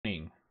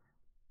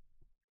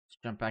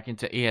Jump back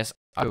into ESO.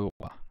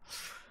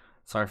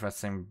 Sorry if I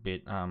seem a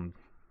bit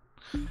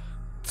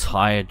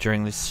tired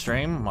during this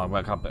stream. I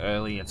woke up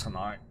earlier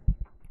today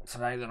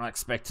than I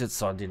expected,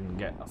 so I didn't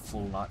get a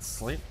full night's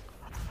sleep.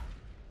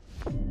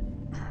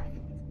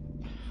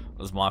 It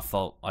was my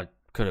fault. I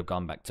could have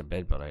gone back to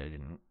bed, but I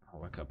didn't. I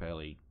woke up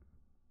early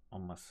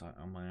on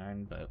my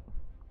own, but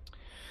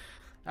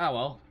oh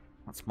well,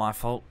 that's my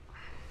fault.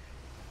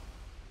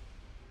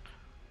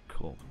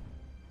 Cool.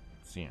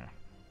 So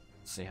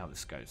see how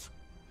this goes.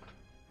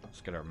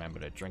 Just gotta remember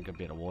to drink a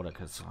bit of water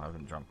because I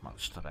haven't drunk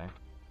much today.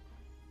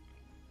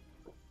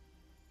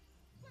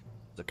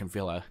 I can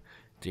feel a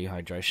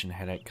dehydration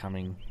headache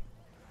coming.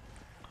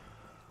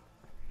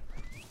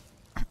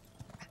 So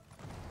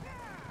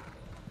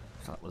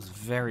that was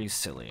very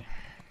silly.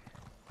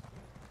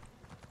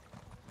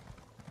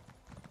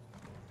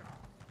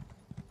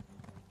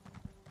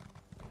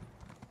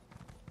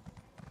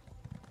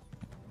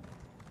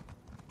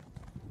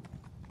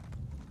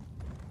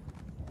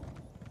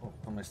 Oh,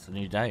 almost a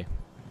new day.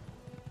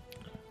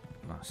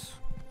 Nice.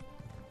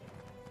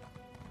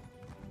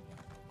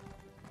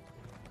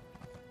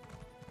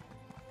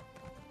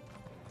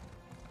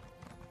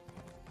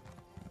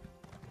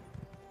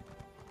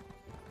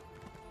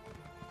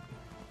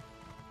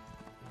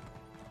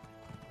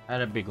 I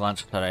had a big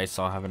lunch today,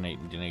 so I haven't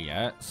eaten dinner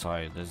yet,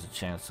 so there's a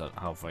chance that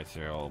halfway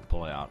through I'll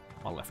pull out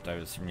my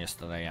leftovers from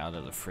yesterday out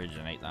of the fridge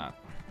and eat that.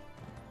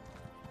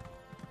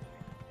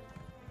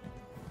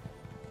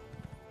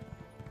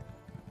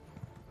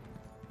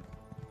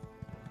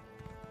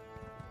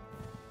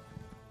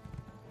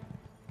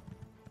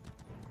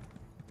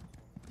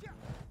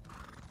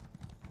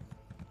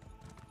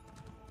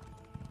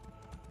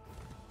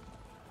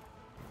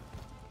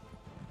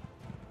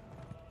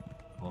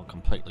 Well,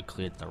 completely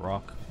cleared the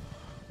rock.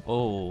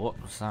 Oh,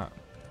 what was that?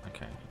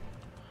 Okay.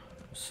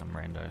 Some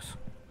randos.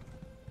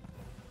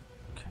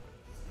 Okay.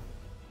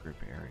 Group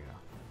area.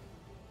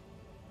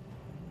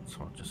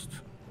 So I'll just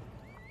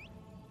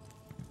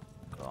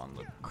go on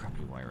the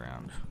crappy way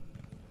around.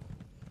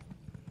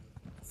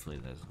 Hopefully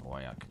there's a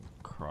way I can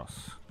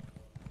cross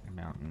the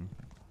mountain.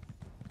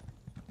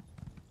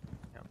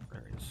 Yep,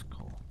 there is.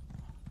 Cool.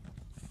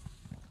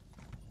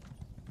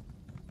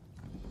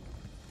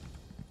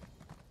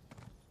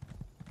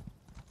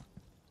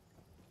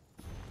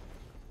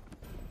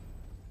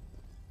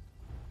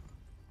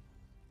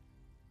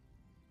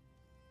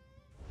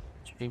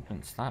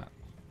 Achievement's that?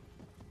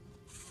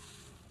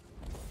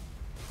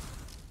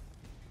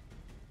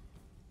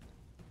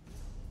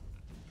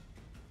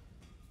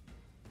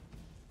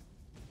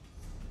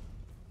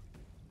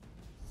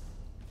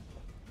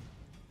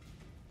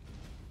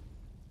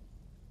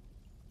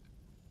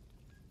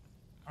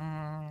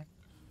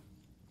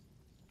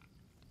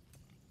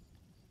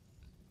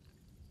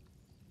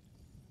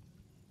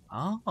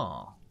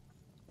 Oh.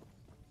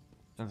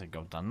 Don't think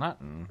I've done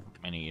that in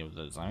many of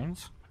the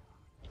zones.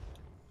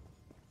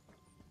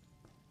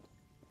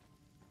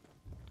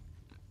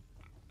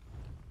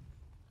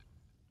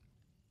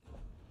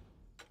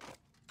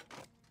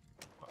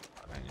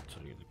 I need to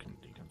do the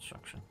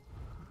deconstruction.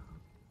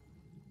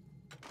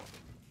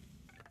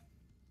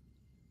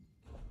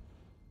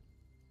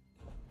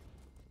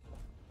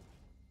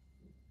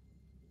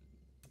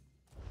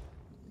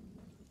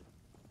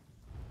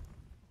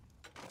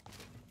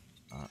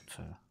 Start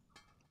to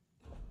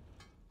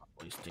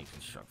at least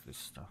deconstruct this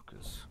stuff,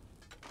 because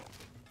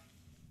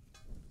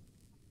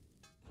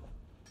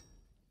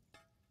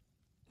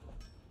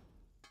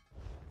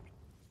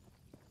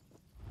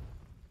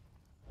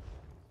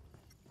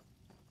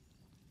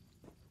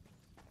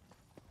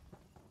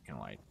can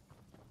like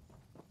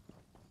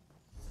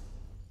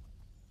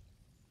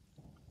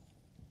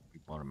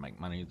want to make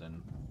money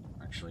than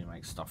actually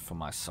make stuff for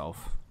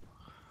myself,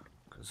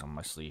 because I'm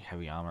mostly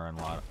heavy armor and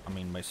light. I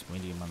mean, most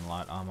medium and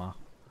light armor.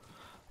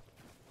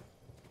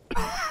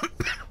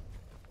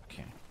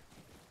 Okay.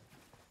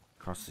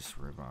 Cross this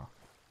river.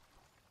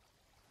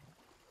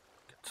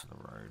 Get to the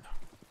road.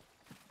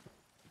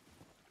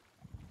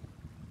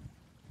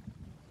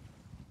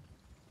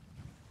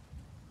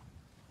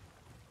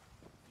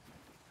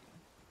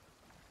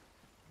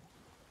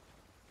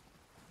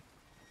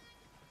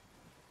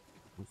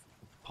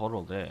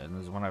 Portal there, and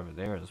there's one over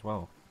there as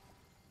well.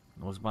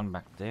 There was one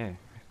back there.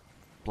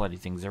 Bloody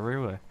things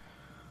everywhere.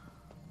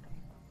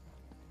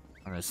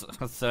 And there's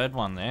a third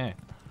one there.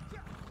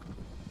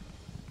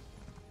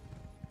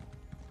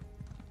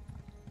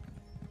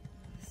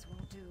 This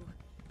won't do.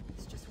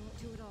 This just won't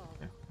do at all.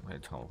 Yeah, they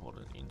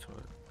teleported into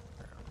it.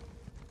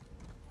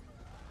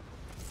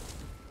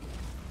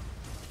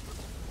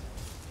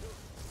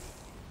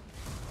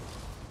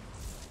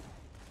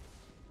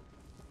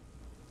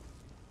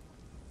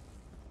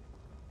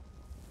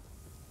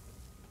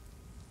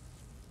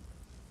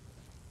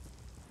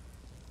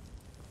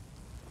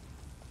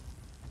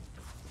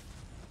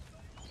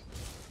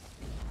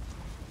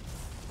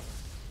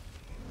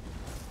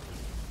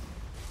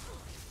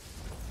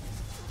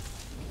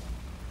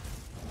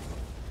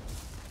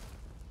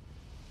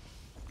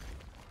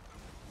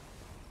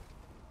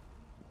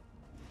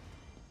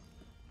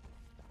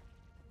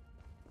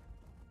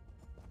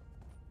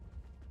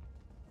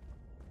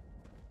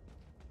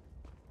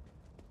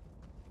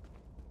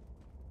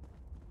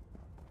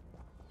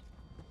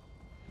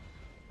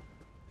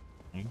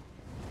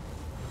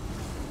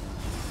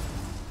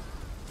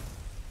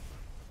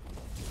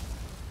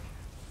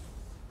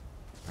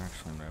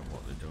 actually know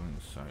what they're doing,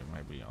 so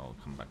maybe I'll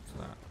come back to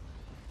that.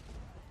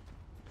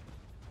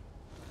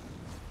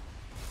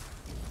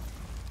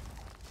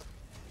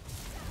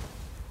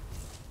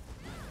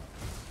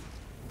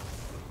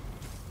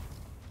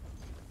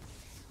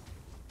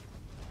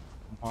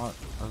 What?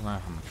 I don't know how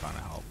I'm trying to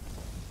help.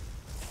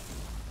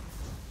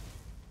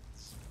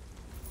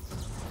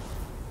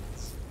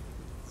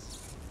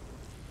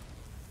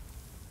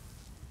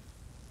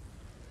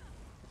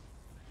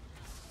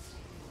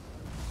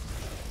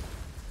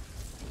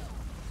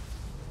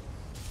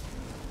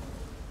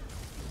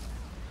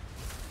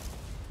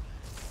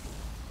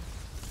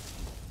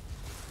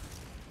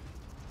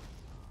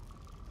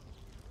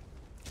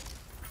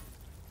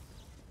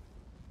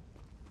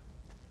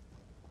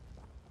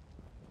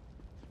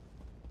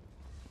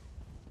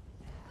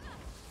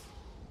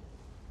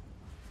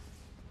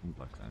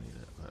 Like I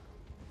need it, but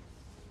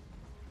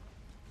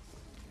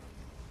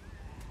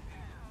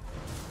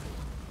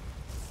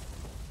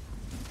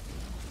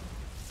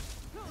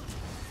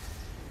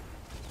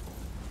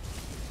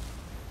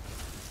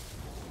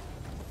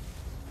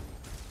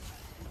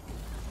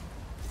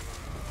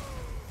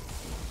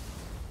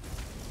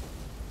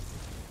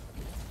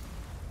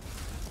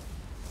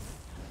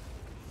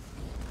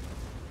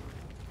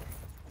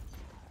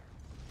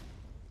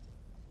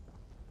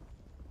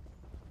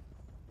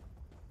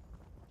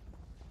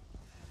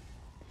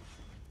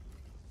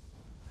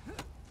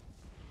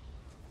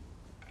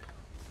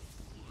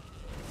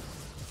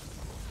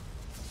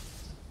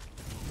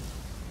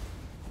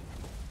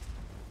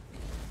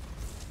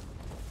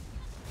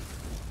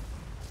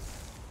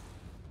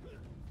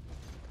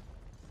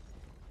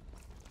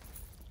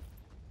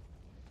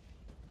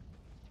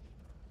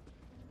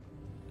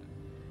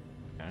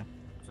okay,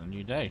 it's a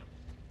new day.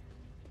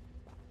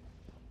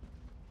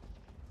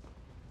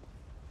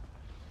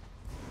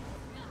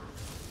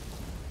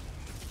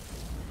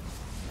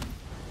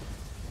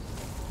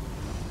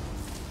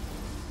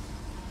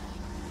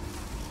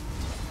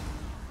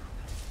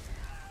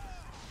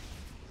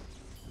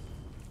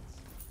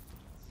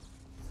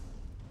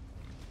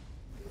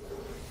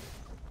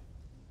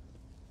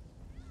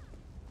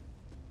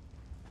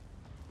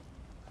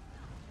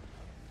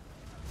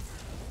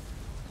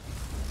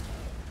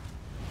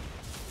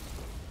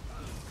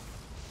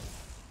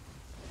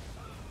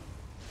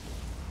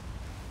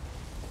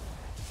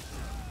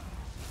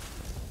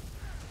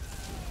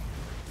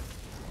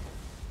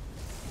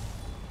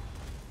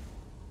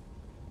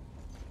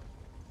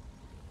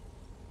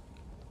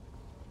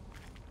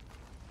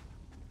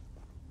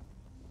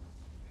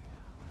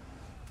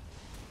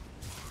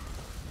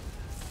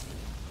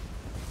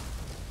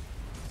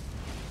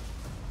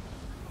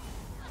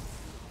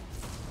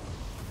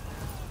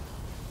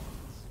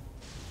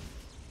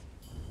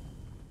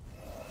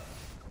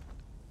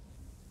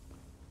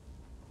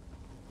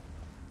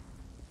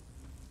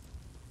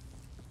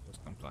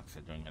 Like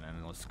they're doing an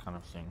endless kind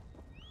of thing.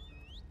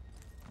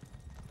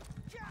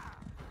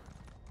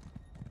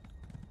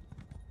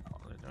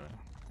 What they're doing.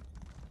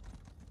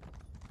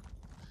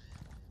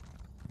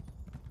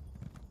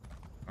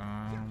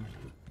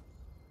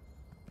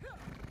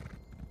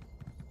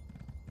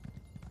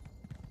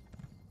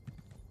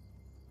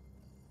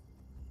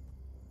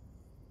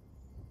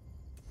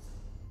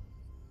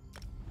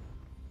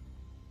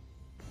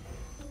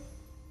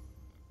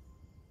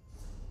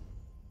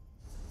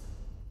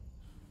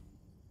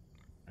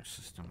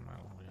 System well,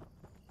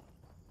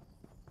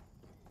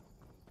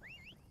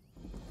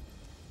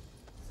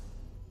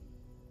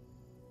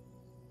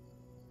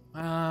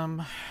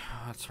 yeah.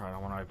 That's right, I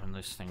want to open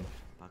this thing.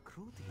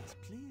 Pakruti is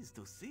pleased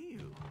to see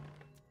you.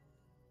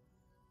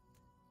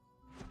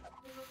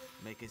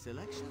 Make a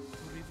selection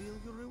to reveal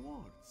your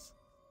rewards.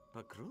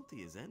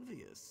 Pakruti is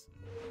envious.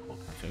 What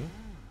can I do?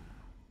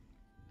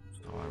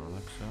 Star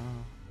elixir,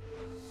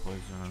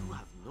 poison, You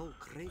have no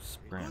great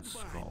sprint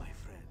goodbye, skull. my friend.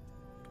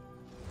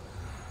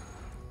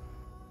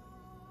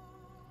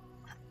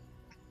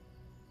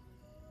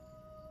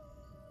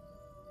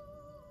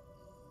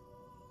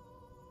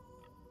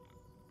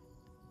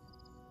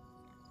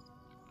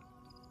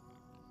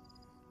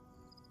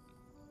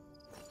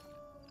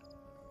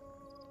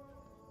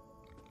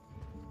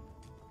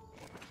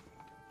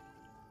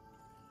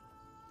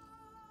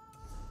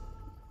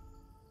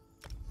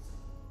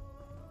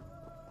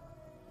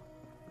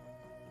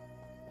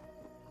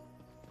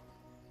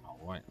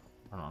 Wait,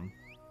 hold on.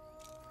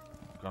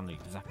 Gone the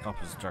exact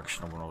opposite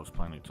direction of what I was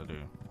planning to do.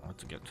 I had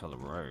to get to the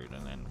road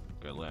and then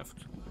go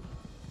left.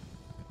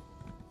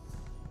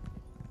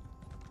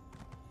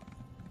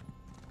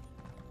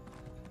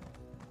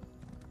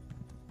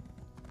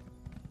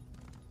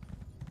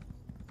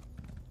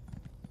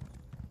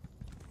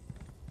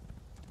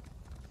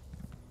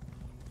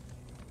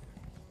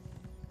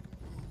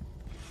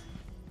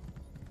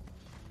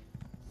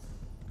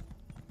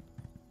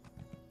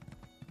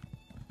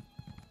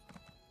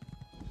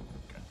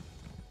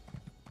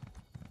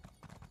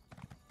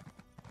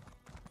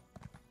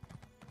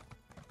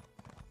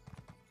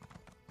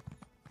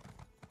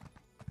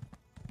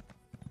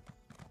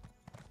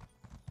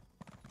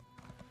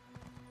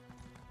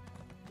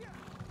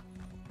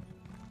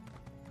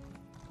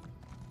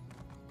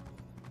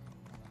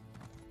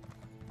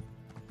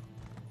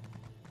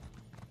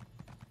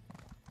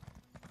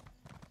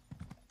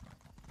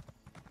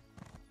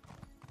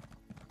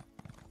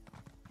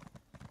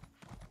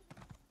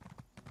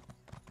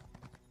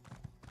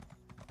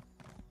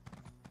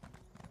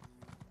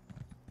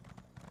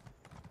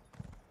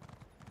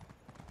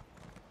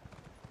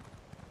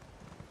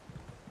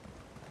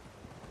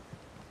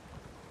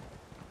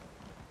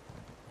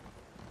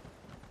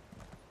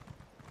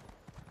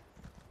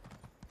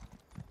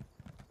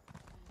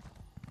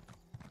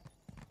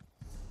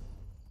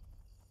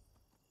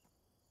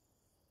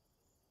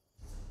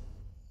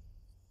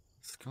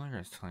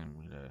 Skiller is telling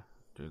me to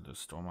do the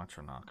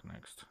Stormwatcher arc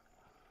next.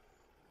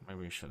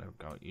 Maybe we should have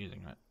go at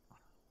using it.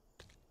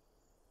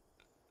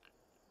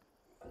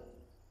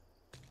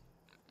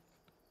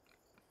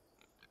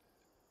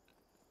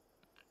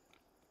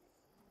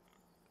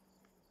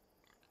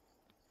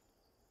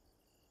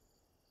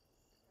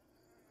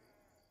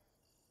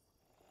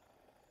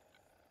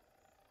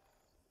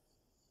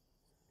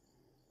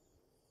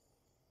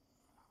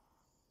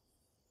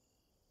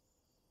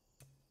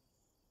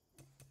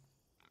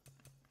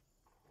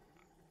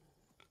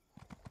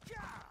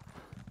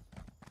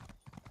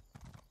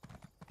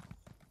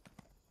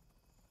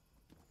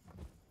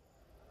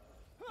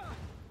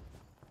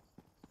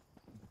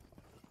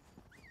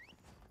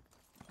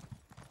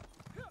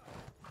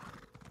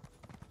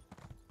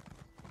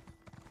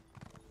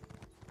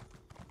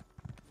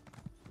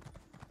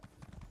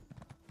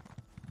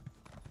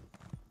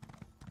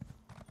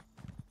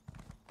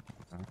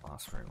 Doesn't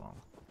last very long.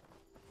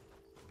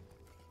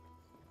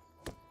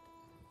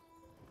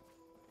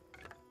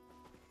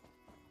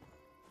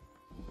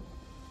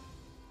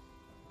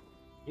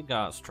 You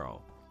got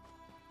Troll.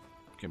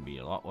 Could be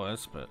a lot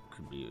worse, but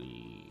could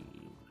be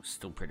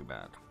still pretty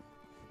bad.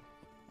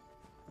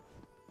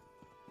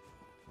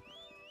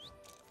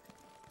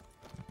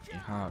 Be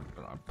hard,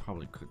 but I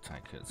probably could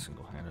take it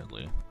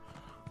single-handedly.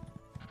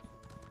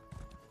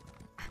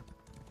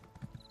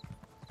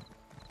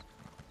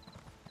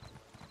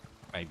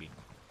 Maybe.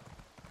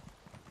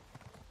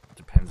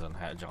 Depends on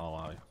how agile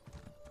I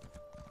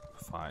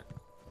fight.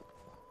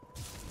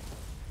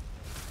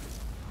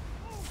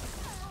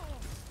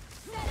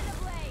 Set it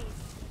ablaze!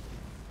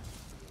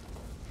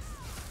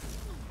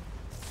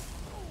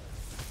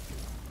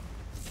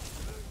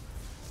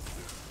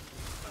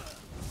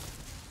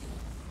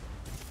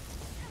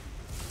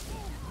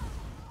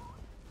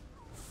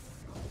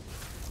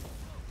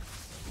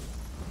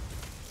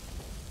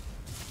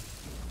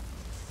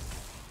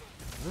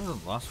 It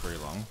doesn't last very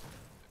long.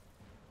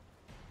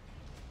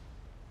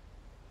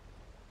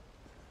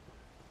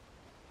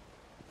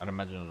 I'd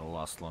imagine it'll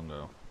last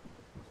longer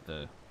with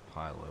the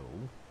high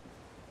level.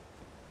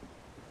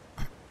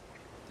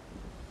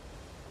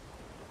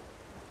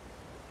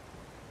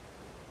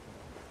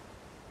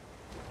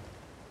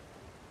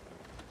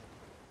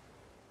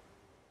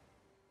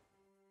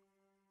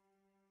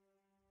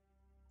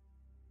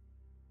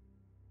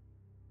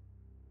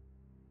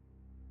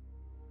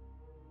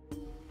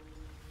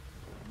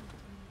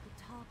 The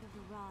top of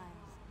the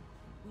rise.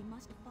 We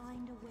must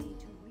find a way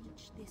to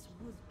reach this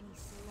would-be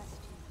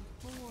Celestial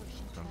before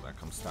she Sounds like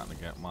I'm starting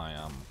to get my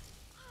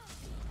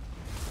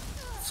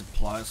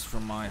supplies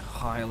from my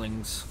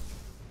hirelings.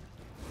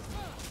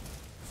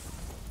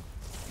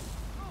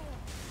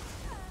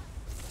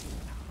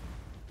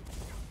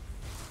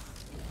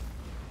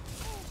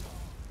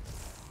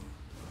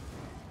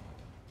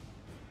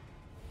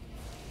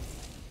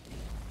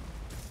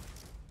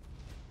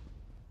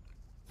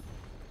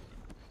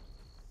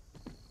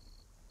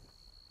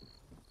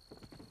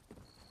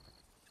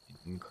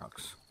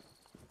 Crux.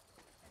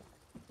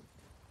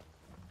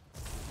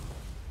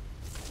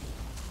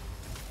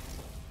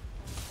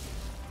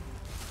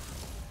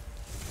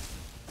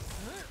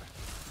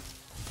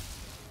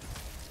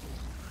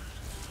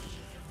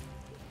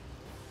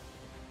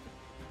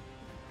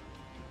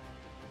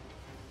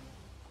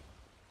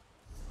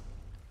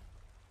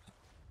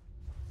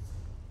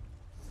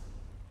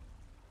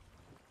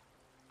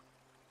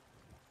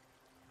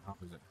 How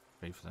is it?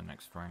 Be for the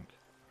next rank.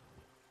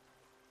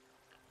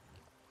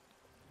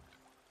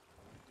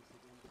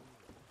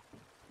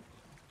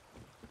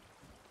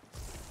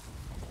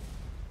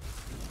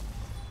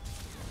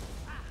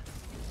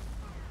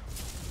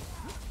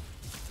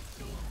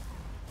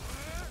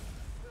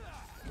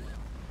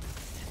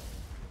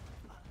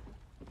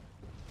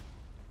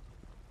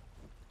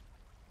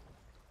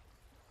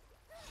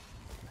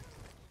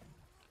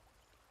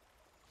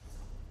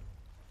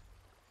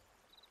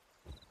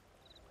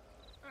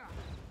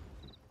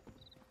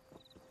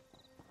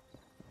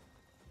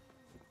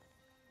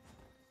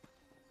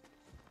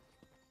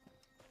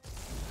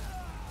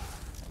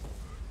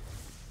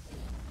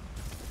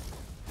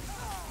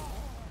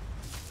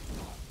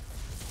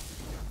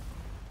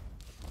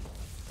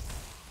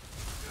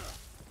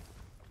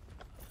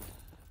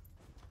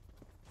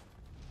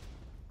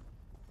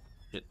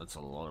 Shit, that's a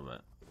lot of it.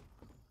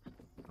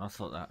 I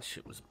thought that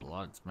shit was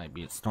blood.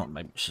 Maybe it's not.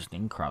 Maybe it's just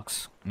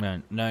Incrux.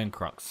 No,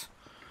 Incrux.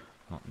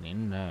 Not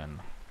Nin,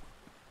 Nern.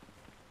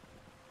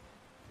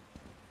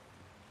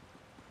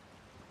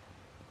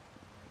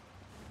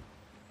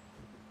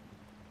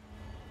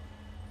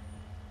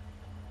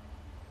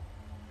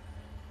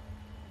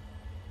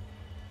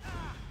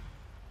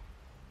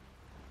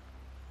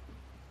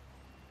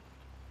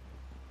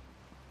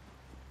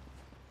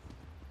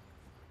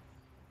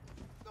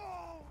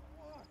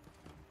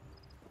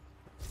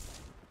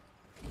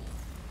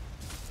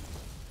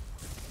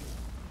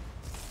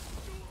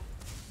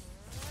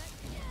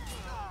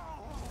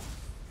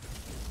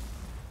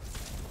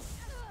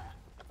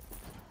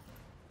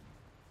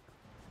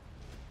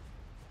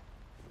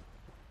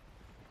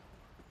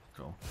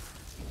 Cool.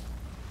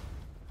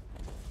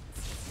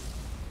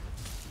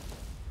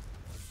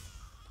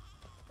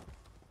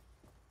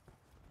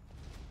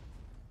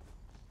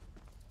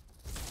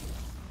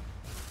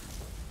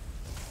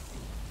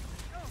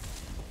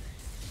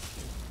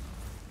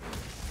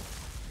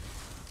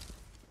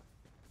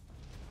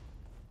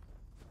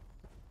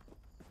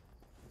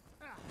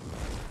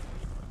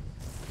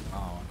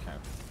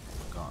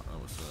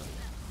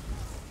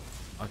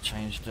 I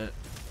changed it.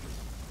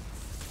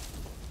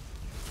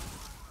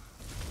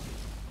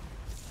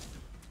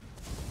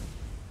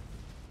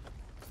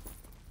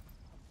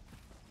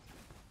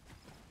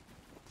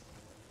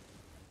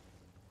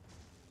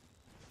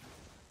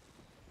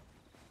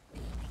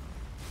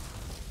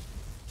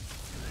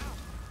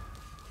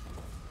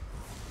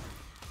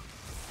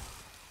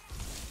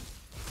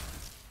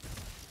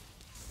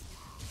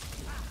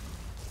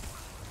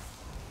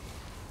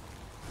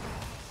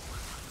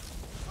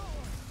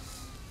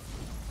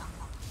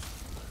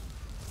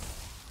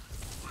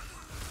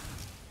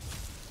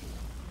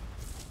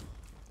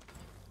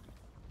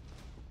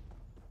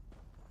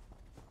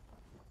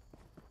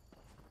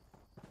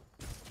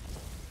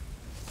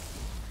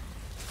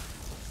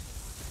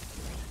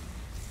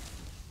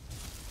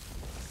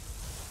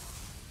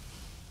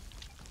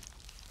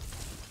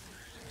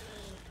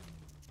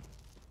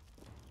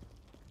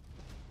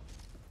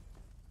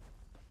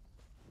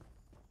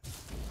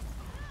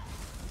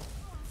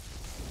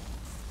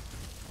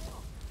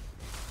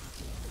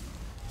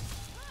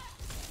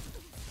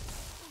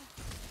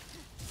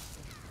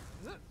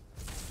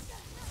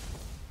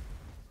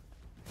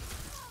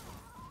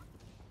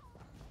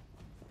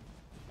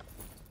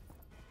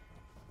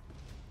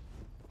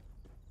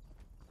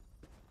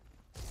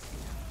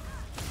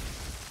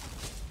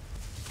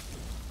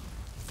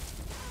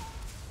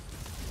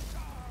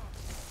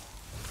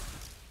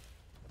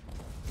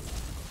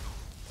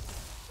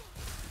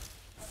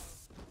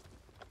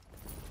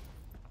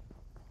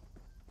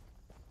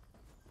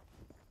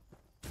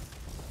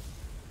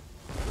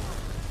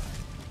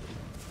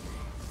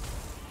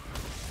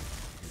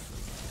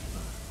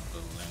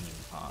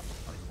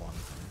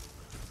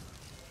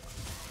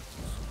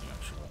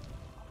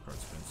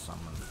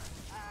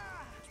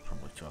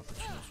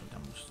 Opportunities for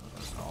damage to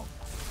the assault.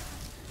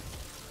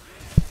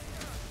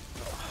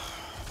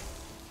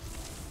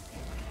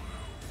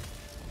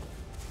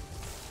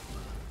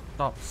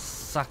 Stop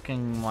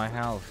sucking my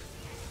health,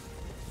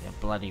 you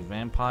bloody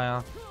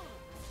vampire.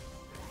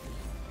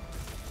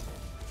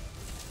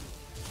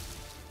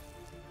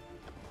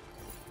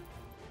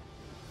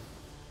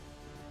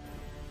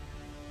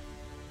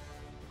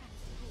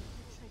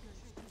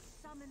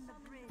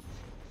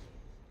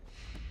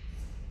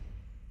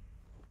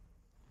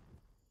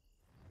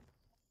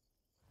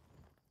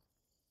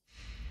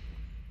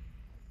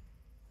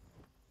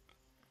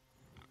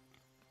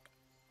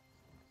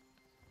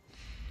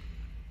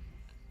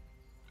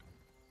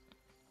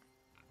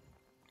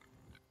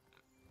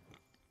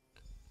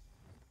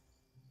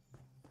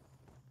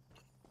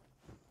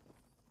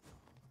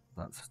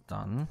 That's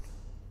done.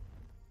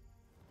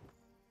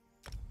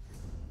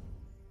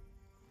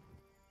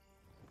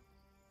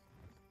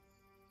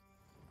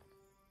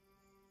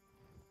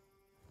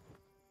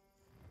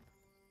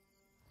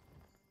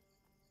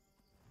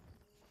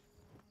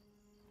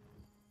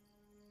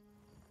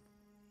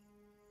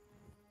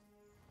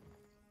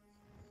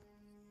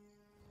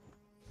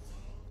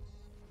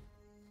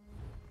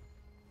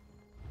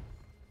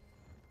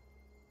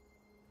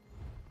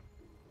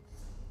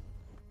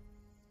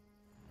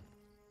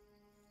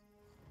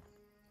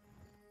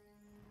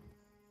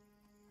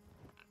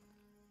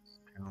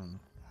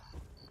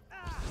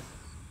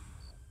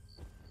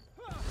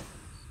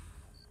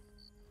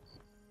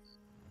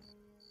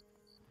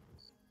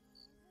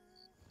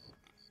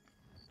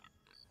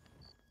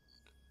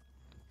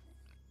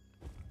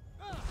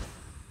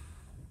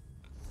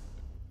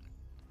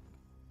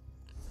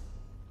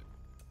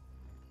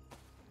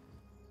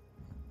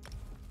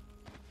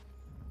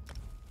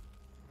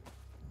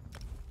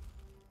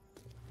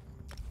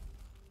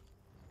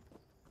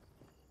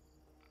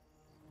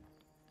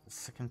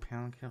 Second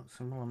pound count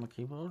symbol on the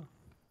keyboard.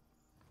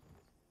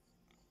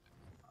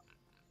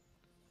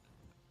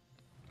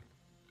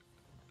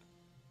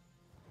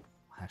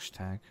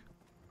 Hashtag.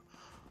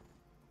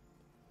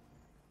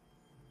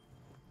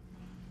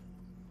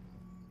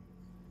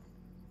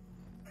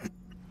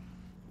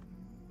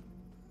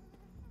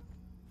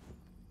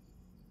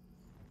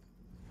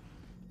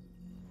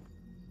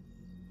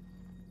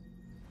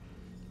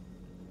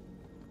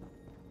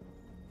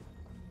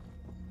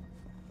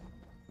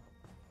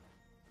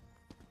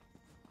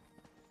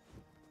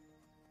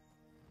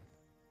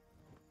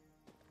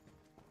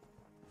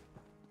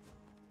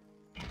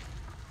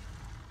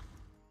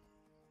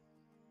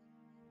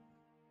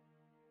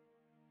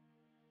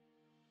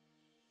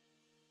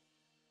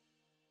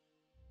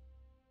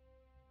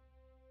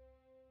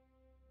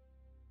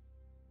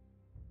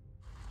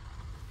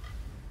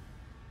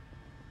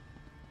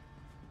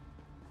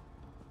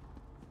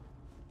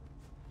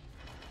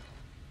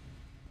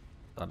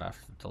 I'd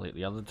have to delete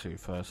the other two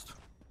first.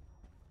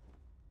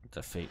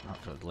 Defeat,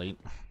 not to delete.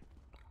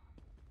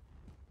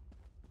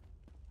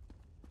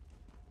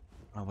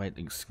 Oh wait,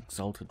 the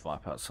Exalted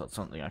Viper, so it's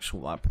not the actual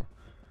Viper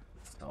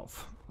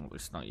itself. At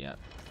least not yet.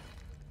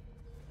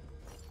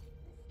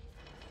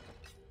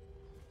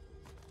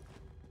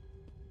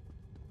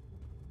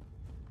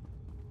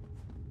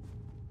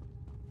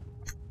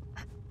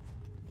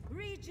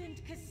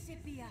 Regent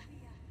Cassipia,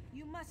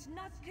 you must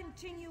not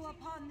continue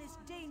upon this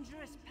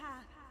dangerous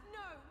path.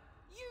 No,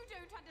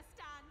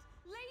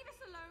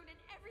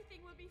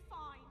 everything will be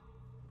fine.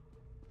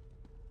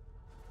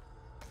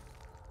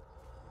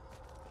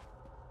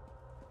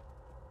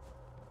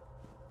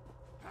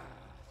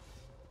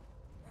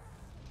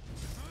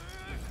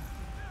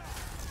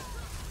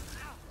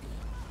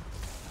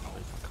 Oh,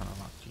 I kind of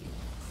knocked you.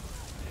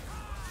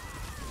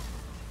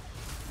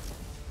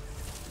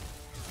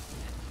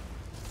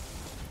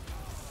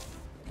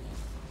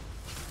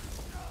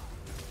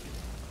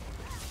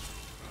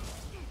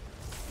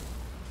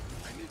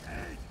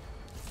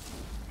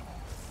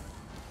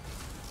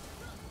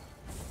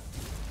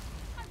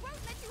 I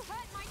won't let you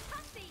hurt my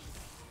Cassie!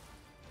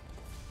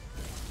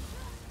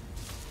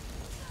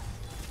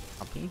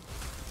 Puppy.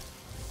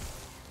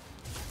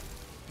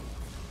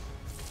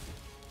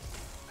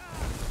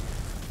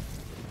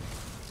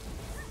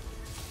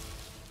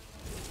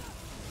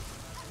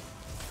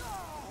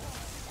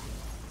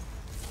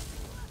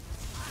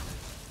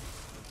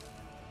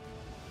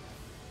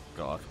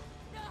 God.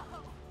 No!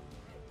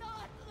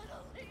 Not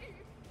Little Leaf!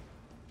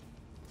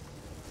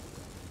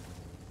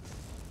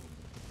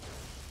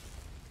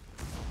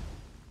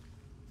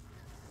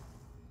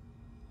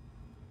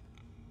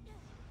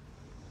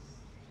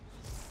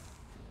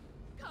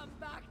 Come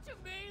back to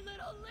me,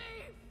 Little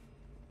Leaf!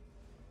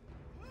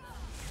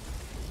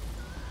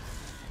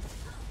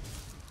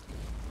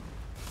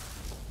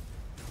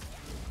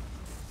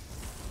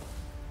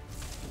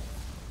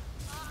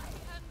 I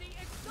am the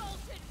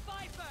exalted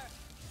Viper!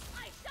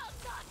 I shall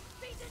not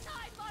be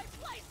denied my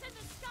place in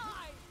the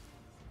sky!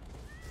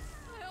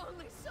 I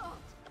only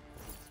sought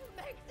to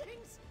make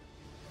things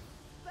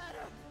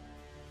better.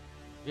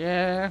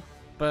 Yeah,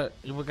 but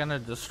you were gonna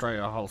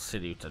destroy a whole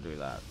city to do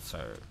that,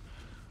 so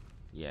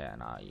yeah,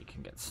 nah, you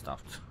can get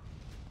stuffed.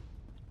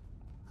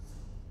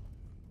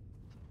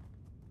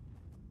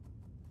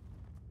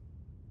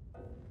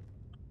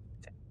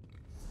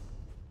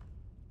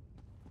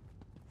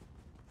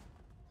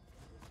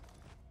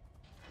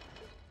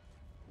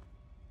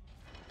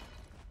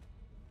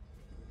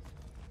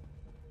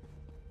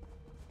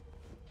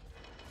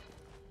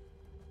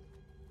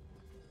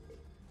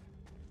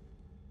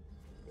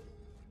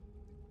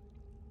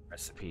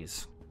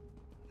 Recipes.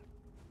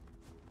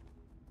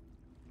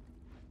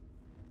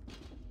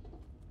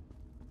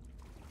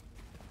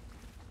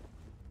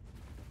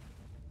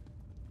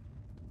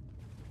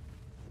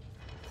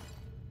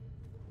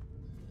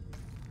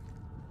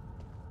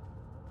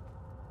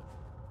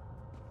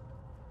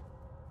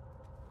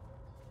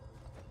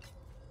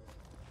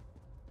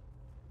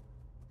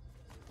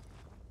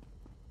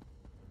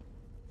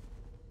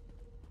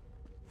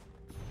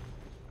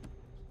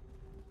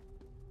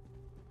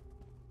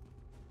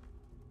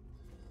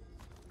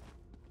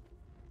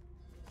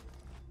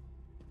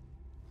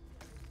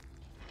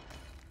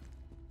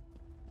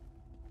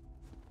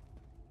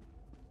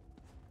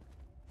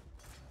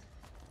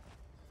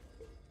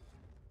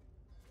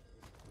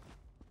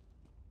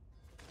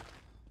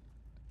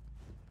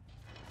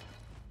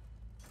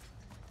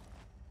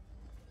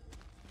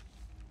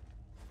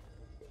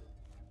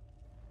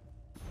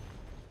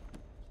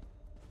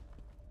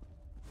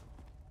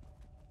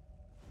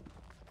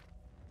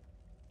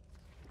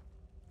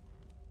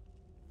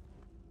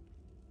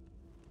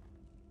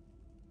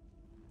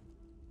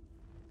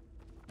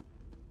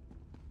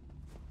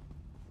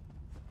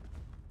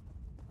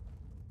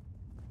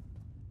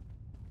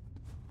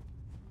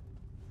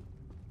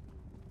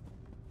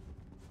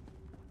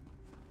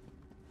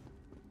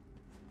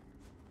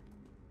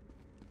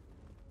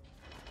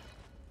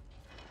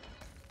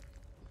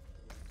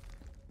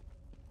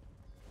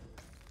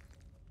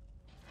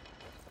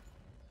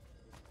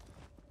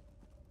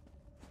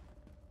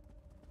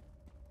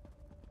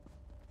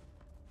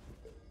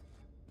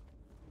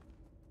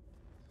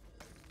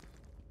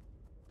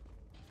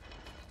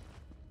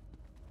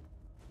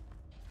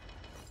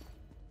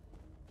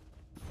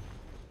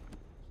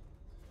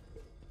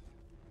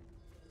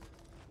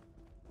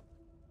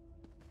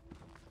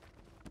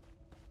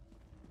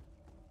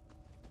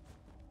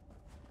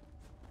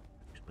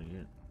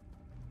 It.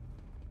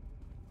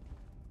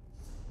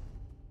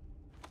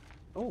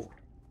 Oh,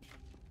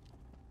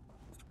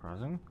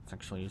 surprising. It's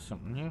actually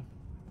something new.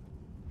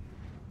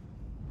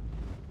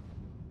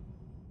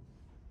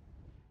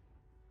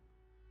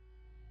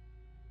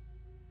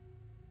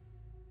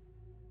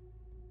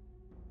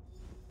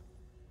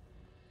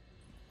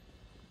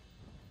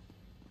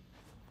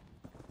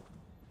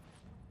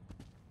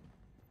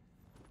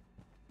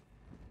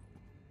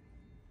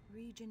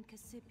 Regent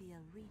Cassipia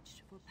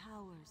reached for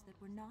powers that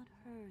were not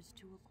hers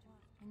to acquire.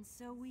 And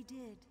so we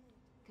did.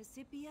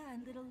 Cassipia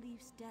and Little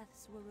Leaf's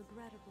deaths were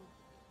regrettable,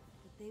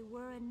 but they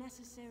were a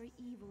necessary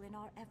evil in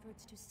our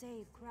efforts to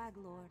save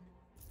Craglorn.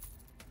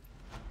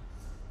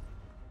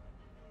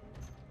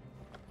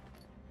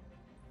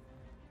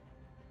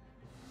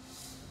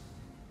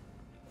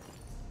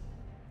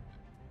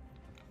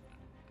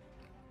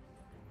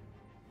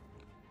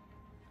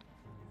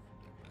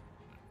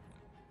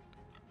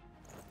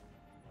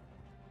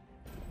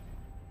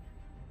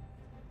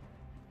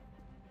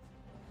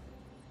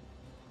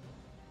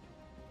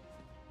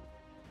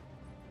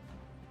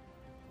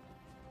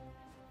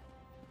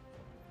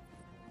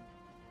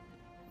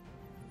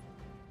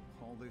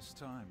 this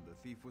time, the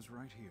thief was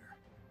right here.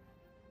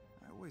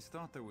 I always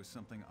thought there was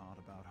something odd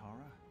about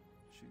Hara.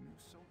 She knew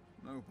so...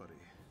 Nobody.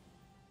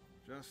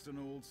 Just an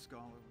old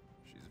scholar.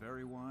 She's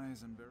very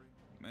wise and very...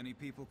 Many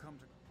people come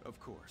to... Of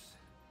course.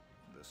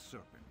 The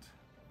Serpent.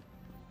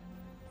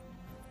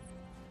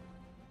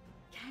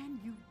 Can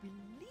you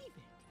believe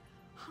it?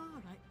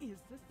 Hara is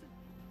the...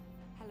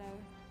 Hello?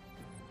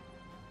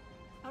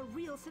 A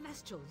real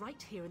celestial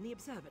right here in the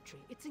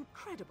observatory. It's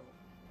incredible.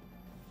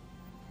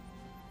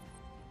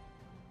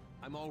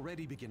 I'm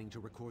already beginning to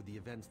record the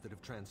events that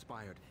have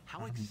transpired.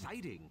 How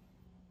exciting!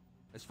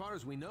 As far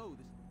as we know,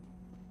 this...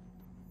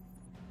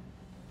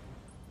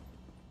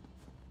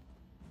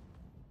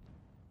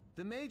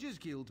 The Mages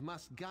Guild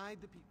must guide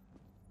the people.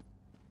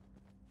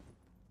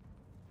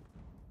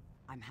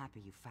 I'm happy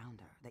you found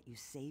her, that you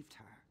saved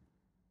her.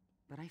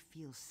 But I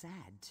feel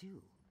sad,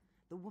 too.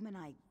 The woman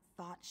I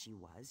thought she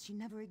was, she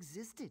never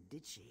existed,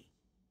 did she?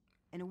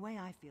 In a way,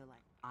 I feel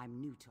like I'm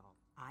new to all.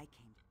 I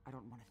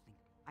don't want to think.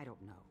 I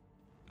don't know.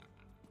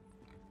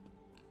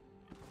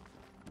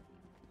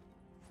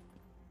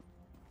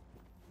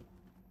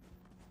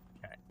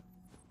 Okay.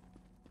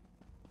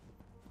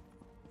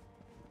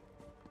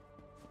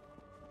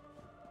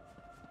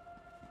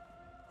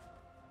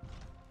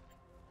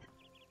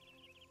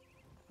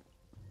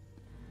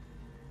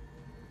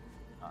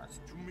 Nice.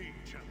 To me,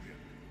 champion.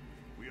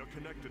 We are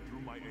connected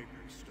through my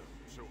Apex Stone,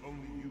 so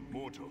only you,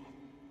 mortal.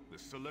 The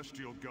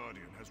Celestial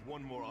Guardian has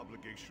one more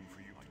obligation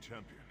for you, my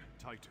champion,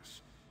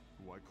 Titus,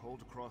 who I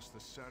called across the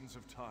sands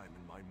of time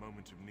in my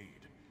moment of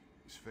need,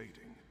 is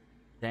fading.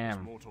 Damn.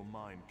 His mortal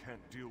mind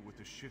can't deal with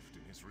the shift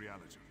in his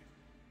reality.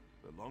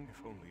 The long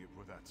if only it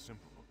were that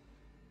simple.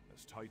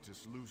 As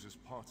Titus loses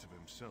parts of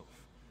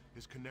himself,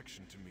 his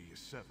connection to me is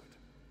severed.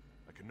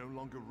 I can no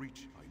longer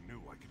reach. I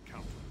knew I could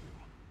count on you.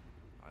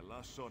 I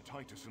last saw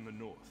Titus in the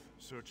north,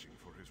 searching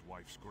for his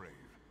wife's grave.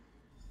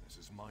 As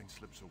his mind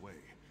slips away,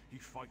 he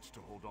fights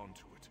to hold on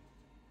to it.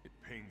 It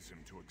pains him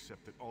to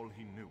accept that all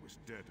he knew is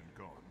dead and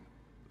gone.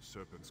 The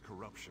Serpent's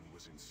corruption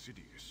was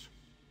insidious.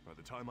 By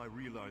the time I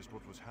realized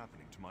what was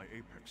happening to my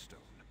Apex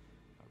Stone,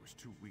 I was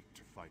too weak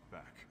to fight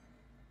back.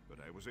 But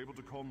I was able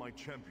to call my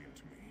champion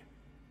to me.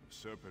 The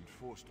Serpent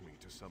forced me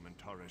to summon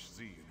Taresh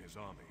Z and his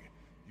army,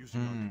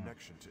 using our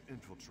connection to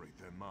infiltrate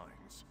their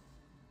minds.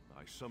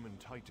 I summoned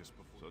Titus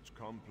before. Such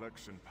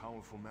complex and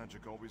powerful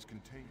magic always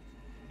contained.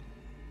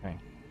 Okay.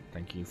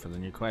 Thank you for the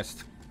new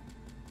quest.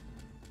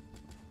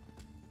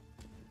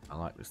 I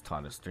like this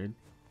Titus dude.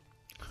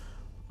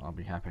 I'll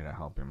be happy to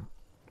help him.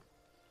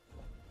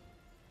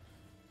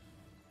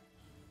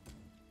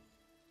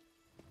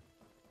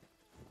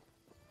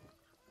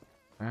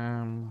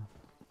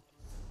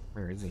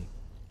 Where is he?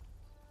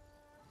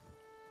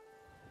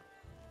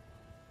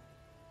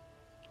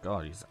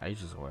 God, he's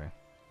ages away.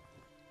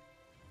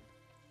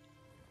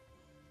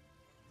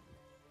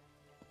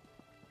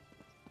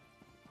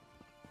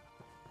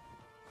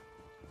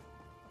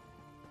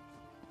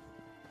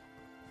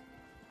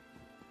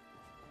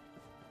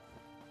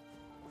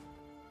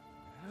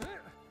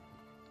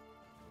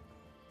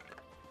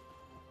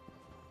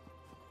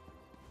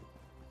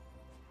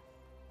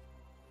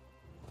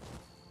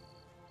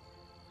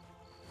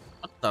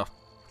 The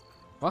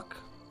fuck?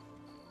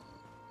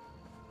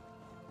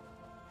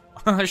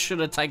 I should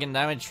have taken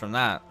damage from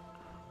that.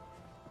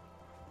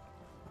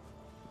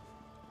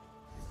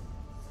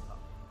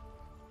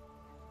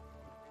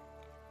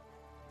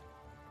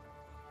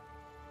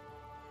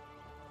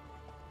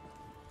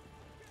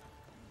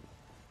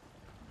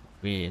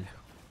 Weird.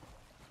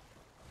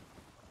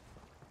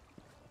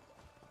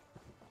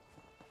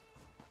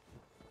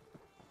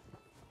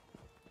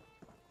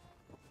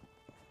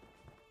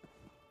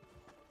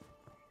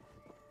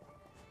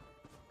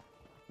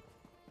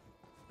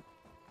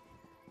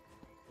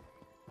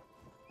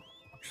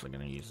 Actually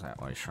gonna use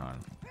that light shrine.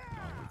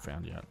 I haven't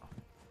found yet.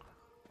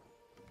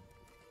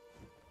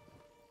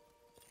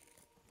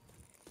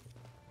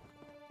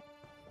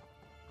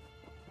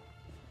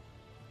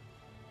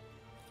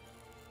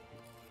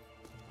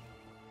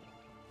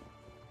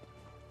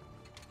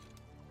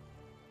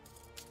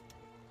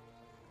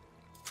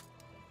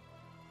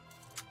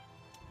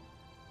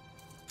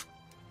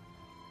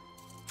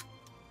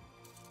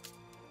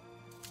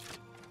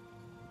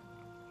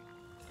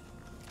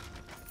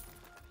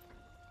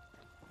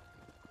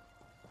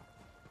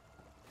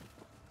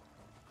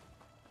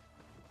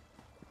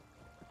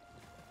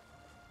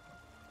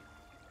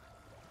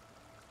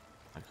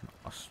 Like an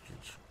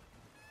ostrich.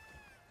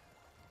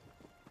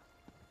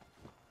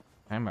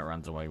 And it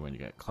runs away when you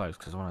get close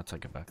because I want to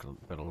take it back a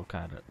better look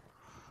at it.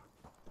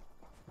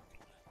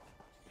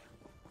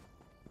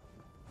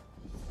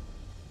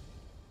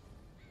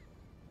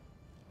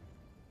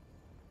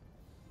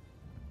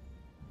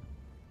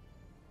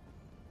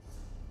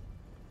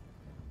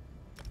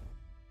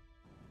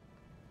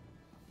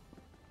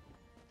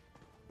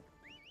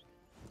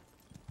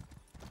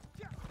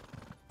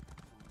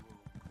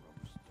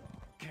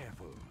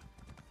 Careful.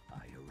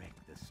 I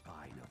erect the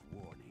spine of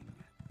warning.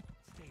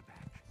 Stay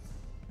back. It's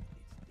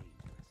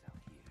dangerous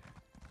out here.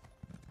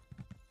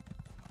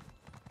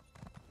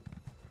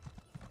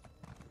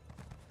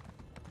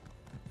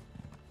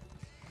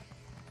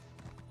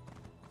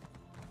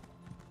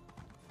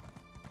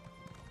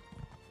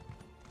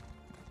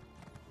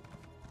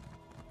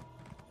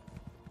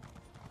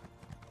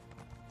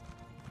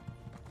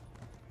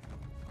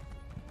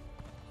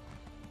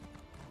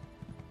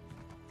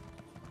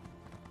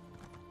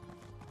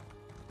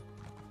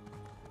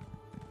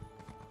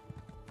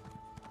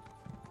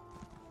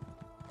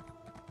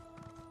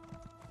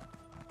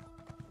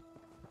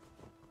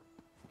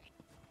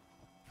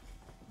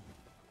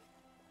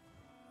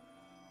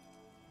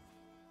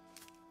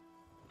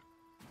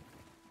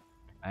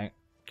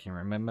 Can you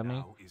remember me?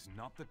 Now is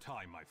not the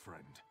time, my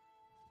friend.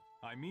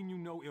 I mean you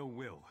no ill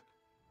will,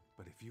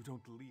 but if you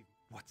don't leave...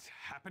 What's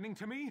happening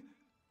to me?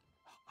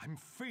 I'm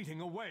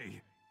fading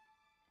away.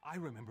 I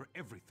remember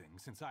everything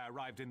since I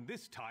arrived in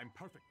this time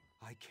perfect.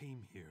 I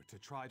came here to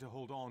try to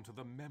hold on to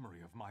the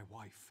memory of my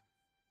wife.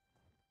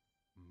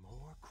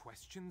 More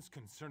questions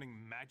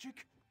concerning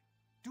magic?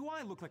 Do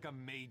I look like a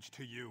mage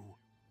to you?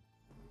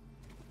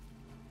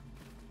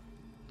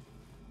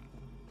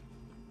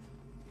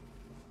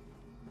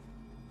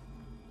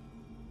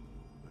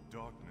 The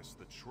darkness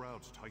that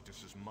shrouds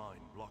Titus's mind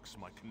blocks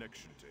my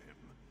connection to him.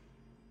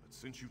 But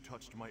since you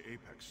touched my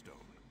Apex Stone,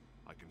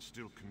 I can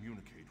still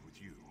communicate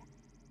with you.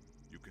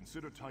 You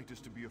consider Titus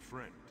to be a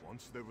friend.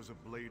 Once there was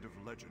a blade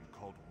of legend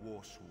called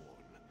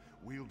Warsworn,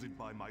 wielded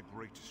by my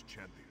greatest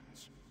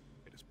champions.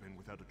 It has been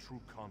without a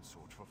true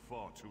consort for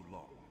far too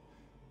long.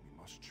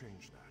 We must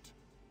change that.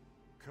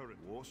 Current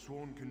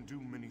Warsworn can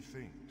do many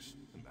things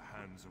in the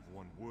hands of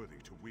one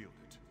worthy to wield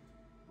it.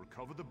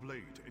 Recover the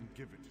blade and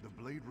give it. The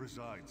blade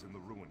resides in the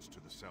ruins to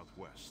the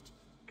southwest.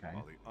 Okay.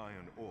 While the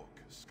Iron Orc,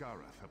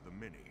 Scareth of the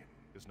Many,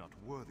 is not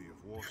worthy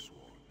of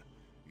Warsworn.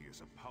 He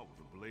is a power.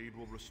 The blade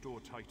will restore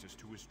Titus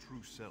to his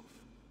true self,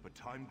 but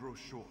time grows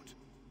short.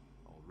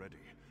 Already,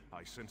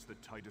 I sense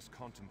that Titus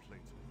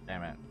contemplates...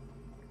 Damn it.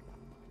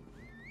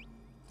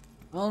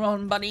 Hold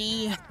on,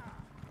 buddy.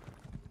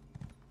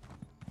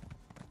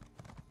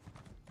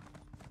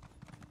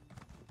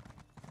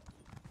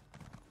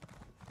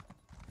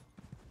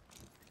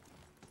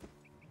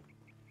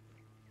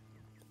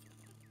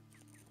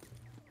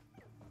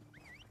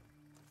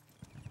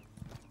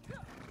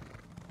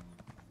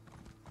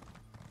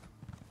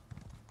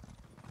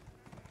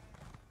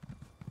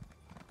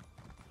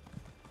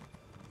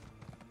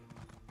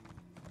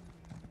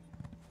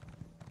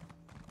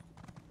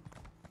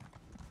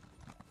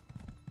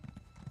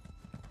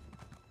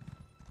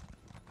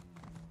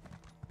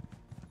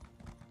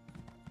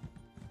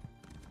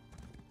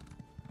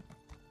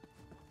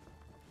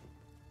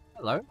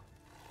 Hello?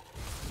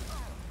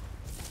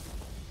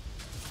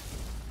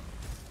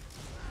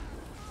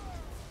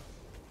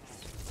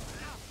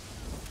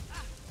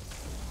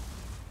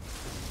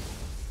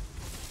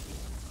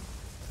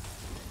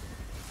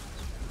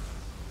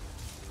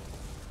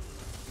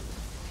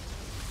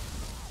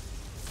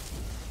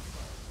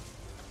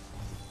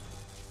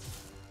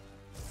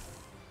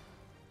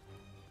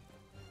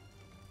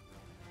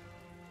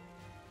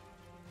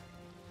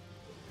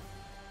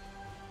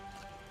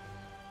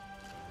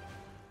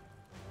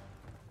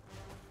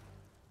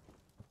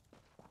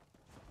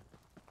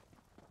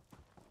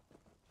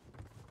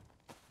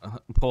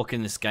 Pork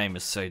in this game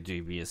is so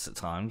dubious at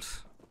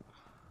times.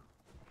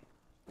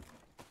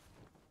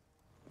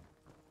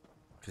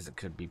 Because it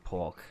could be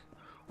pork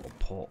or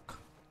pork.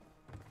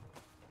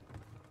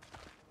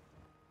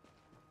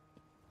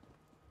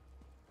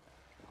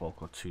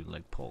 Pork or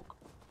two-leg pork.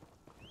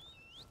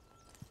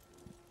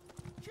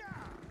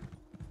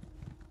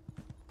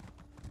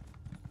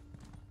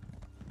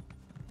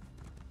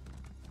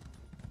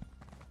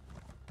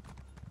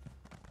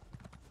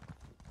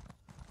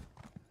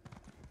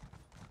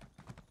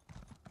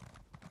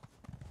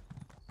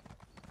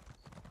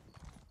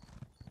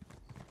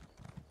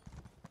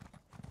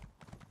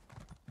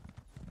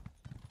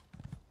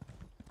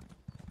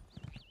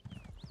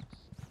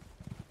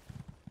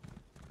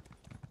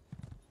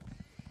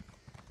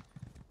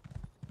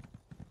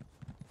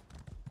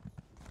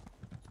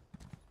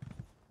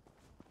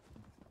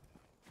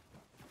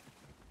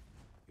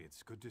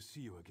 It's good to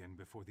see you again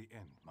before the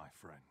end, my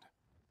friend.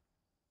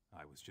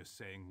 I was just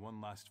saying one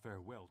last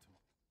farewell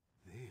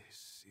to...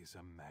 This is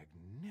a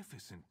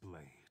magnificent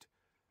blade.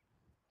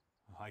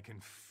 I can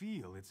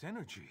feel its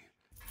energy.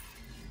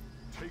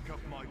 Take up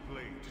my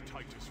blade,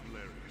 Titus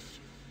Valerius.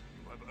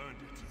 You have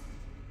earned it.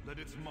 Let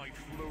its might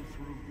flow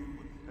through you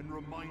and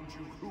remind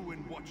you who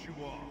and what you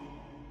are.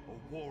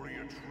 A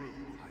warrior true.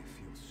 I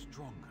feel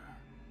stronger.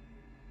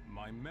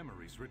 My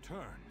memories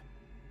return.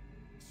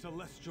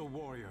 Celestial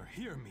warrior,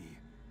 hear me.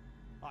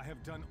 I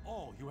have done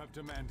all you have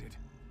demanded.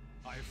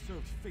 I have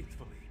served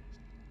faithfully.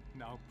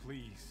 Now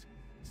please,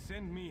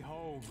 send me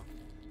home.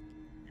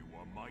 You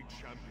are my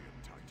champion,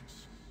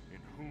 Titus, in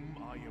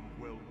whom I am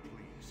well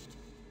pleased.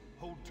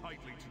 Hold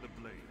tightly to the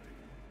blade.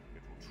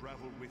 It will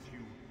travel with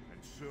you and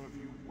serve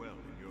you well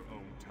in your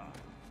own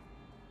time.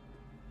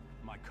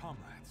 My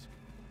comrades,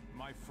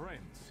 my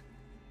friends,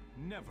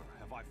 never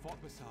have I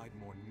fought beside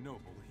more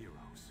noble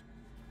heroes.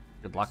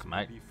 Good luck,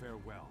 mate. Be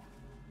farewell,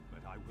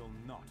 but I will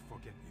not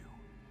forget you.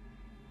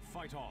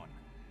 Fight on,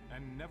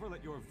 and never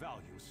let your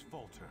values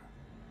falter.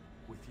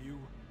 With you,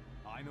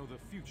 I know the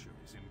future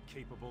is in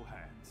capable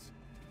hands.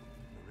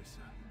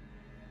 Larissa,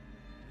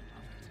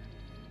 beloved,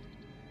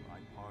 my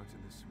part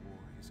in this war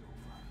is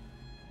over.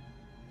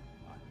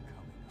 I'm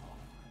coming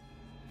home.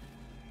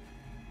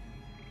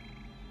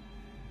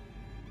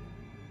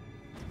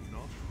 Do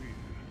not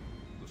fear.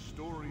 The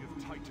story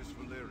of Titus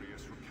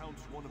Valerius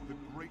recounts one of the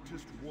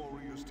greatest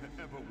warriors to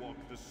ever walk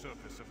the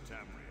surface of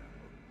Tamriel.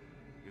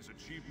 His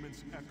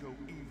achievements echo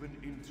even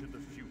into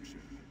the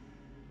future.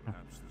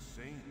 Perhaps the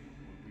same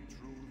will be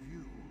true of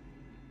you.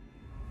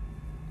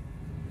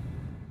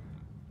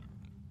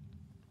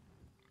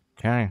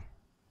 Okay.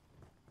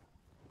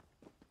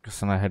 Guess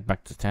then I head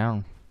back to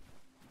town.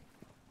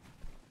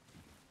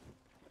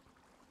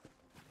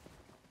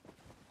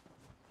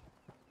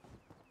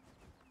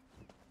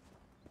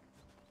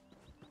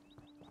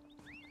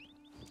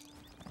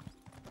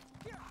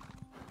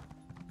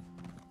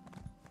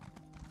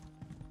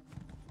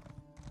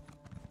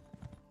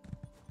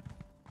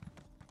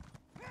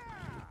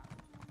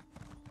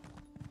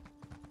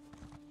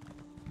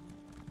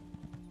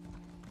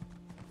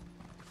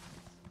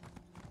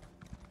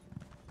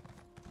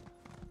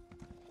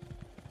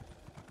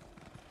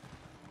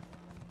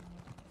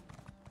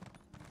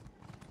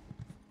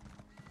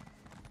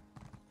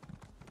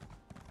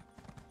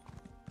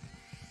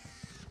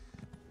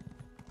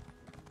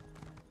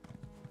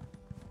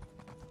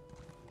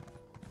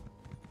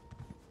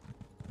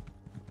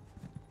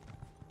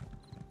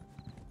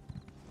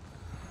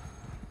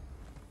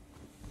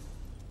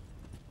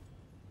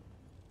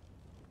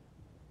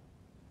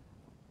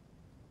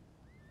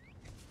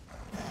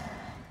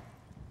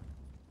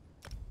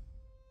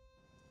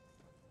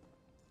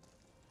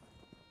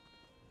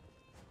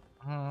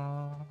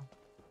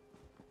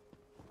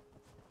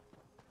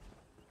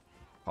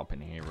 Pop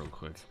in here real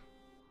quick. It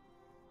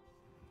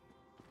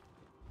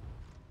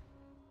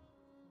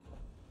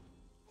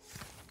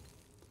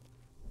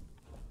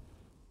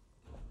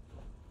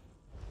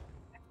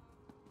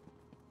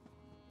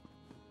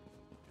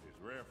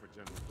is rare for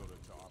General Builder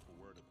to offer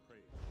word of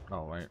praise.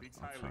 Oh wait, Speaks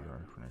I'm highly trying of to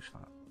you. finish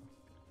that.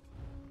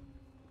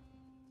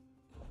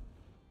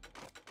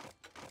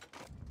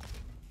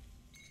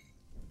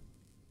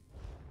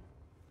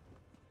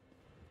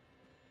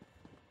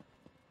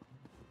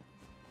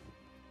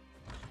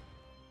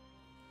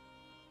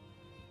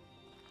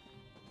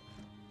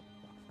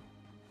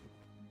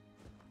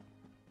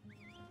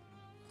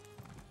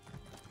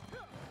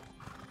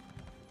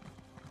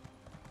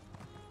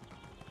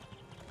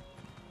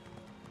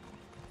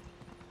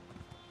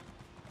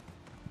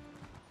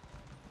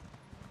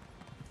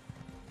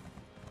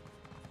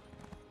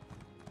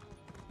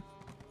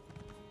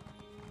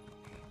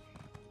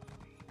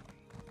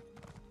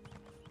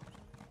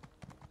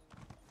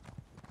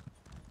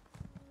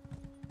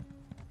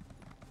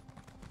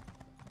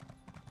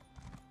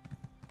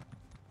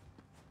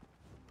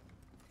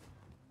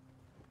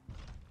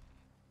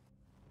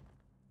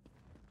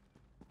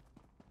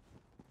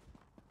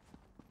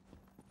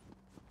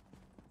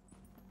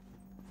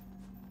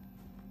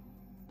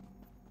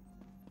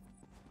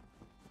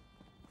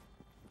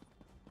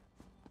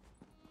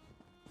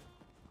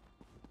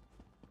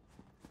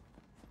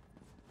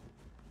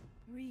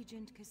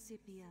 Regent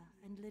Cassipia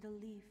and Little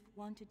Leaf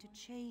wanted to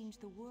change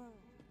the world.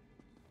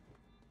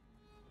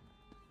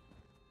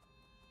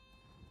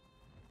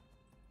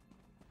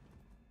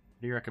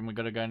 Do you reckon we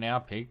gotta go now,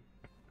 Pete?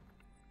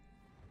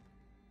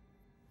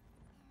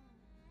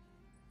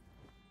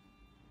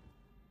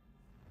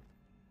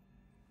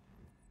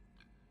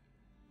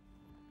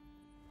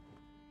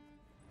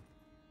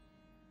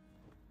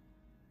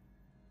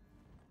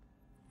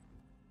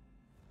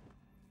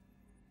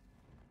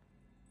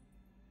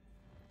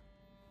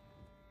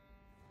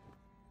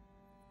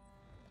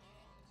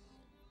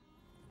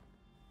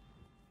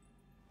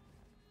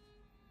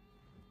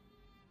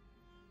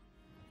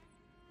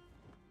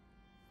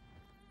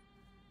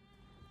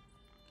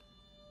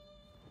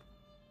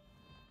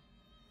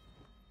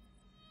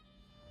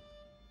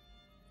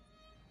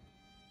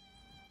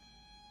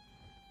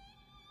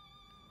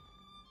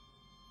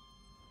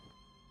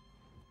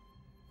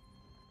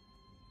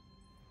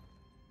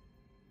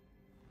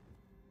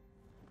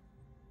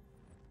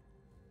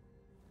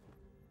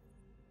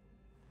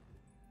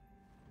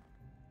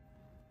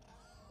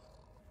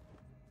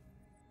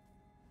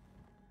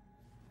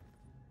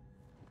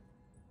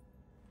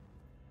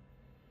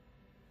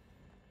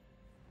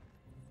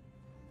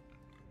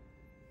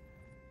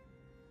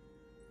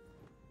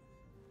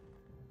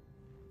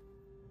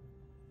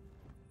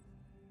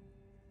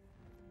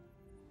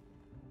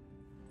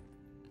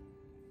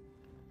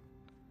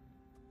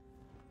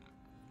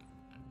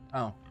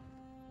 Oh.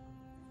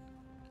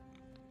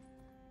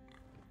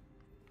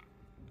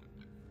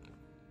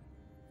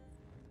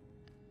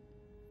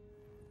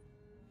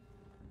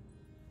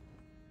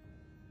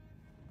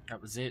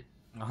 That was it.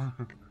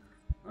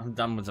 I'm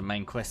done with the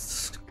main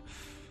quests.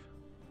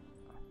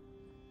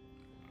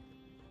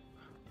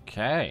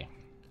 Okay.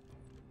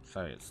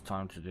 So it's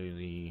time to do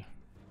the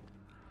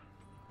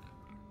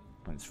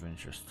points of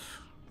interest.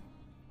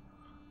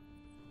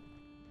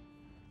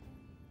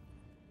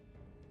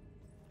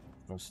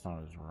 First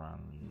time is run.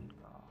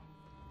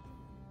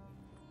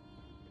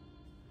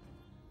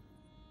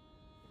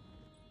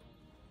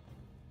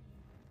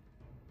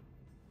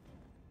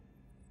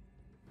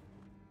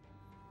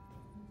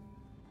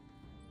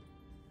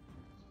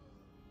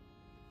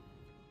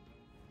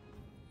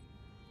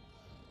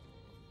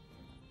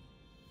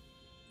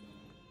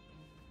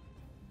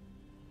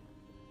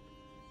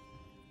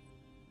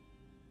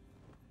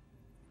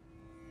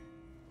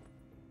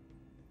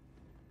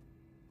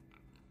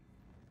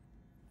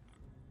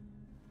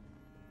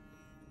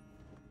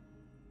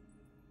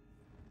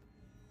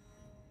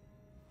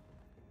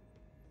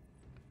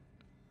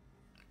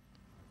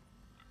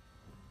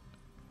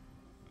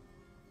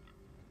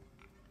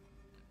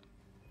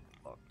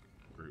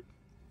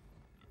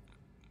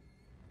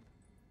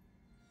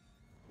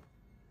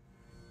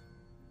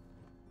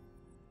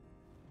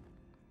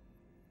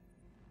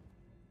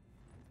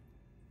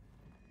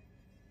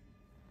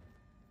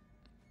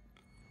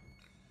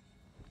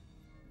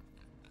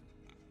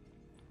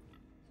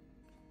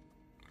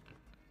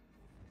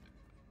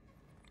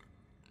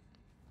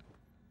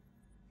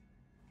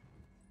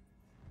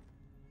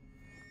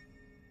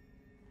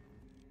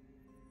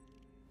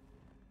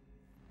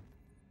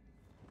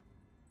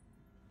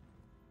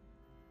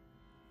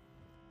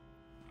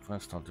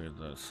 First, I'll do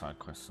the side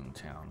quests in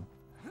town.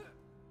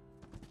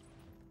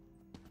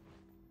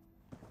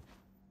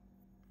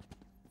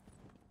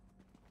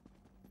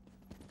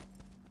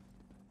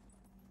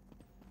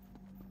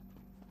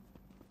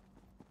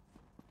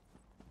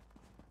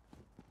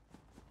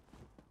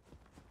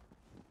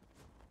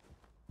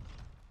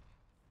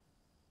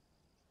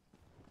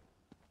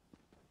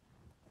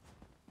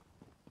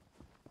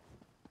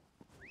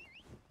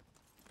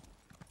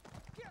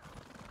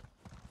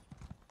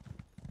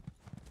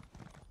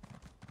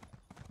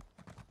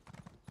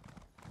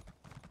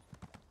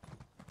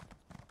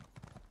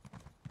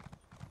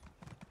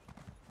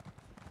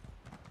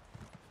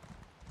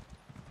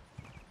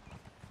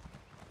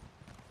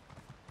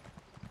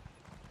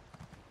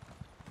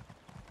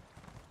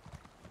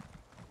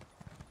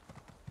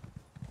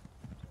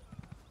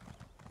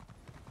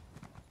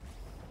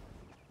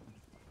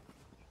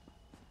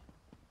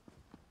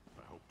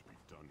 I hope to be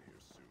done here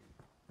soon.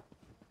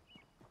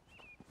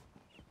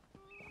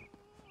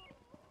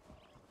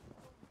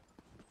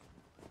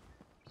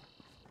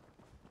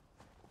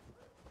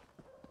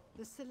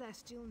 The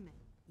Celestial Men.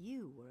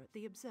 You were at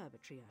the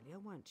observatory earlier,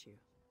 weren't you?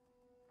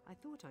 I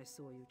thought I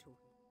saw you talking.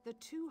 The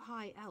two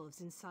high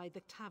elves inside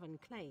the tavern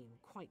claim,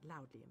 quite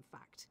loudly in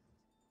fact,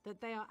 that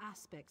they are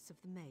aspects of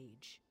the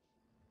mage.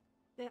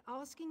 They're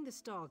asking the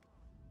Star...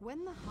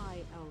 When the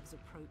high elves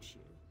approach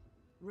you,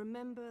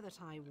 remember that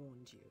I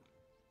warned you.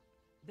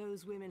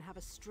 Those women have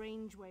a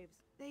strange way of...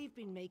 They've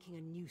been making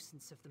a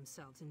nuisance of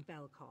themselves in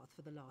Belkarth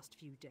for the last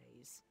few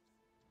days.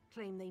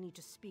 Claim they need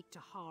to speak to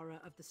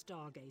Hara of the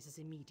Stargazers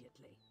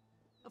immediately.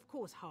 Of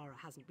course Hara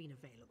hasn't been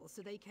available,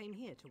 so they came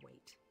here to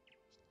wait.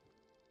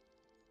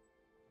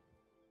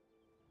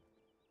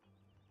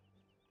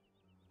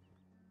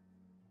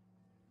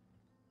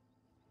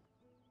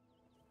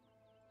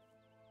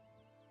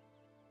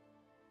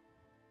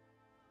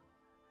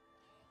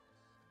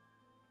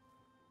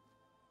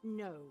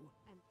 No.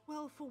 And,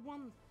 well, for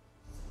one...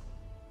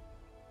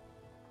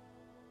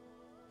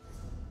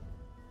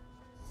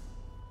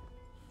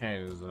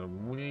 Okay, there's a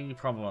wee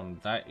problem.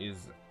 That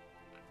is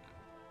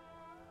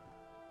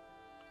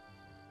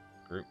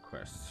group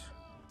quest.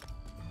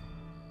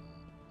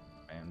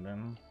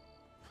 Abandon.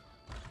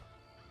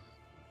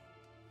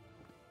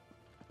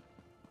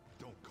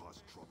 Don't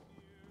cause trouble.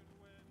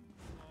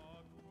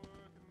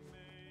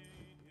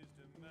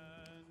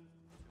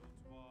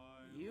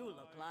 You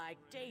look like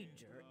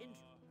danger in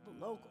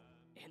the local.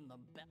 In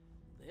the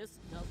This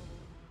doesn't...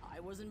 I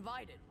was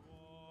invited.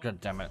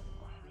 God damn it.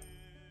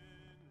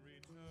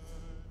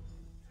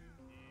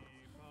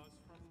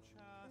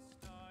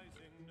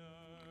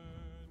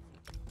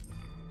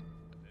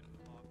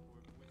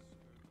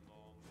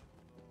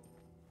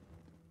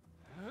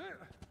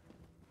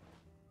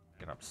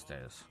 Get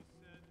upstairs.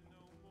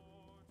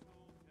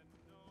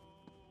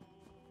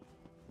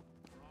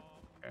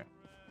 Okay.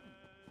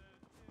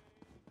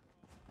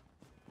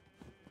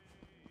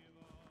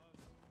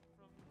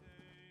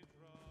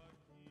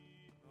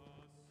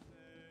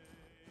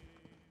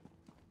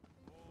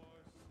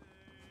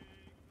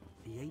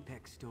 The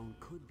Apex Stone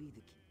could be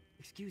the key.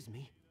 Excuse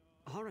me.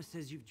 Hara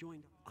says you've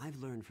joined... I've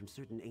learned from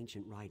certain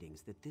ancient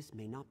writings that this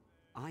may not...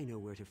 I know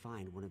where to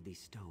find one of these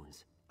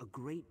stones. A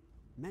great...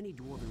 Many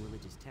dwarven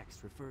religious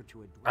texts refer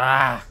to a...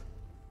 Ah!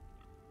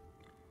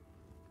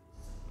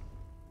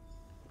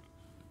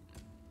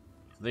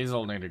 These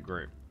all need a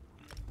group.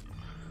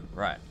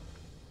 Right.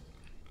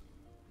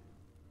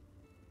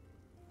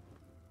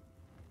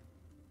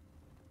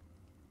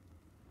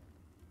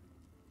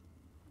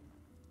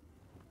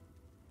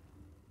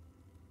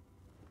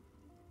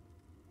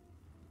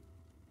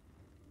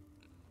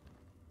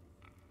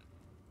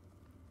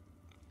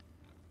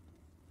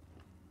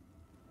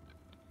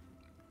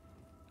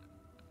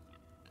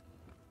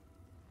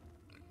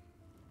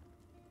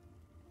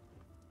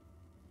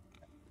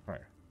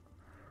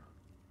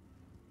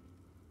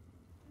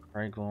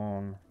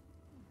 Craglorn,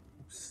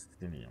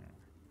 Orsinium.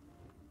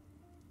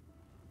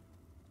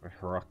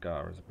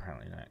 Hrothgar is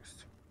apparently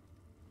next.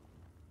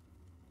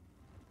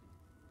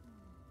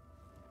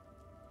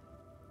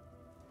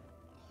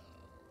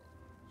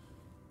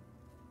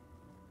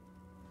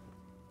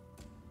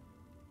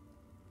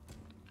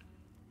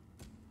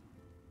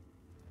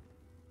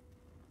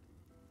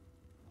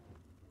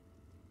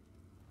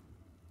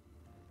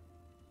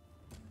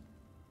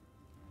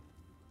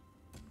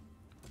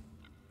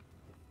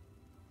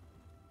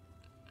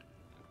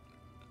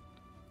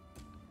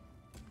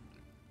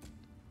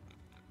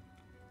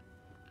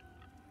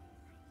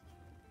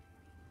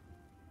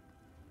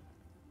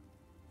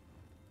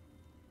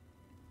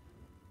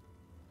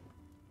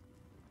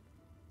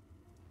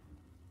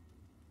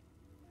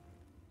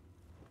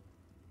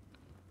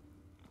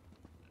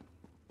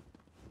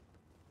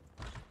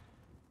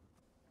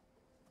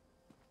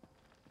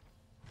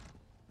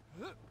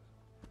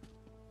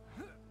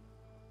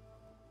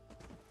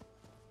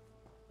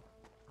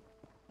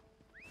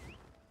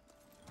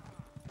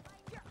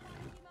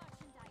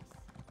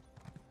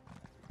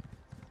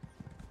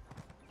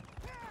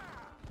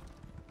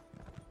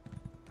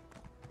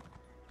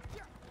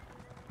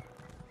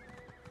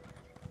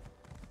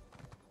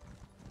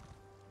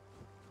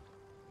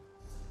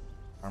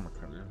 I'm the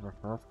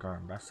Hrothgar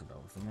ambassador,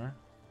 wasn't there?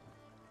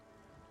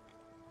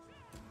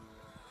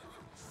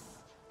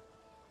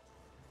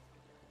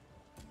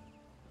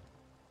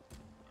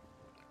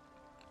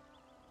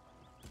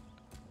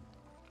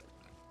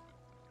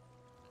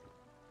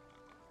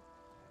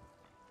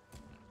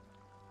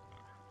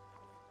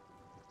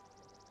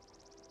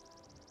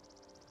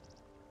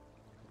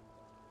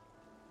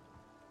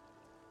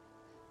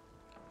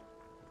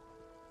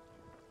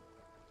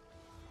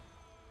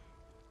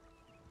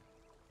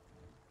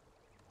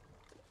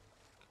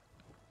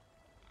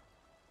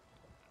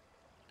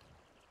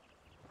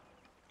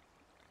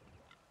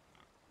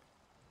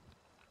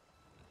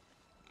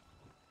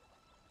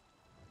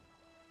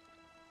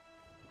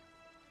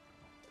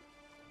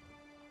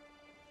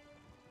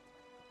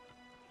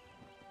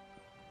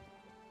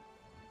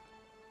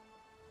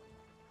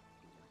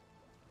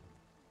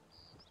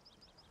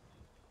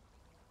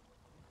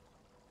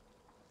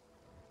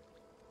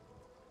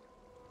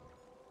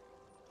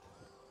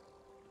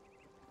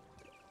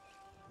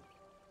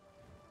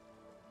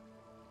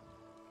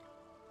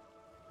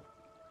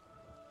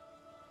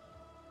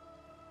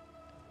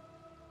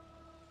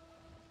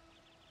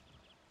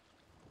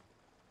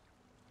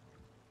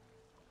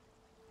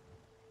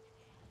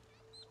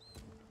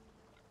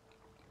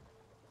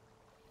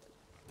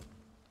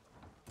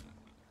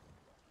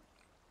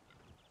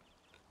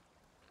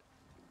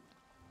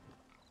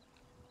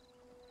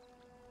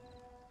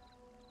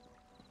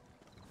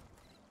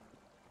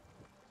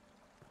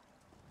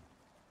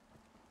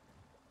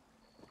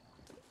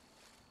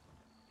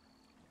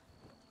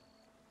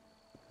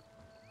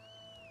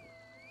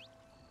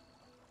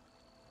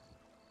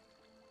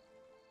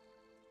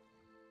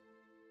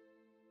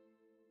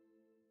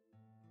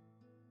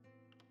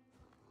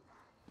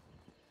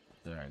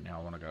 So now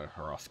I want to go to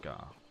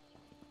Hrothgar.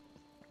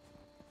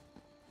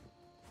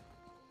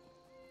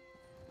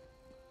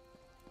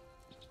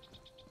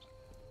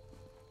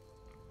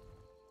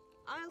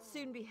 I'll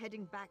soon be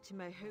heading back to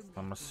my home.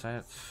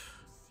 Somerset.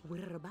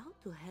 We're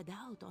about to head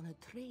out on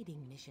a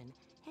trading mission,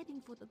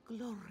 heading for the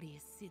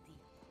glorious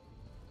city.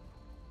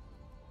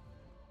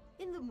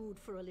 In the mood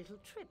for a little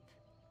trip?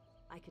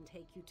 I can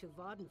take you to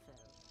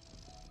Vardenfell.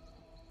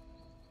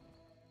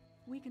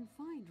 We can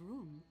find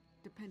room,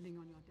 depending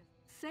on your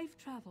safe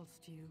travels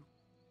to you.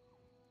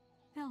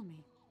 Tell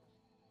me.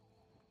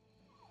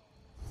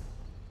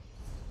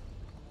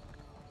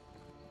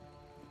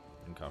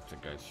 I think I have to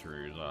go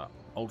through the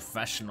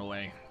old-fashioned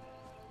way.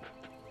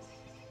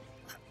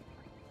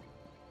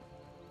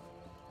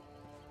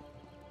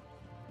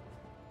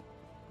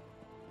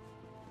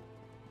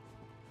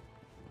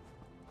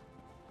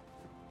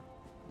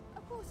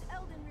 Of course,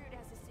 Eldenroot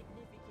has a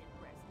significant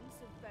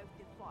presence of both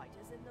the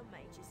fighters and the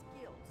mages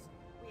guilds.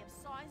 We have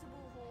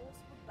sizable halls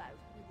for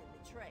both within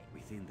the tree.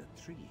 Within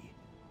the tree?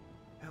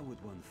 How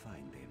would one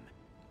find them?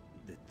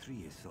 The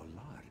tree is so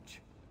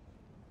large.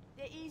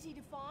 They're easy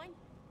to find.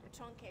 The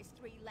trunk has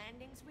 3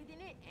 landings within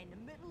it, and the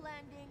middle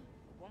landing,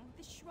 the one with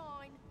the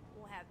shrine,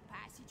 will have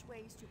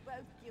passageways to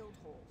both guild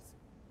halls.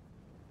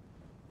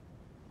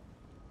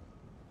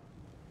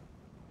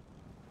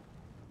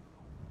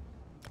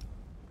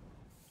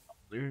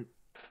 Dude.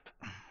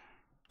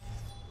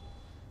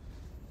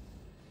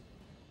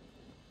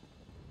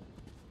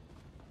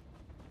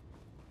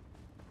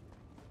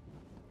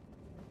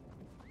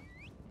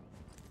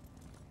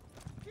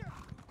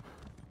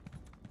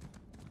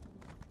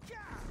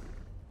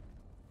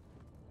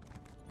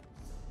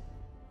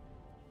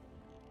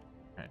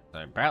 Okay, so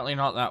apparently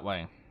not that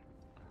way.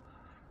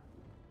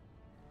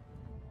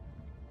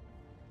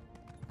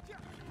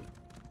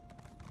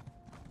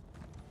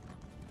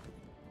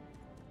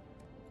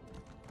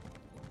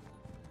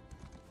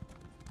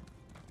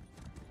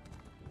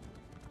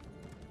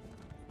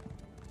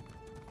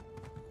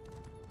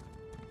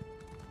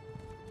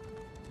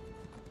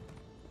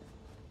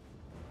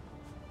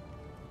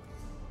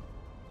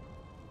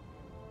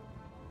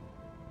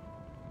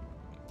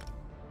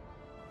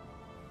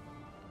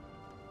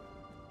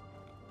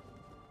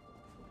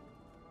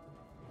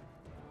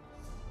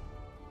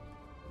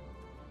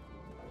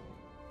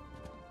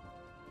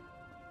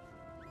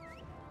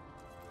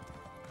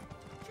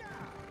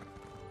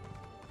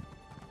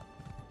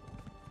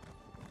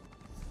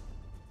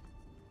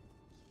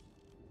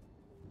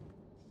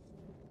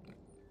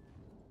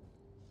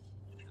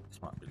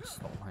 This might be the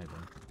Storm Haven.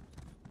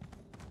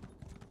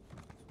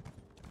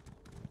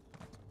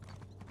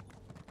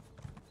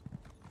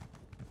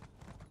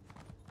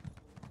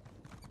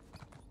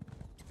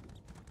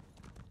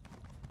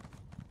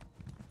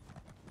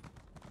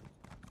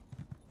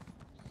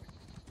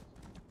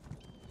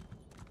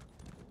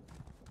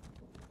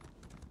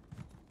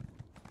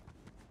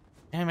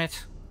 Damn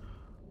it.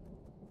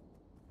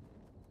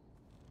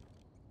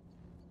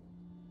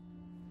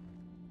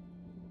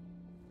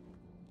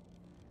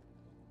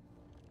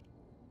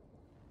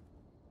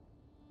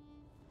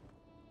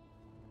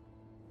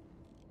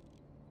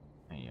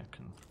 Hey, I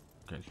can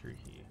go through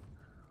here.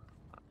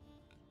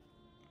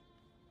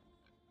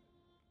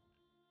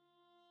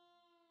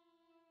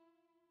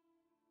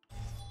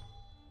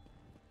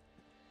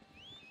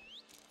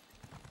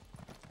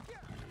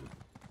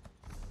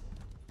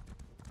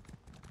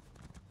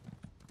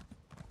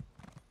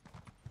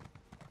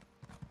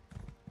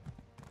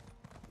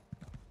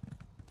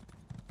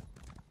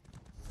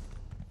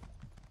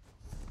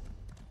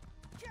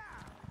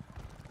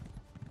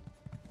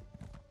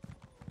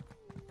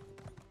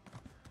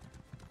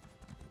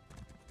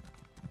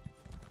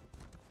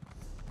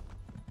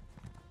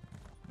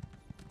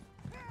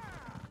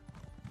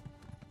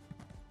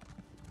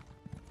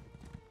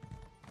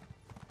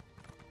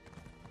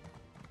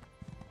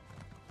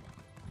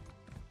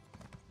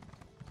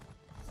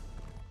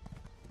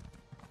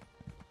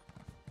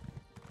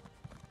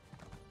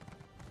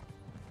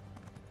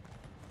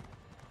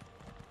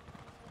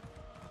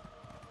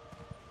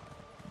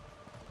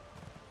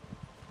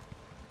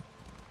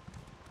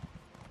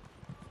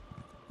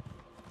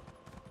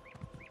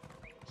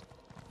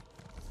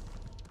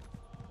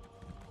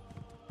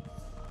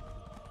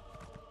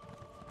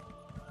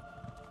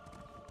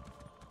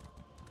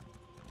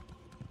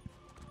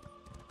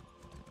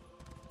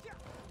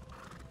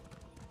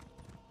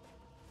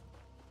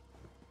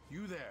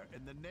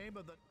 in the name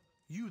of the...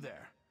 You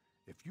there.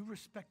 If you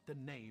respect the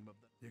name of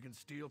the... You can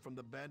steal from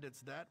the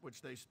bandits that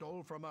which they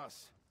stole from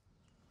us.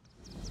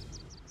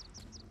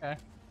 Okay.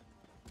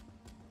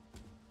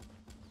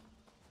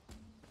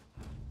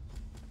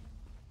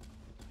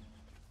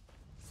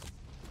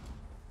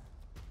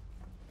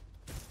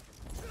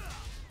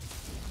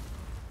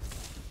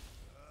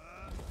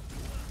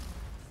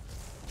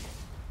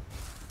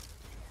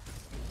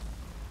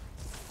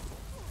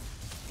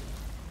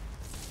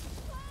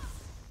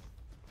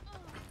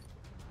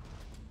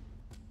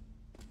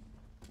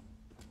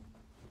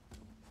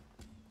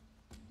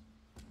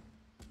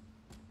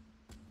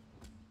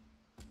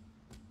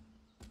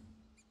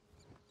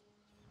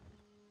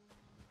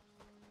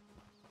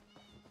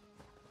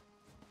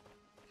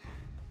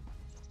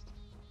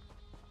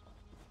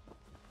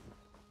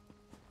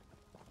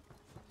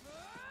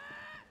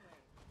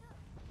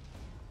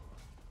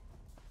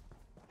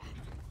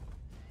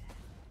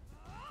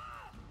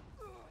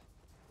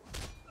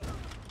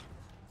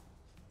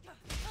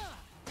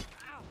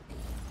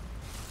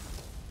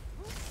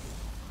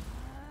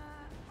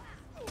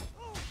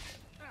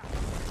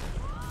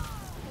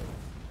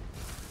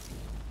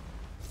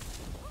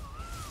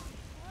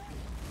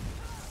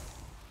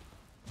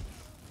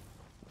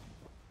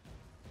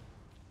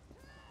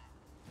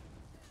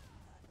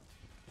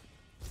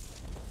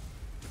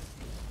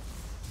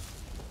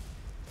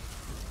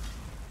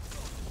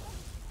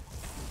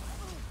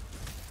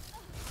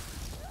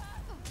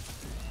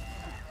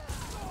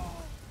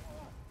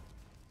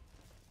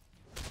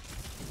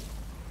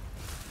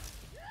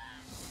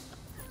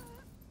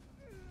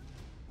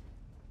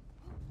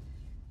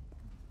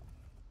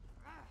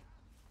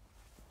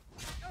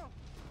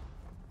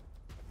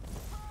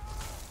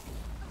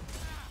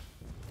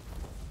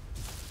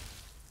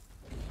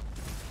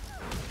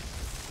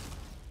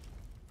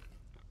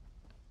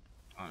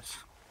 Nice.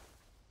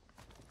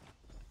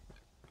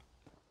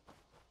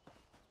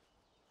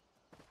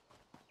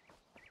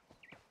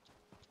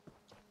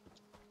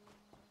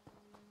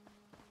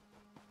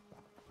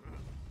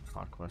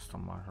 Side quest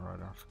on my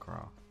right after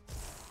Crow.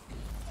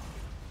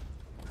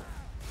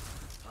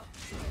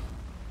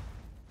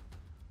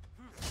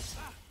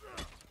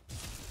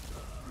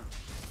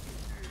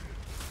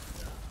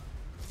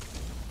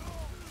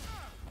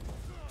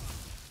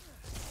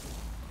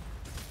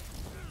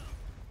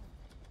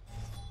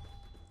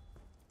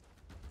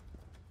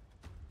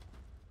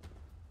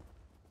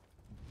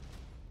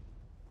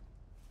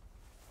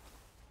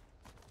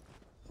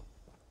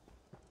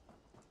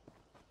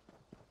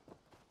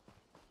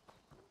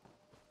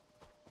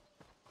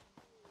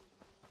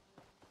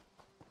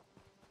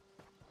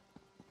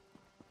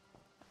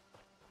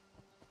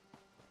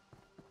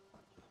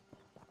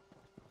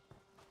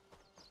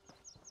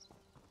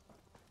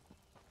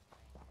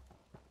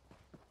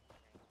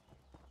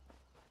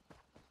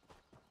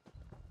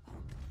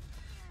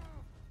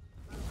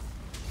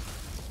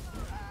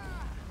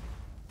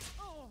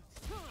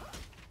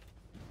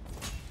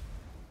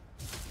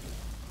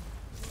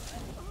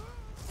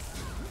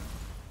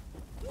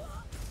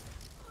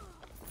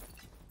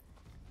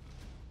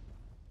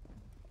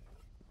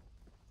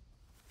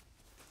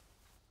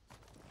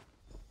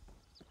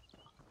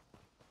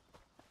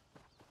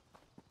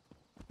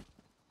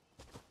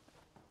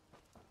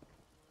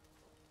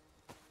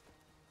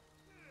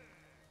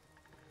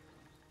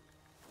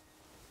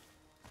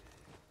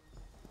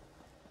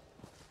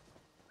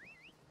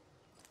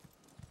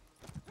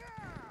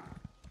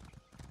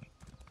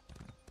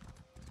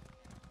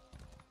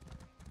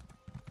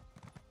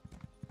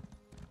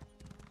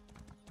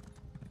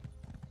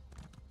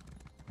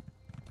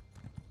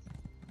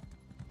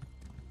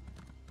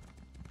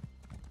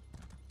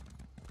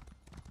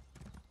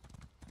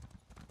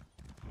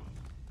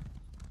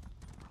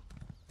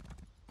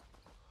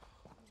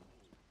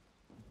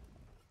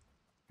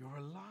 You're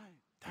alive.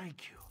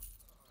 Thank you.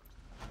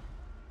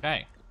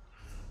 Okay.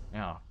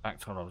 Now, back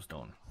to what I was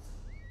doing.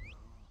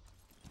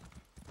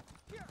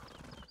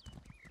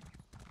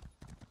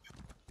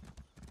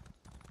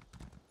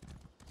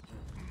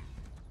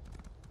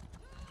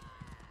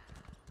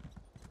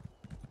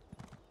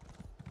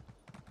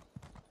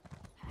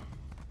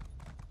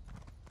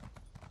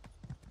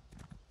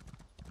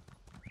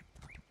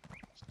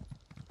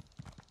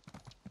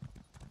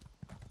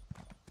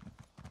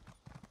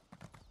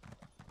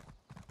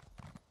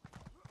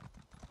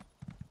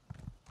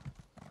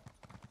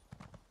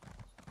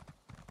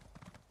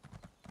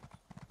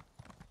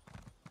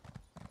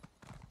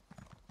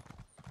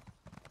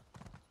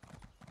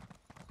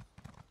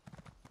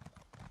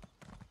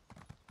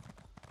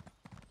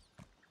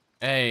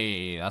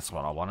 Hey, that's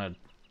what I wanted.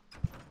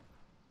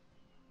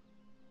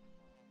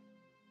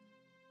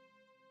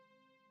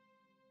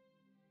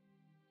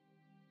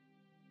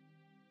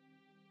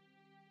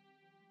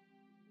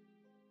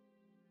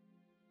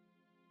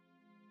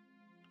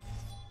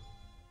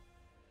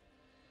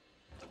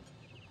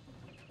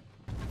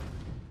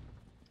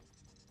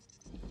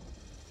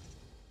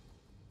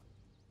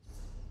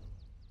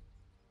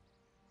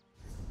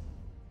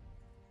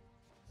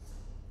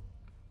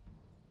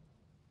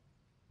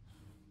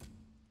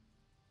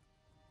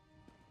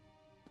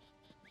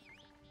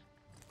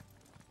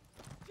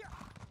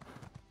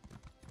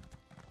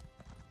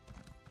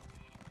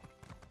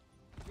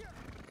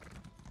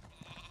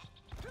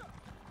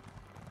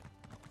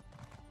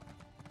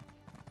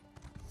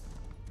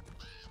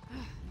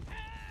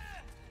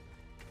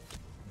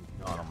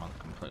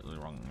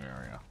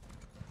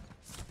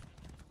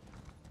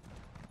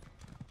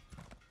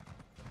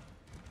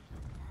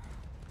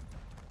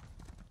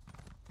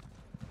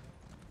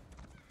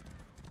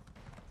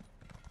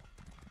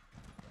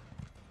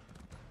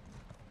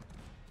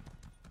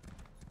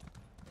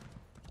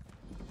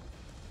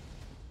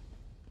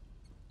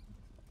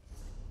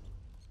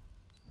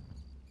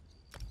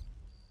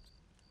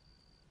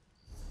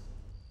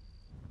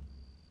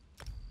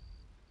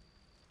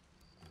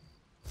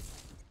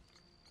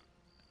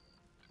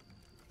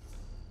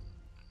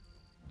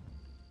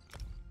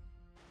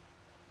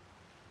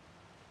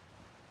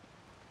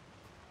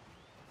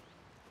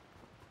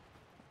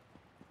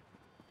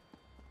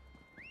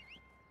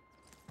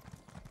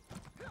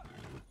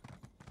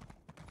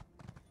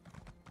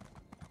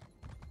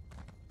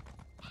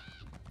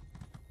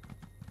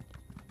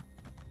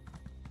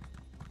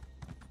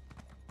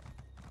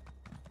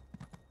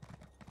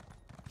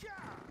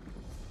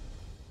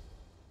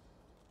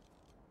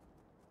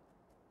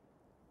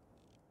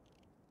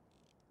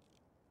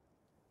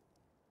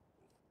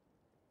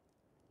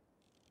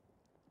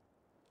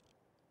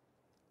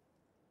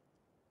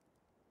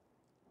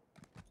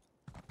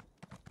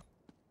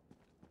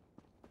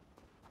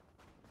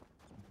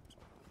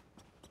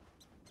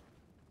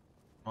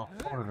 Oh,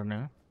 I don't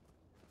know.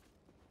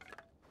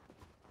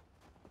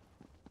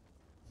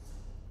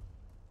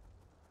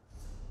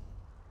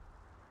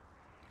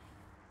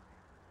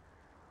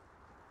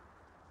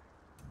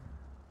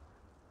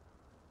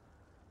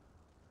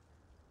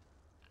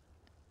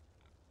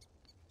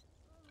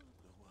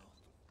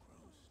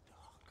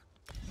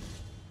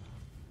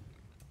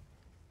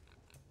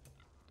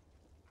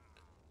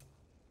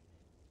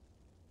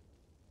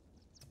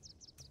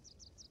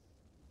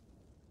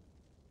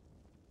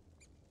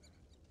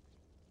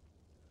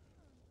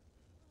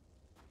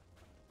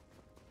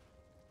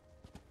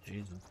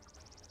 Jesus.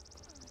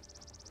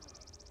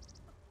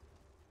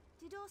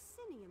 Did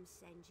Orsinium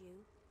send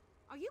you?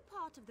 Are you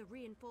part of the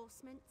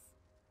reinforcements?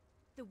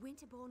 The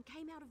Winterborn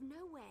came out of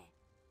nowhere.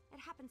 It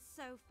happened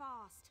so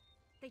fast.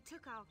 They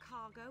took our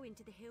cargo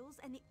into the hills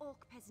and the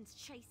orc peasants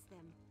chased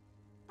them.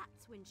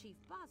 That's when Chief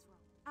Basra.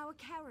 Our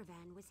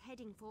caravan was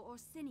heading for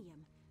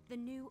Orsinium, the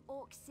new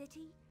orc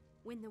city,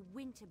 when the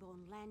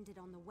Winterborn landed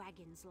on the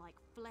wagons like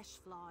flesh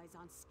flies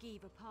on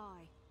skeever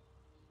pie.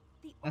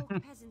 The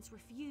orc peasants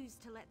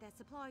refused to let their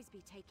supplies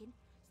be taken,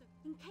 so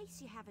in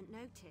case you haven't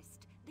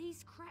noticed,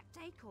 these cracked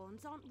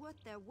acorns aren't worth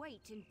their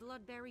weight in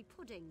bloodberry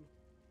pudding.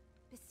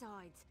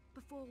 Besides,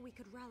 before we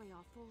could rally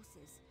our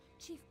forces,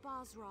 Chief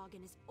Basrog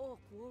and his orc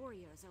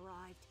warriors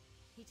arrived.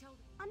 He told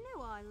I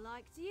knew I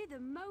liked you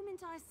the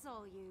moment I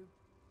saw you.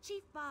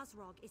 Chief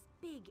Basrog is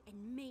big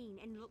and mean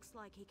and looks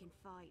like he can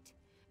fight,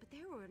 but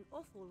there were an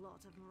awful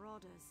lot of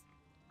marauders.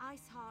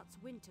 Iceheart's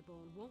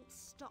Winterborn won't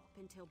stop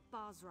until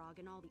Basrog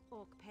and all the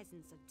orc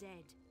peasants are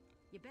dead.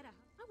 You better...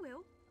 I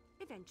will.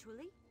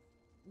 Eventually.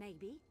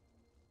 Maybe.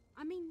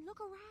 I mean, look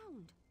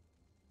around.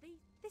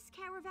 This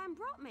caravan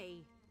brought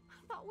me.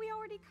 I thought we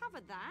already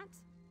covered that.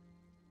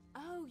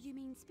 Oh, you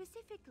mean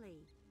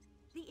specifically?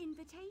 The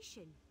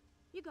invitation.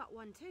 You got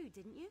one too,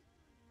 didn't you?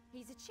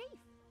 He's a chief.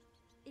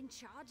 In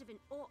charge of an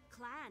orc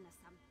clan or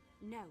something.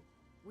 No,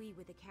 we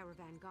were the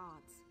caravan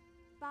guards.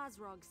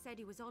 Basrog said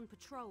he was on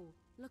patrol,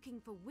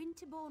 looking for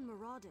Winterborn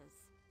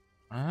marauders.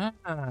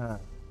 Ah.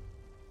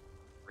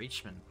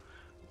 Reachman.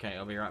 Okay,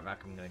 I'll be right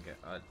back. I'm gonna get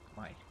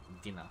my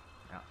dinner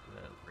out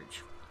the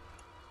fridge.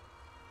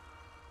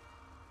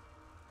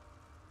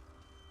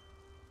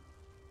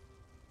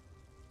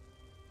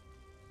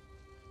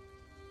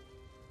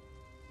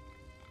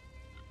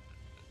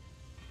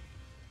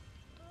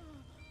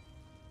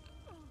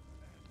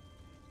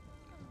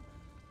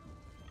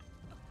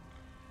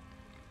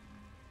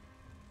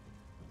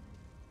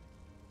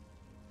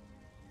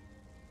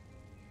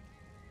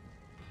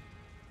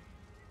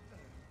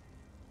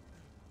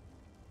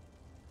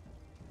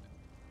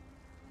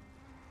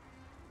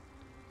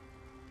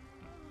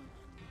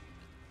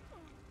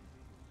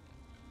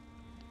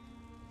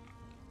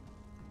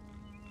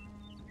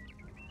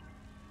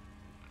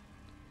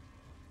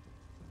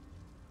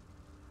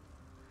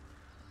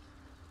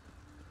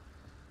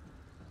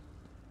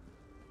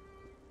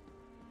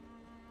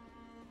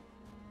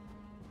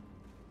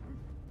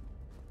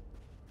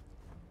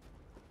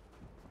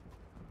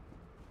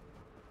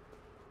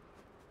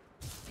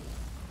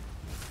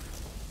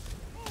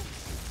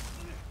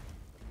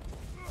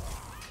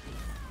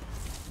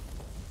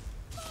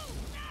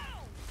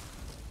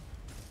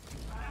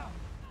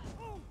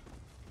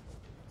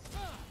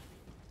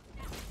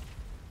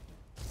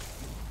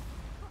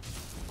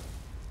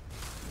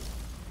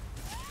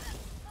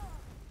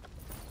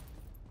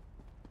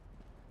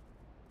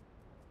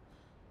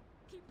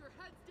 Keep your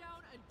heads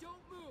down and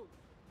don't move.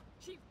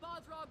 Chief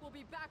Basrog will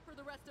be back for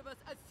the rest of us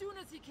as soon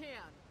as he can.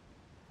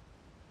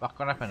 What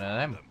happened to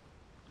them?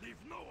 Leave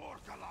no orc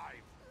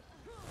alive.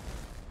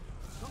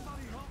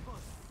 Somebody help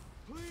us,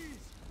 please.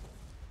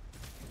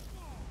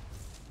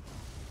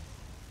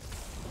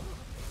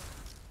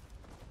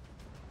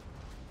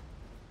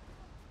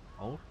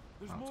 Oh,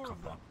 there's more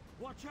of them.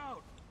 Watch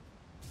out.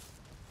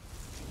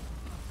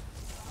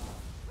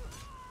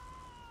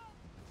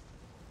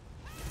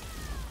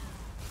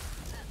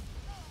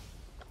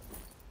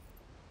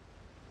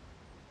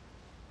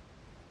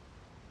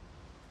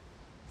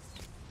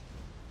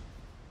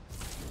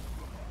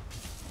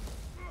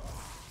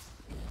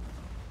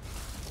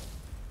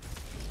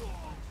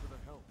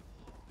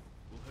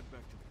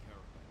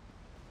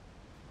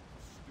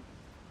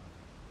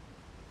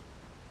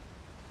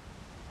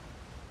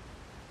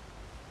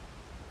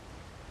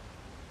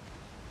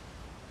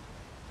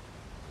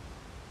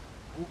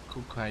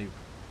 Cool cave.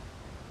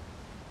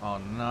 Oh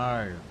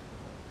no.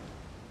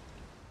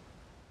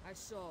 I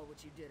saw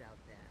what you did out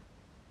there.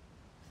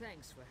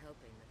 Thanks for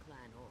helping the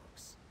clan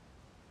orcs.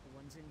 The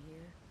ones in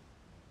here,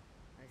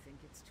 I think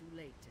it's too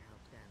late to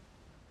help them.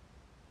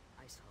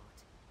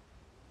 Iceheart.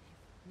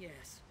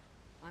 Yes,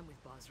 I'm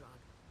with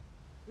Basrog.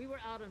 We were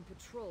out on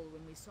patrol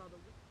when we saw the...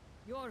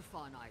 You're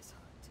Fawn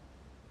Iceheart.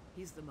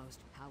 He's the most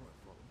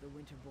powerful of the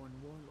Winterborn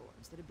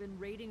warlords that have been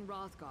raiding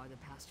Hrothgar the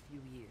past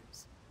few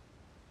years.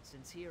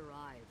 Since he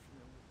arrived from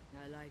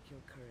the... I like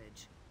your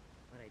courage,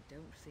 but I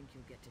don't think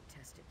you'll get to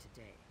test it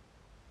today.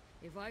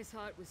 If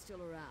Iceheart was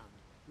still around,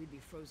 we'd be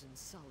frozen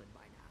solid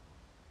by now.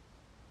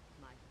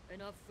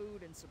 Enough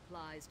food and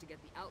supplies to get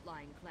the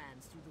outlying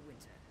clans through the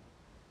winter.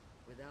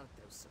 Without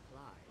those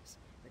supplies,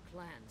 the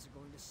clans are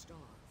going to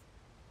starve.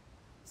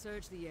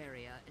 Search the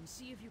area and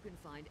see if you can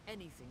find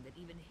anything that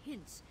even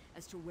hints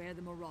as to where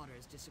the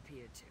marauders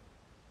disappeared to.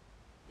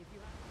 If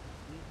you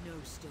leave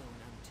no stone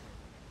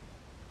unturned,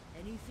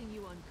 anything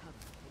you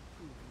uncover will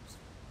prove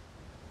useful.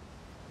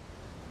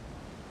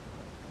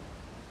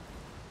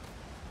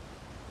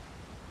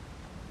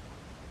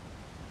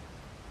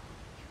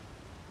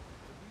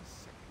 Every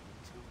second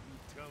until you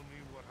tell me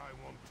what I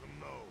want to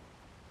know.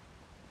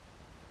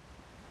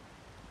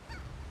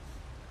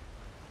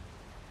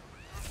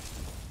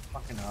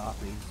 Fucking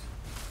harpies.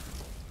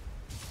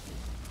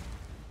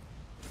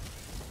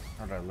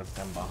 Thought I left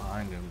them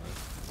behind in the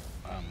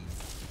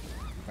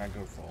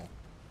Daggerfall.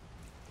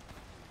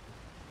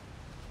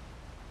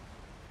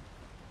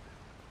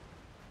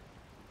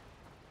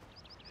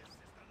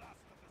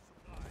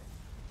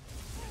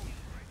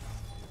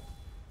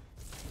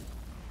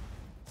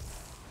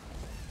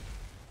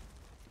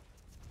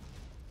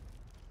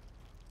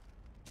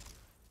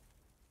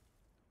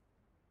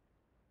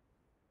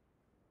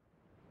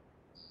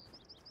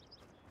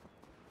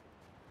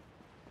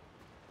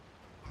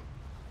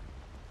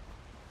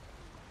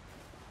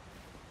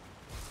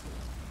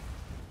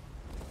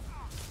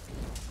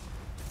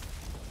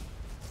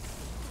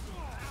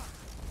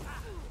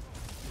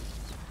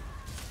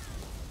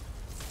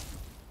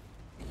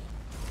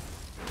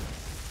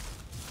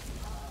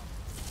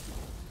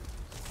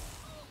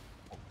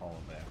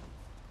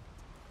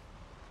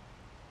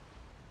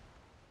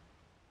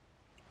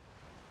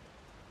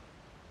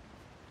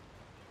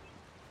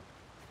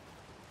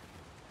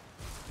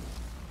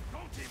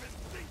 Don't even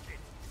think it!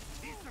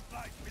 These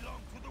supplies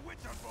belong to the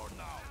Winterborn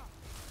now!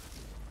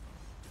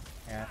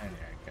 Yeah, and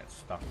it gets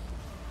stuck.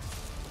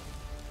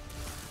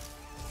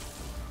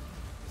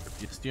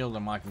 If you steal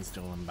them, I can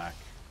steal them back.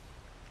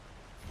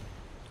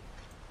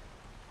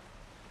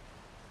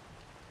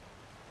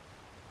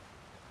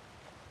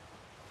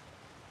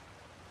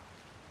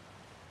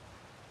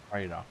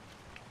 Radar.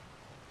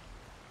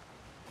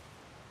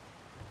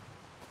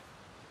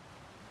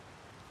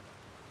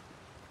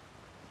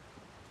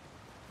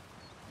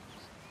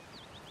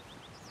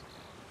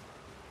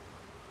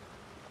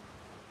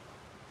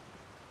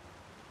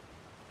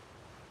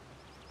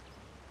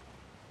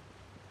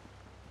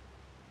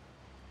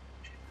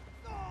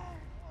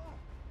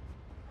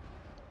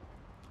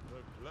 The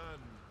clan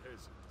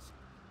peasants.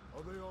 Are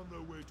they on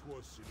their way to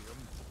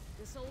Orsinium?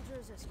 The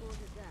soldiers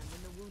escorted them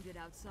and the wounded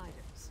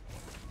outsiders.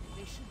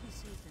 They should be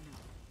safe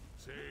enough.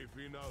 Safe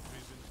enough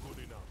isn't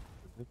good enough.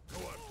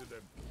 Go after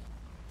them.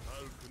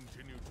 I'll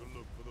continue to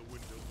look for the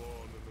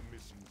Winterborn and the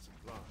missing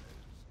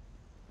supplies.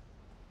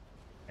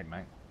 Hey,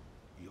 mate.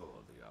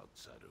 You're the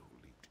outsider who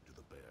leaped into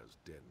the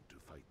bear's den to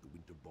fight the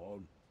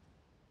Winterborn?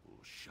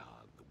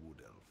 Shan, the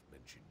Wood Elf,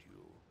 mentioned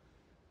you.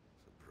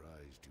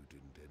 Surprised you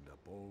didn't end up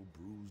all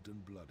bruised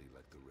and bloody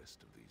like the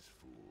rest of these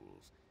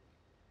fools.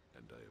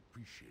 And I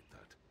appreciate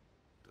that.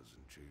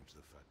 Doesn't change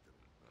the fact that...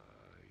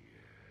 Ah,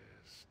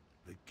 yes.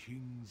 The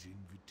King's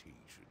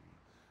invitation.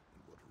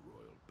 And what a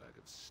royal bag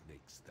of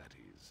snakes that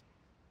is.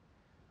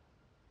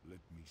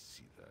 Let me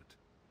see that.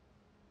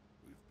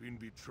 We've been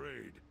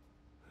betrayed.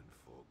 And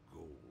for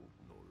gold,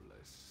 no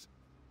less.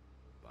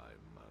 By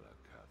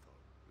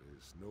Malakathon.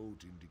 This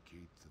note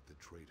indicates that the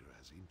traitor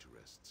has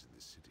interests in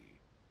the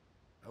city.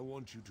 I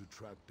want you to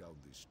track down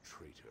this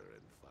traitor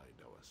and find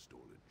our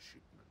stolen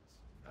shipments.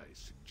 I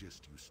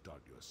suggest you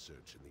start your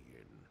search in the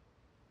inn.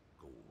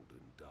 Gold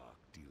and dark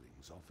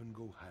dealings often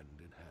go hand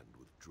in hand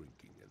with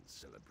drinking and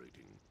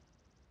celebrating.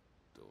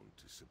 Don't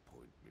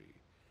disappoint me.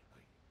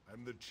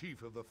 I'm the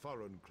chief of the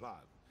Foreign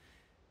clan,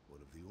 one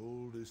of the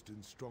oldest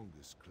and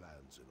strongest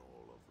clans in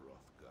all of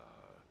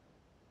Hrothgar.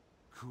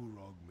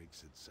 Kurog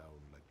makes it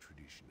sound like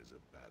tradition is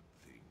a bad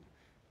thing.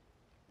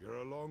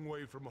 You're a long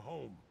way from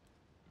home,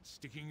 and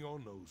sticking your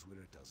nose where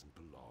it doesn't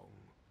belong.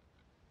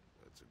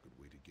 That's a good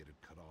way to get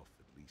it cut off,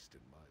 at least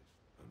in my...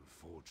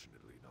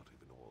 Unfortunately, not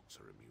even orcs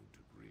are immune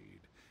to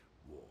greed.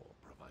 War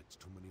provides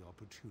too many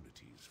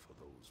opportunities for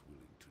those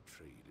willing to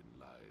trade in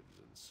lives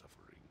and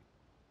suffering.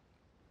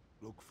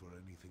 Look for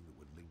anything that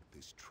would link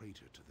this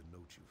traitor to the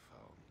note you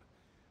found.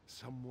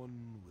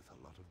 Someone with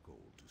a lot of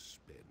gold to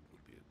spend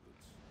would be a good...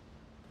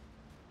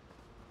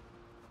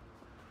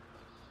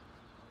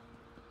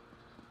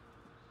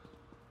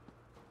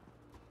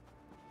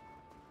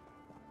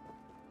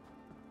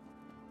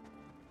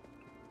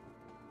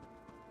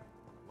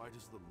 Why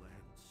does the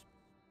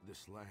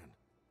this land,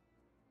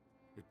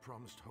 it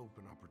promised hope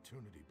and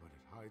opportunity, but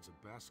it hides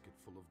a basket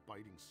full of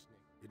biting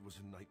snakes. It was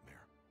a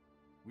nightmare.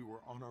 We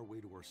were on our way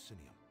to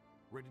Orsinium,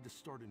 ready to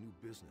start a new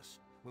business,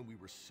 when we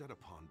were set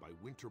upon by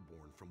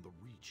Winterborn from the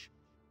Reach.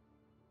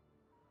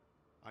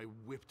 I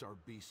whipped our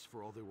beasts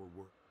for all they were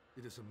worth.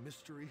 It is a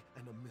mystery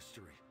and a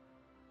mystery.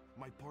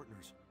 My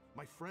partners,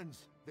 my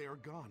friends, they are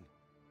gone.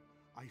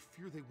 I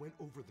fear they went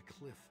over the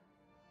cliff,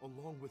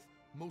 along with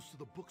most of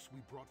the books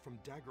we brought from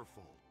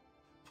Daggerfall.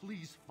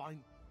 Please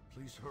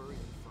hurry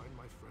and find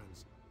my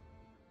friends.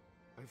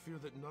 I fear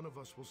that none of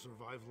us will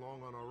survive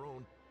long on our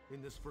own,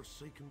 in this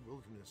forsaken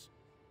wilderness.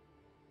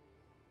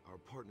 Our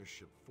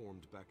partnership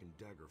formed back in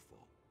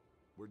Daggerfall,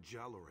 where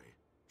Jalare,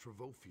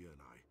 Travofia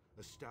and I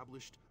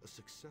established a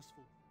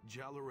successful...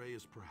 Jalare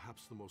is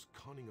perhaps the most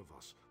cunning of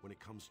us when it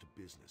comes to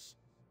business.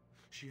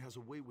 She has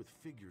a way with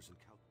figures and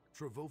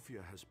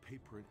Travofia has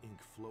paper and ink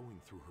flowing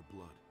through her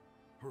blood.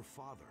 Her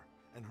father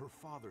and her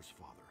father's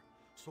father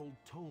sold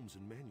tomes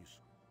and manuscripts.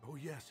 Oh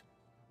yes,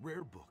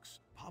 rare books,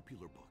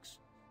 popular books.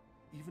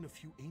 Even a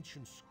few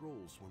ancient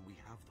scrolls when we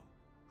have them.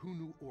 Who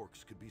knew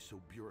orcs could be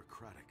so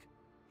bureaucratic?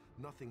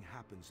 Nothing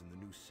happens in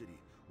the new city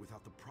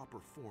without the proper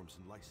forms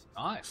and license.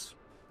 Nice.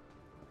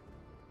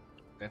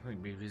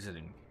 Definitely be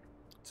visiting.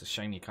 It's a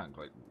shame you can't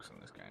collect books in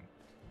this game.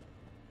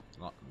 It's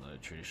not the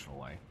traditional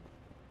way.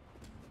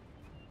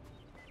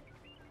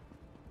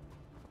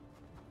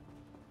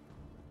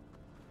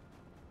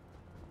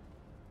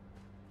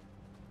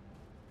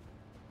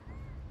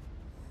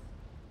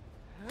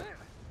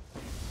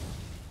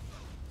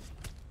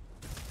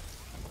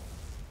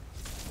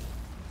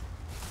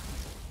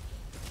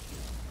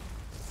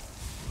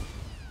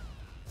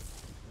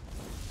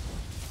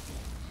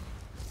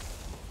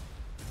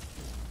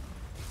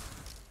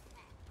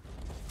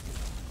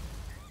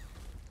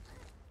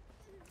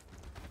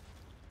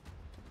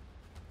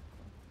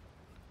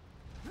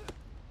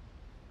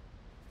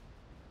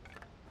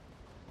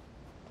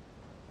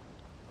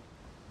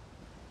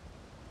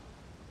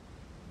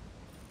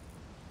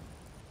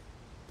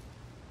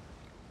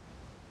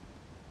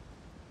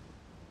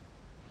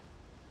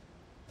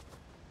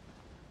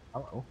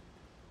 Hello.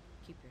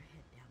 Keep your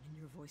head down and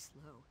your voice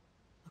low.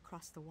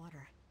 Across the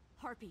water.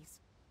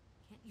 Harpies.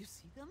 Can't you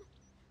see them?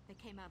 They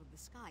came out of the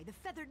sky. The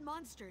feathered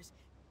monsters.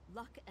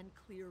 Luck and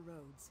clear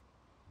roads.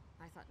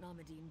 I thought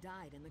Namadine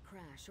died in the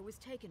crash or was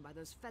taken by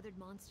those feathered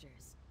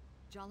monsters.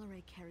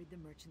 Jalare carried the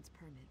merchant's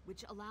permit,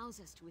 which allows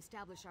us to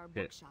establish our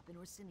bookshop in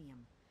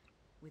Orsinium.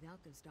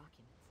 Without those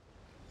documents...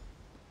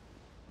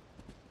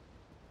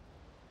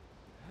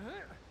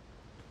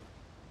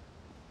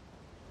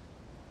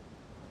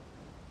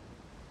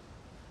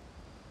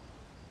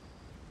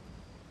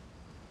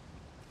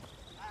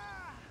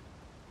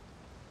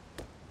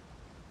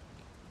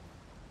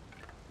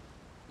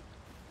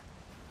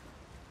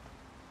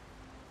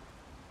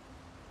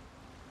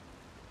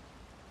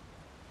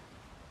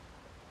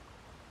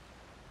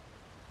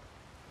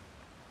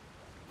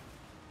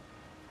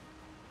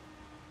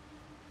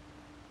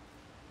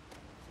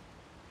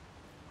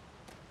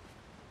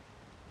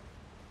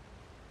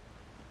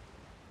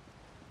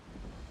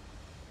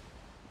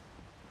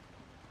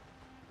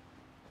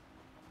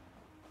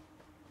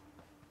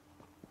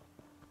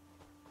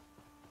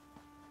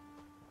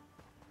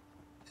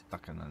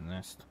 Stuck in the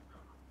nest.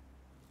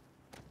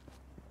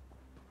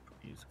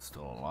 He's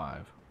still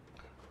alive.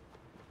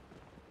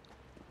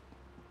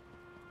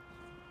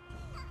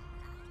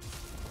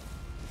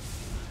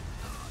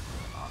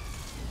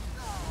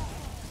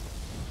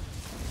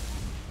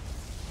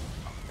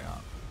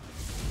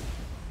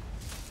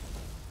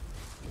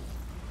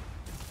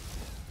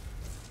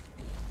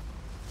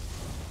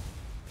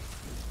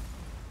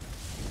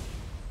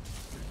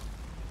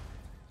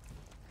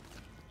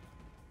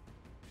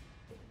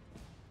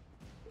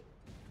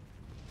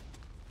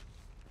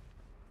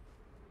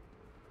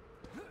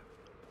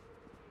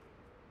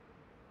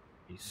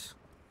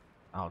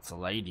 Oh, it's a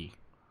lady.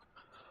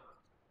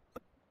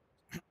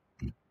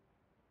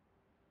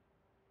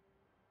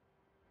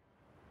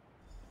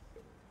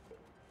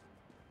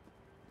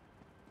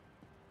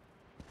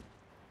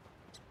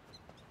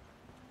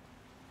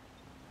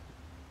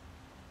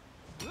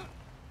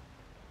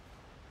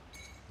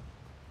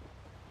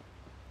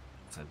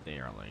 It's a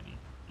there lady.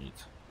 Eat.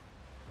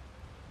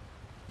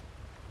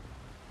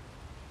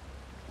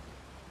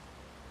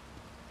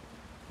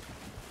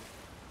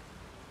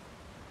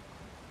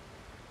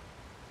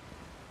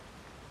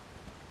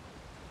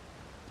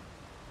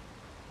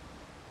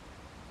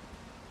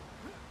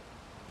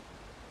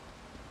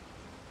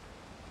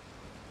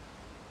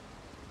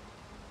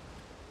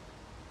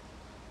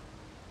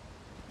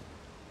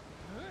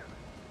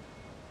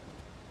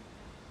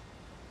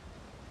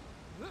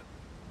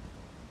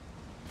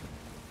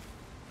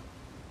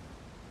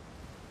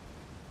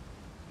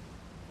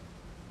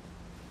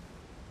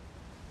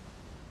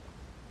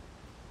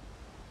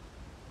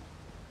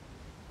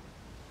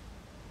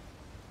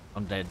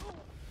 I'm dead.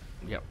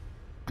 Yep.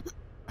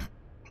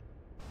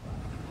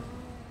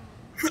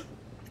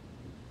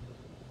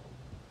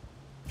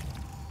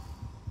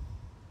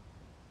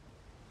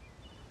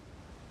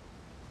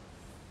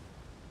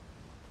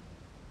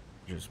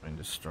 Just been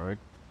destroyed.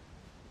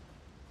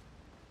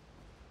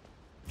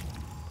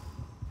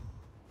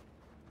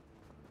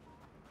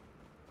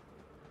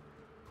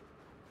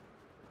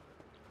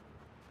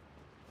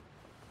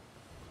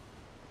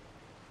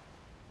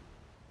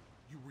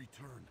 You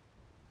returned.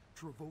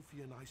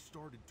 Travofia and I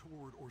started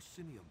toward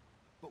Orsinium,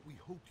 but we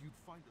hoped you'd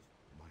find us.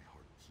 My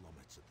heart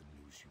plummets at the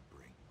news you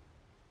bring,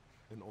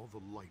 and all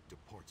the light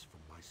departs from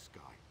my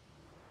sky.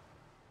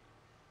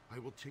 I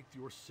will take the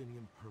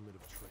Orsinium permit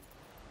of trade.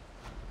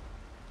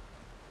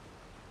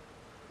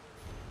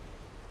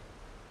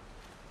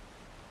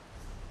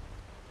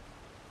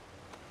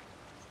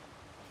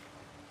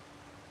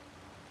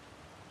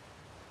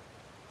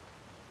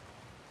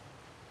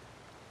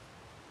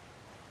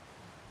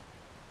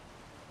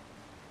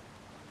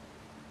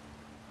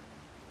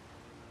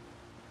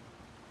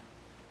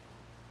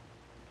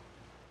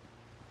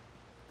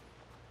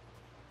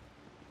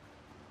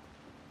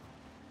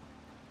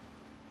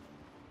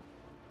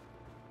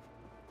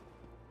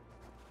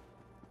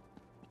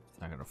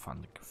 gotta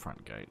find the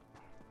front gate.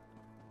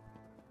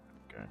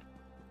 Okay.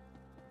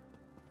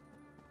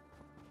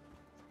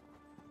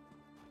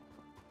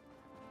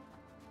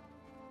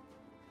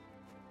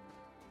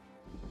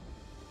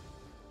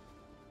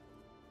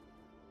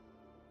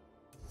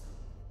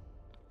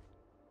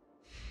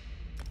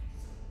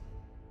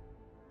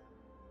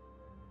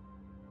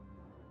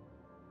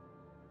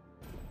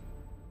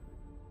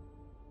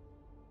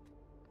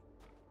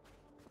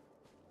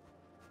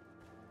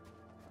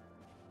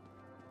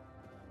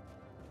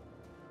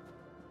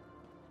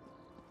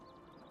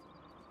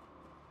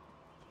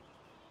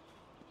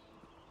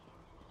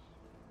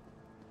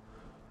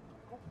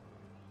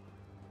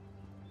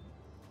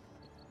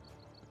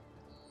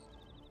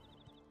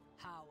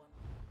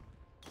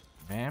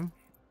 Ma'am?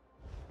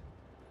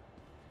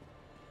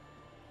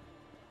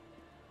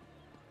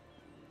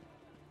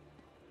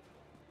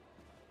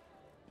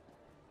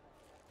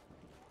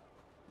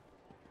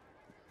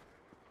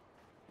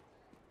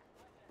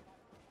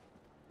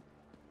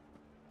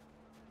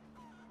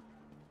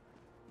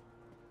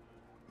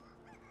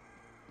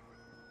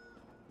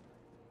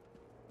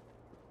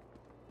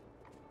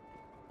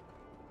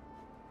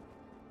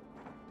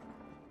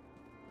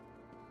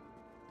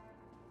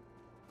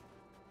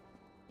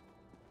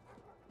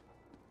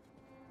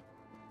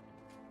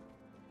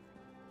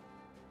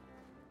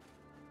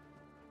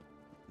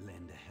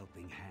 Lend a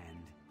helping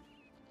hand.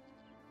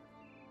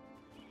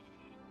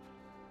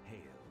 Hail.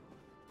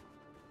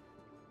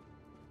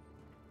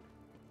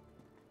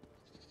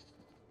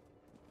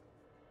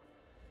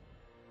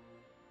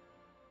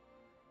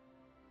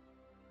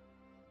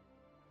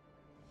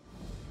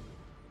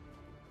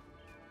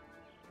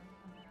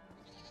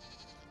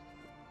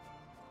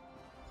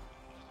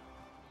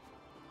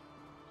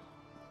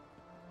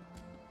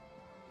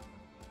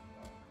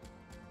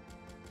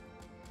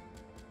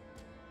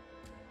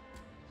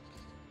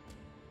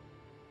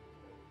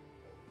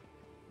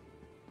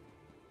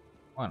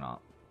 Why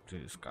not? Do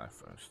this guy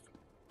first.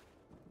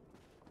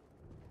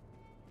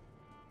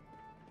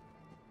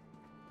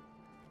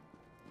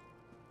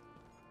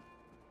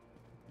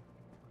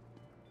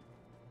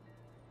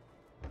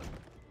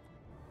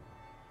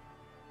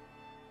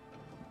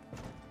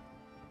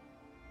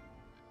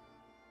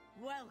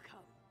 Welcome.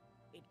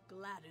 It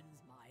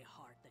gladdens my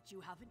heart that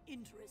you have an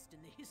interest in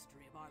the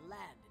history of our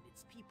land and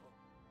its people.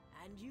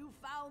 And you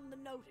found the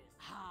notice.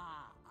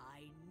 Ha!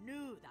 I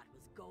knew that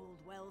was gold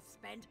well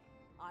spent.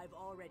 I've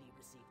already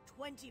received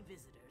 20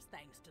 visitors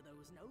thanks to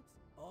those notes.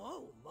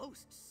 Oh,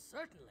 most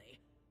certainly.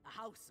 The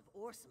House of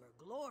Orsimer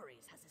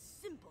Glories has a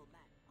simple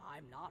man.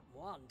 I'm not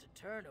one to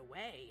turn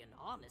away an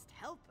honest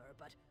helper,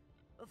 but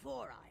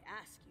before I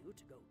ask you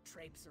to go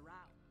traipse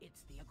around,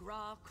 it's the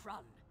Agra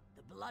Krun,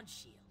 the Blood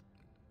Shield.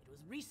 It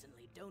was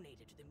recently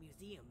donated to the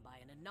museum by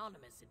an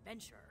anonymous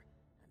adventurer,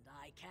 and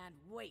I can't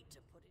wait to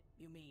put it.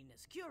 You mean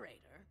as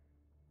curator?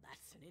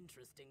 That's an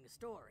interesting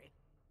story.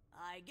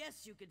 I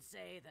guess you could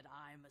say that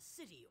I'm a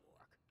city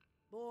orc.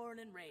 Born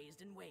and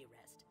raised in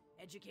Wayrest,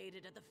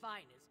 educated at the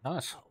finest.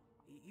 Nice. Oh,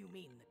 you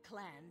mean the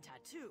clan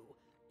tattoo?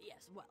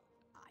 Yes, well,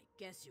 I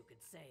guess you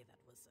could say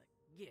that was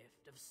a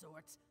gift of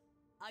sorts.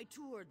 I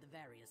toured the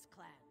various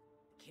clans.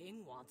 The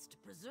king wants to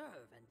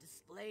preserve and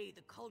display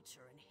the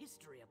culture and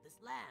history of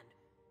this land.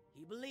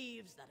 He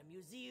believes that a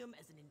museum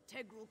is an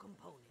integral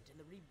component in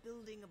the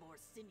rebuilding of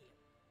Orsinium.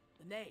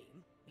 The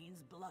name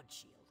means blood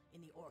shield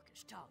in the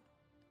Orcish tongue.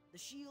 The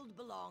shield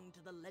belonged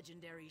to the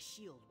legendary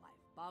shield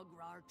wife,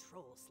 Bagrar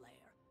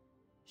Trollslayer.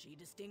 She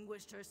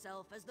distinguished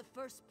herself as the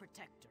first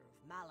protector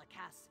of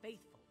Malakas's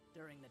faithful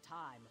during the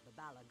time of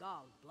the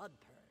Balagog blood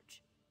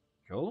purge.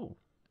 Cool.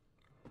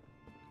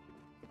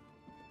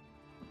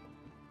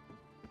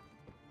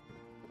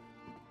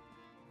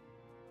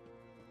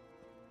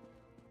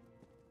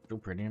 Still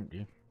pretty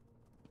empty.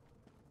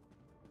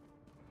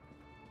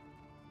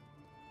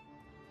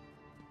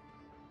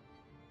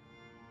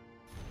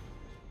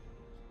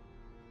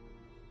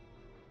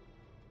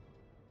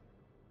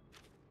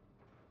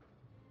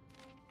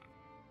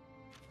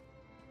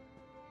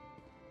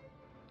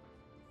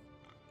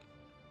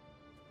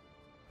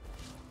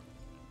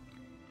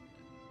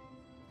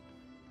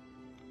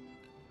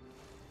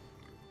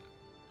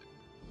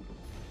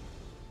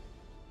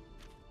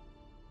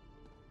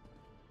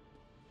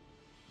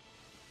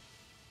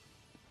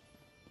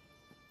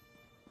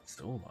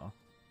 Still though.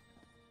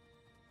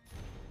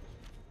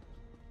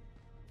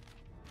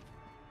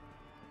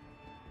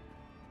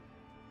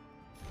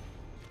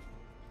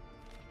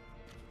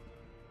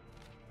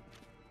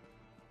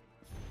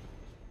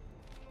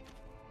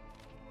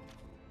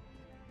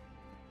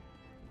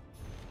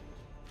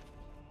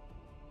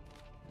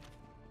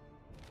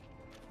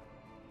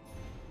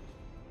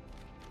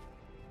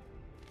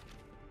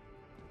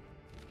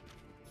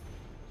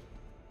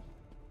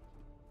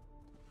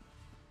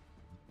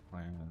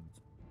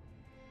 Plans.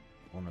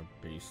 One of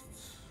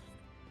beasts.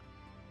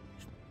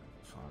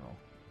 Final.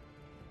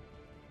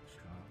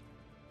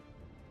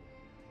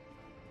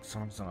 For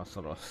some reason I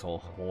thought I saw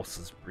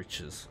horses'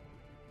 breeches.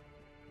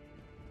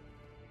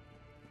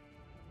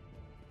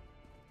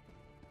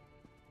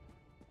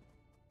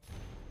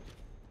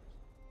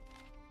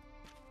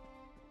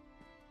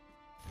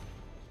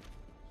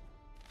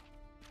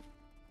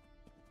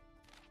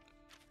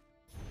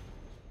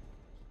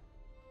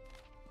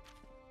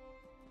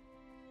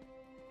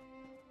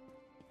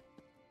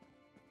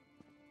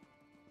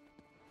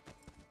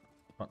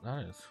 What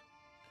that is.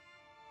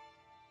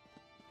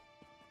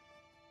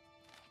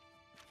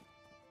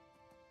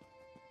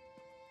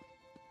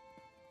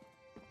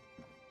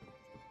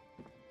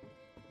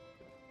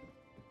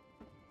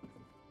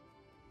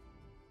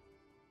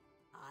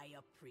 I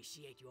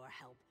appreciate your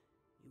help.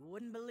 You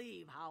wouldn't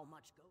believe how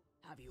much go.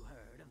 Have you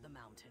heard of the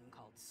mountain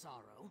called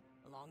Sorrow,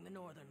 along the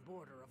northern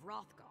border of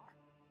Rothgar?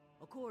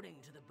 According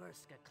to the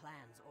Berska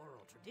clan's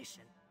oral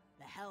tradition,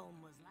 the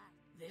helm was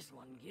This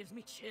one gives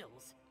me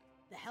chills.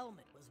 The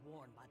helmet was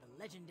worn by the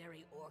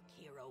legendary orc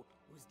hero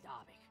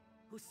Uzdavik,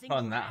 who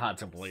That hard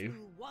to believe.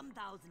 slew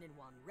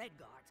 1001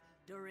 Redguards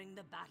during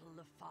the Battle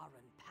of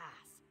Faran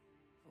Pass.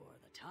 For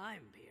the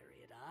time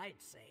period,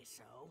 I'd say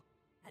so.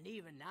 And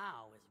even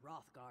now, as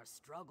Rothgar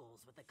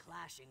struggles with the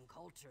clashing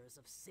cultures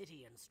of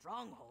city and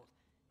stronghold,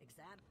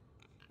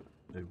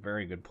 A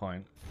very good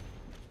point.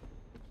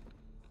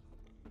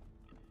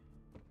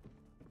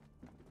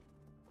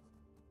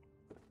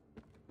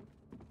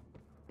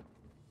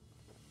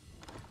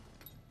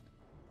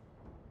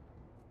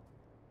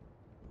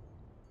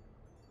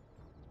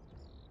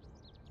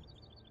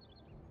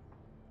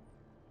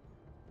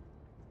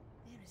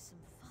 There is some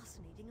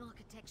fascinating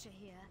architecture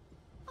here.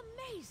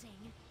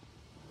 Amazing!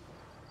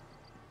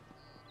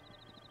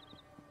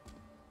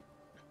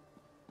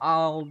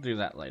 I'll do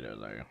that later,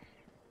 though.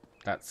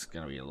 That's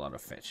gonna be a lot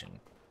of fetching.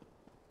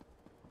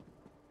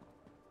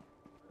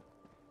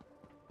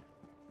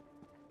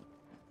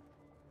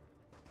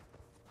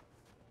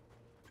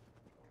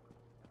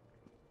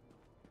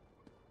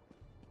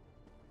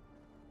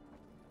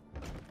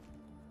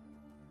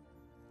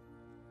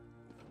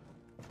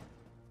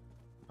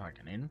 I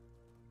can in.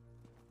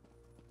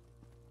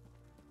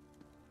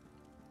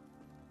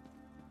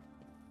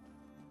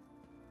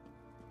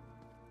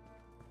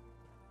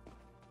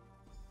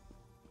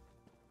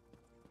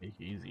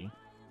 Easy.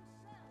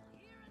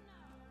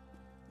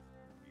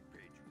 He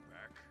paid you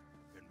back,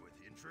 and with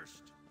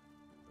interest?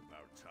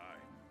 About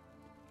time.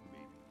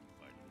 Maybe he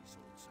finally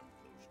sold some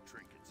of those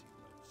trinkets he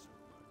loved so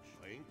much.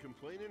 I ain't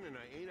complaining and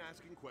I ain't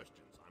asking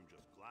questions. I'm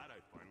just glad I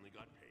finally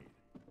got paid.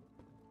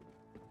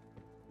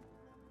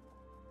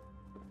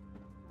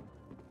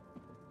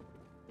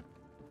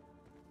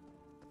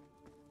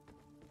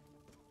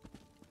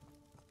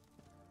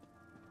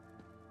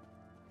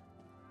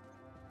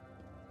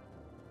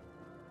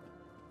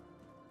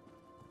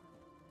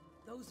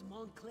 Those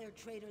Montclair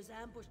traders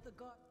ambushed the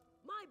guard.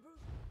 My brute.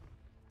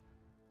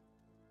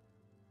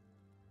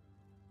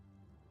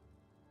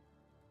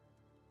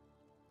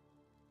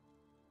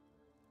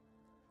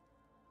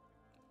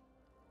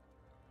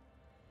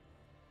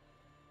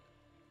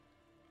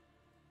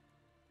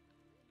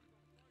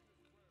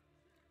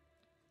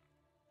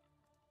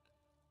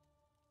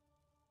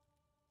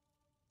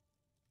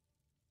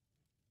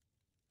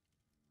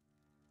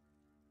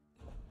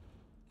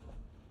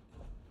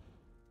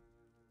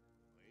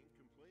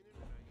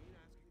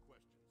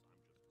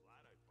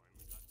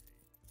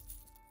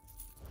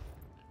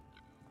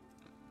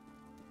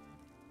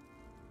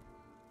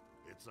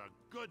 It's a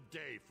good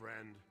day,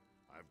 friend.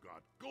 I've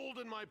got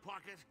gold in my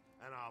pocket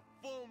and a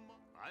full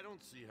I don't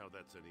see how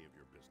that's any of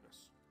your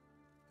business.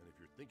 And if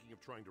you're thinking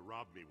of trying to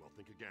rob me, well,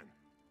 think again.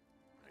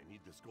 I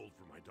need this gold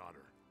for my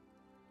daughter.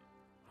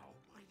 Oh,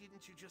 why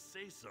didn't you just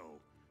say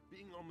so?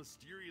 Being all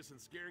mysterious and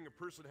scaring a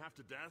person half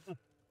to death?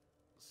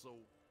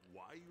 So,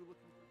 why are you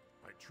looking for...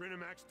 My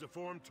Trinamax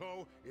deformed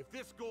toe, if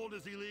this gold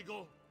is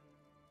illegal...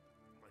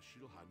 My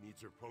Shieldhad needs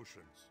her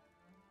potions.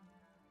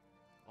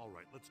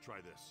 Alright, let's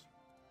try this.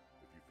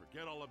 If you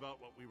forget all about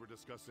what we were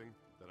discussing,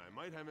 then I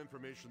might have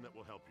information that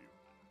will help you.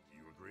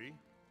 Do you agree?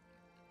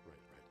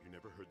 Right. You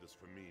never heard this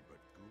from me, but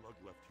Gulag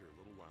left here a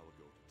little while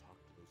ago to talk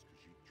to those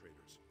Khajiit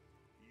traders.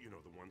 You know,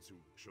 the ones who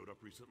showed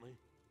up recently?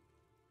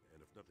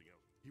 And if nothing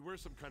else, he wears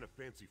some kind of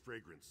fancy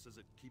fragrance,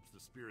 says it keeps the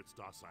spirits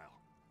docile.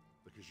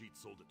 The Khajiit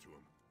sold it to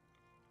him.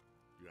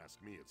 If you ask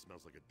me, it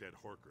smells like a dead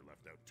horker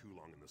left out too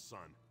long in the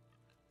sun.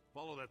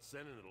 Follow that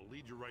scent and it'll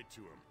lead you right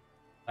to him.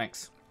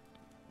 Thanks.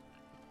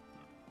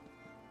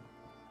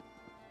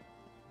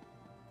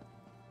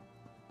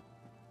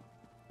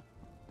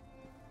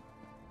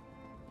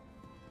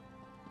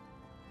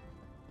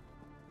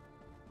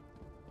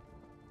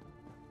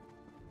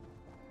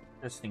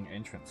 Interesting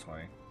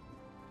entranceway.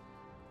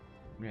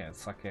 Yeah,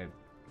 it's like a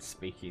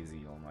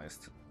speakeasy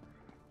almost.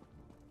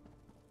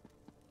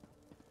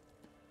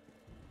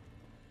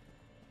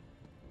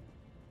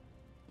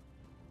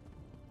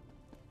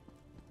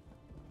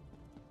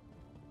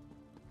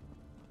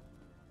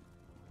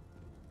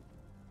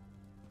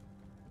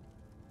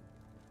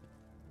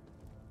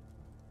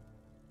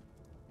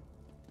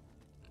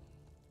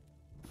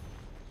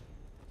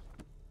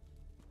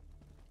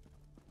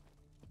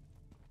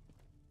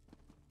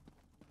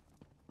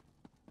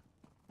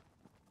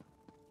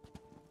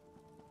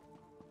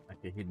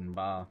 A hidden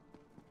bar,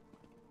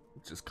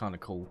 which is kind of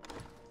cool.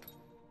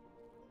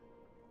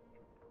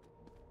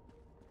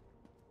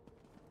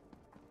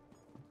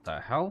 The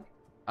hell?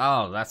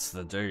 Oh, that's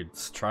the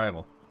dude's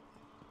trail.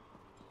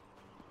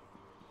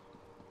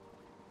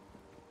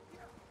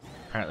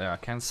 Apparently I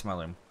can smell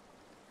him.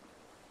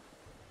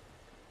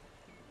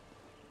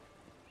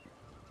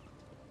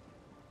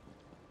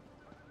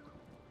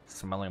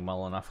 smelling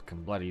well enough I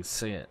can bloody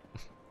see it.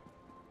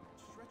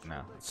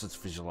 No, it's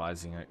just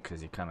visualizing it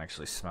because you can't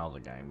actually smell the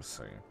game,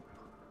 so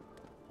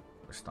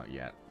it's not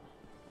yet.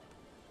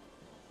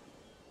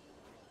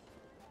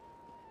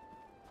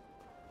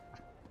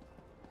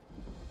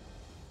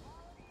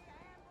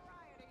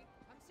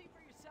 Come see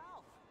for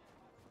yourself.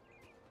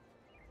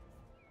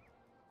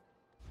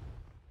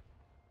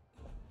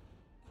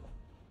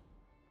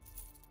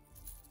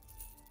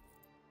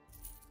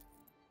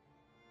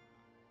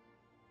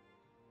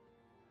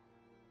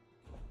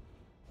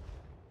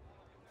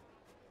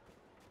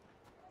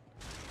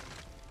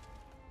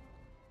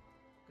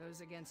 Goes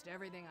against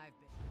everything I've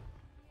been.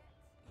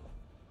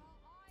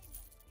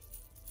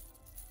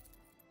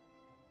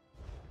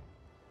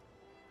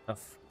 The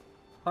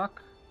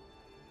fuck?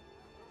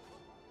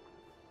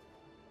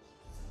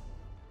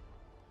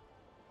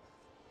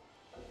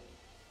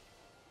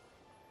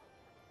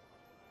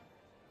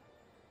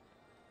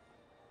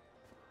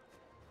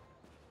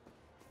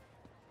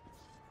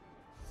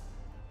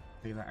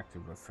 See the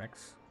active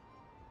effects.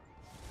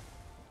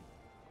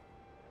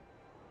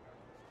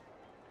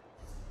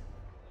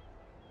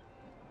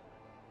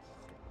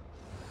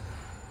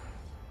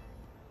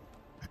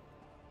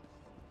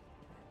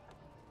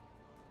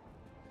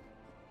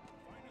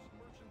 Finest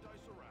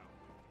merchandise around.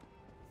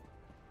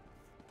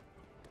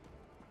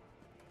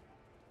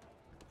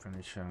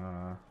 Finish, here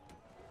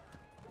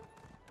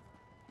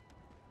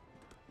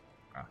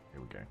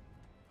we go.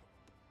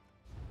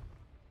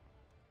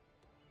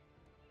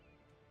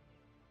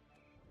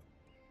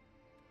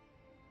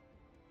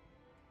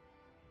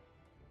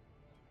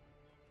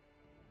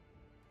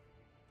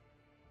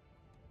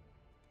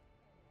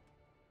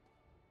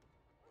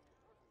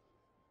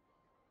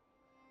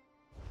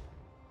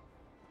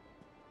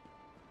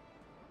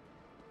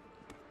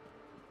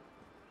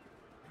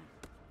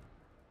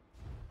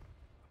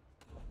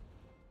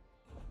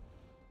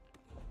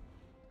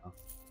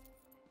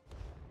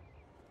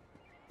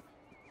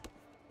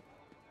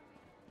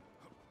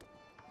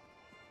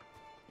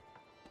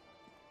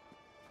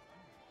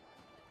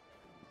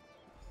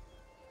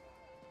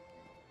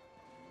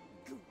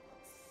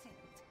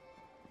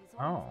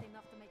 Oh,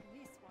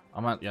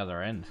 I'm at the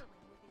other end.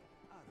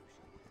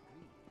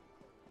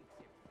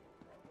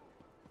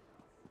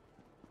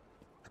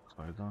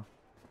 Clover.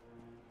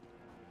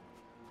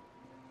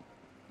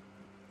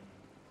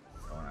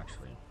 Oh,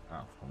 actually,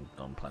 I've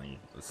done plenty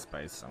of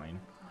space. I mean,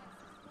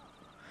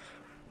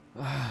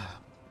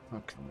 I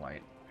can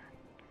wait.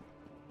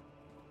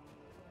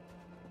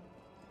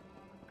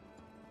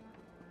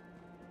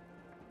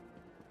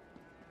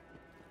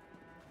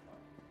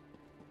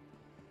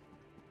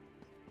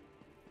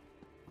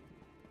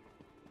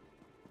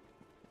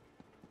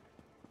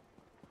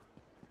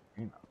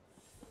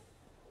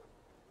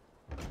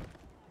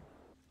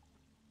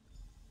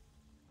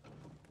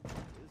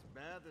 This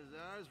bath is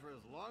ours for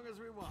as long as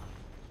we want.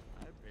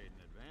 I paid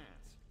in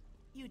advance.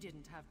 You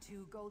didn't have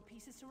 2 gold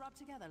pieces to rub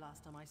together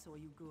last time I saw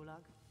you,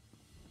 Gulag.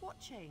 What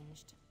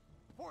changed?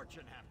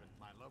 Fortune happened,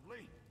 my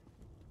lovely.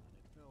 And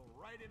it fell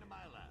right into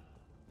my lap.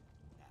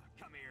 Now,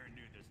 come here and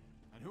do this.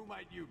 And who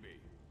might you be?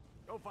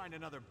 Go find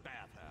another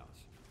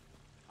bathhouse.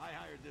 I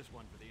hired this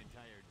one for the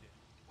entire day.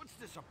 What's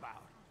this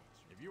about?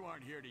 If you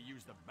aren't here to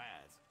use the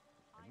baths,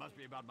 it must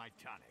be about my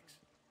tonics.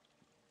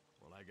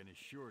 Well, I can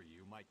assure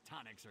you, my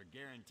tonics are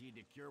guaranteed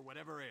to cure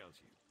whatever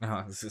ails you.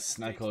 Oh, this is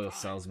snake oil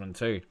salesman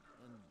too.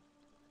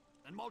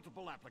 And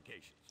multiple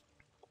applications.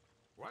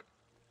 What?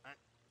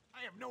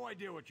 I have no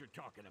idea what you're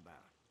talking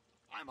about.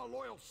 I'm a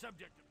loyal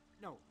subject of...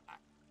 No,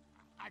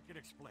 I can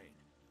explain.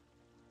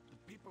 The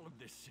people of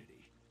this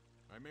city,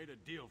 I made a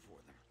deal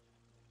for them.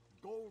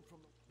 Gold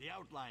from the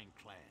outlying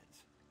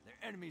clans.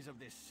 They're enemies of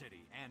this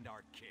city and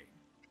our king.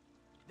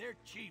 Their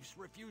chiefs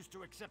refuse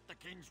to accept the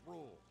king's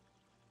rule.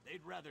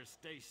 They'd rather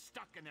stay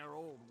stuck in their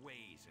old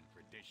ways and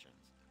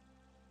traditions.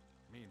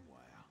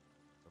 Meanwhile,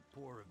 the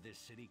poor of this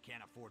city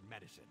can't afford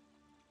medicine.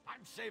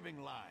 I'm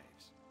saving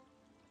lives.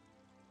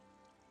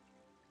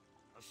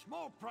 A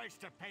small price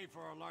to pay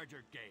for a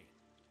larger gain.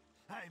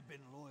 I've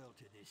been loyal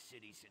to this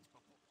city since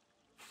before.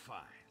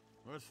 Fine.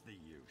 What's the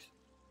use?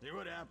 See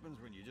what happens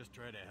when you just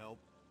try to help?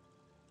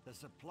 The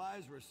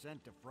supplies were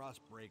sent to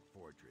Frostbreak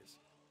Fortress.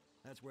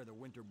 That's where the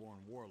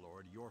Winterborn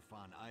warlord,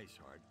 Yorfan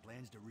Iceheart,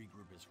 plans to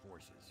regroup his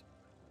forces.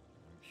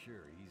 I'm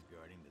sure he's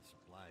guarding the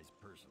supplies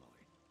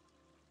personally.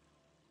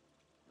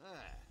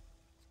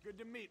 It's good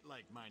to meet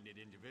like-minded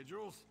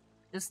individuals.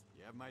 Just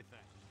you have my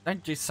thanks.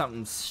 don't do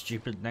something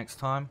stupid next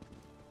time.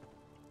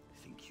 I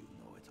think you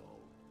know it all.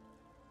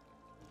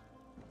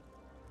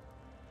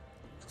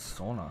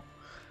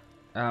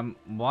 Sauna.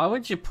 Why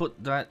would you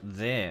put that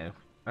there?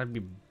 That'd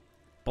be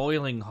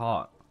boiling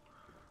hot.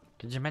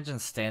 Could you imagine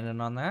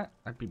standing on that?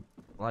 That'd be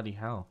bloody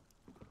hell.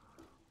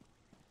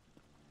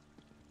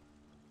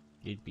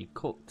 You'd be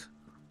cooked.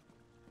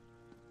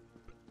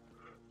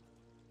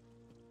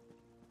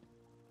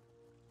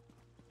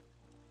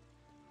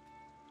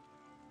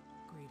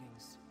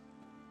 Greetings.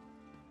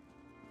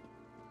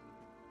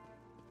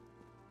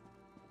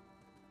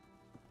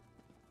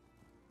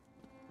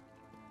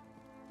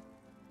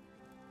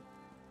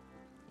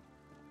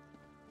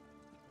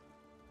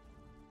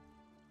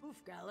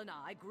 Ulfgal and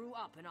I grew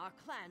up in our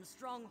clan's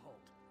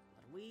stronghold,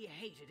 but we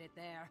hated it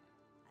there.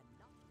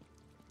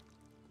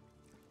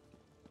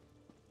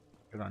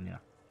 Good on ya.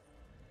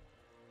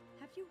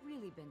 Have you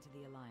really been to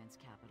the Alliance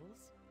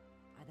capitals?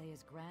 Are they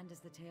as grand as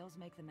the tales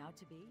make them out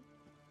to be?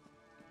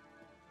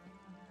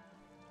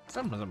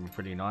 Some of them are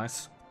pretty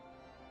nice.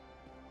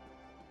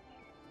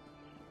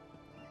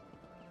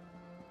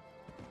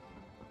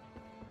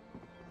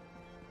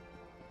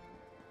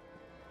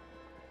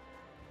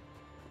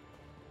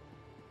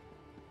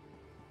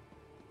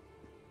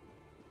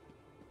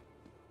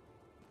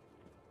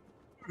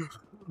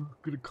 I'm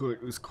gonna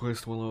collect this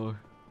quest while I...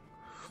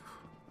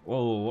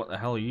 Whoa, what the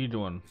hell are you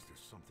doing? Is there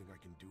something I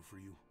can do for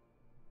you?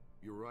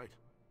 You're right.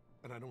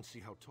 And I don't see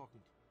how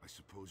talking... I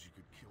suppose you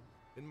could kill me.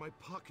 In my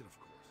pocket, of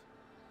course.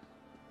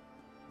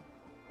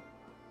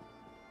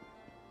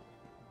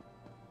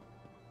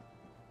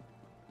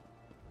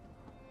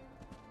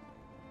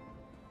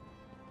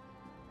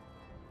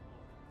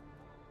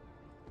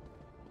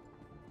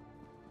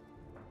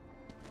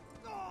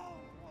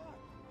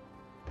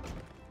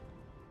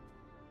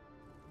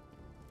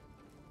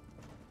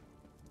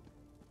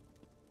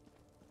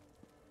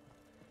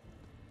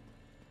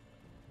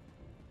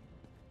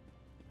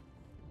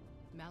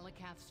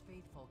 Malakath's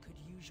faithful could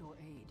use your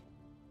aid.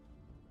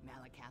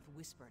 Malakath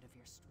whispered of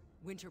your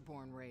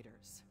Winterborn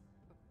raiders.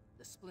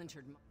 The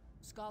splintered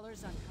scholars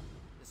uncovered.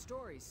 The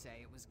stories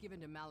say it was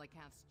given to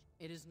Malakath's...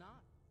 It is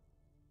not.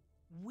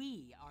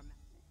 We are...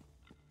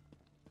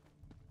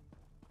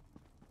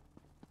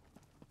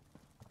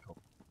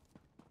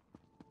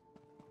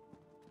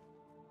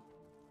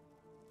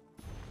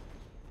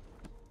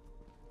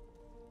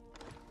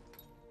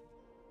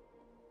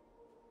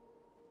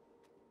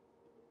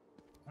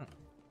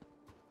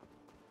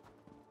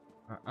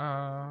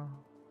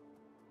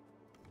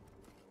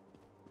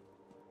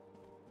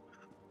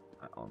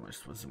 That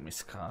almost was a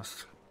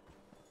miscast.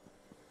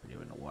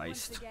 You're in a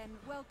waste. Once again,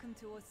 welcome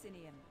to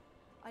Orsinium.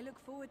 I look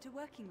forward to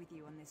working with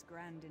you on this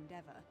grand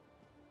endeavor.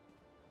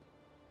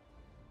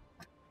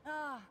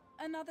 Ah,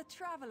 another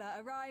traveler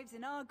arrives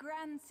in our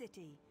grand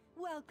city.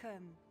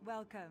 Welcome,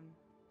 welcome.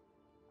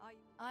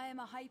 I am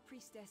a high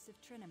priestess of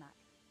Trinimac,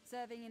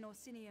 serving in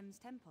Orsinium's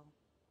temple.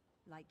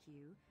 Like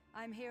you,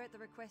 I'm here at the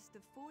request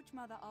of Forge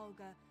Mother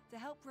Olga to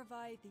help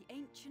revive the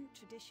ancient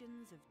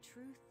traditions of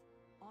truth,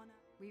 honor.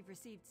 We've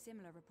received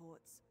similar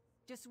reports.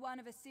 Just one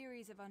of a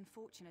series of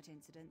unfortunate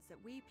incidents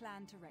that we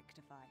plan to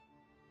rectify.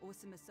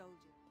 Awesome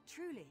soldier.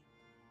 Truly.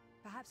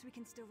 Perhaps we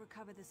can still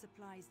recover the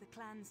supplies the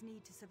clans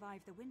need to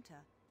survive the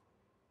winter.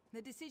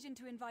 The decision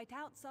to invite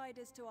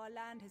outsiders to our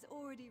land has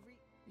already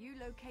You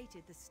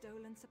located the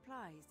stolen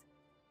supplies.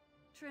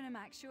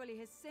 Trinimac surely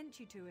has sent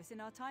you to us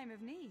in our time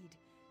of need.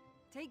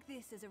 Take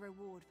this as a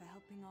reward for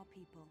helping our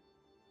people.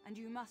 And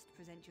you must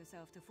present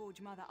yourself to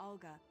Forge Mother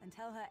Olga and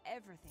tell her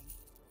everything.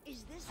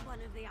 Is this one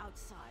of the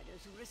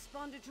outsiders who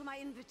responded to my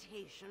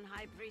invitation,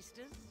 High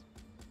Priestess?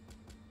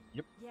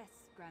 Yep. Yes,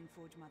 Grand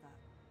Forge Mother.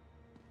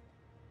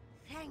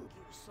 Thank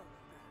you,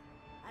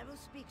 Solobra. I will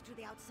speak to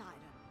the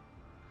outsider.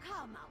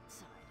 Come,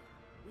 outsider.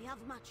 We have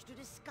much to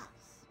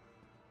discuss.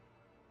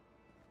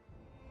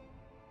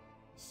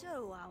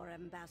 So our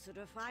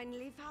ambassador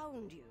finally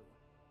found you.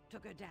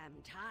 Took a damn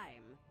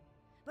time.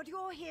 But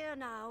you're here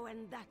now,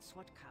 and that's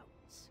what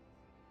counts.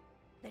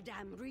 The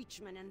damn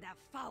Reachmen and their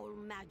foul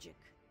magic.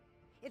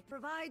 It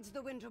provides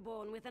the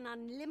Winterborn with an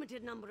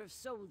unlimited number of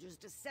soldiers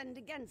to send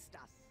against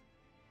us.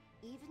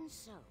 Even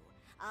so,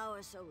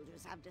 our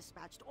soldiers have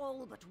dispatched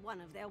all but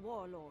one of their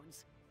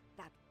warlords.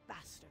 That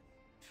bastard.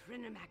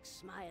 Trinimac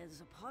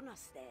smiles upon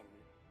us then.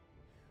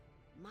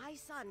 My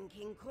son,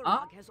 King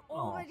Kurog, has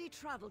already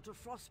traveled to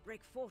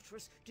Frostbreak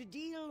Fortress to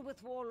deal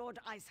with Warlord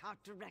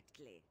Iceheart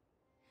directly.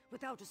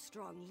 Without a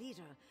strong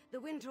leader, the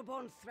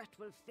Winterborn threat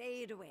will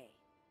fade away.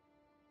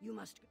 You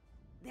must...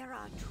 There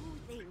are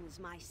two things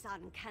my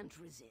son can't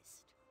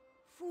resist.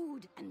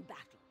 Food and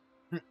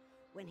battle.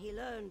 When he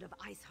learned of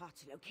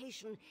Iceheart's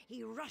location,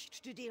 he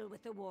rushed to deal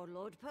with the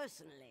warlord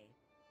personally.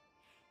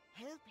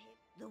 Help him.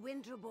 The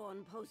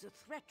Winterborn pose a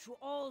threat to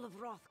all of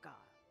Hrothgar.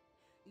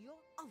 You're...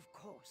 Of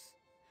course.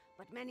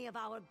 But many of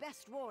our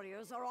best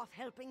warriors are off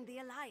helping the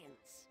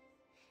Alliance.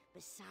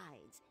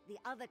 Besides, the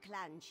other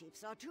clan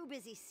chiefs are too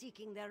busy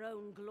seeking their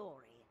own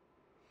glory.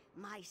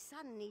 My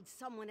son needs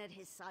someone at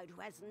his side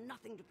who has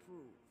nothing to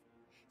prove.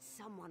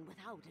 Someone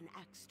without an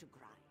axe to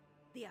grind.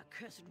 The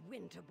accursed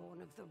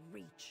Winterborn of the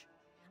Reach.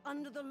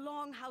 Under the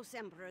Longhouse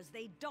Emperors,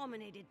 they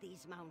dominated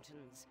these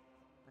mountains.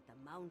 But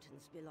the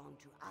mountains belong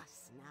to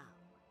us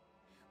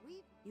now.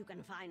 You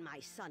can find my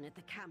son at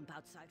the camp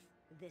outside.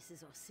 This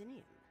is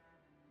Orsinium.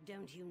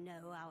 Don't you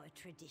know our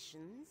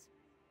traditions?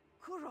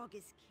 Kurog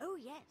is... Oh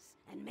yes,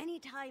 and many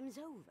times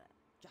over.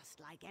 Just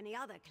like any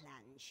other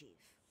clan chief.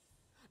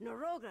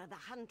 Noroga the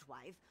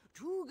Huntwife,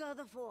 Tuga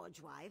the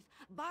Forgewife,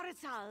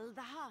 Baritzal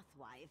the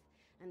Hearthwife,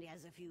 and he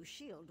has a few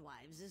shield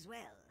wives as well.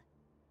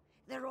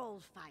 They're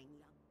all fine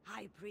young.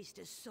 High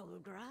Priestess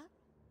Solgra?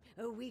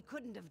 Oh, we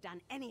couldn't have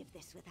done any of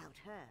this without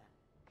her.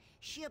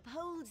 She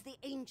upholds the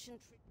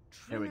ancient...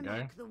 There we go.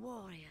 Trinimac the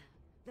Warrior,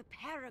 the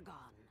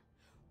Paragon.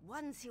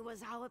 Once he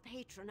was our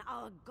patron,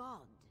 our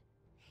god.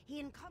 He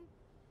encompassed...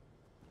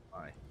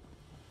 Aye.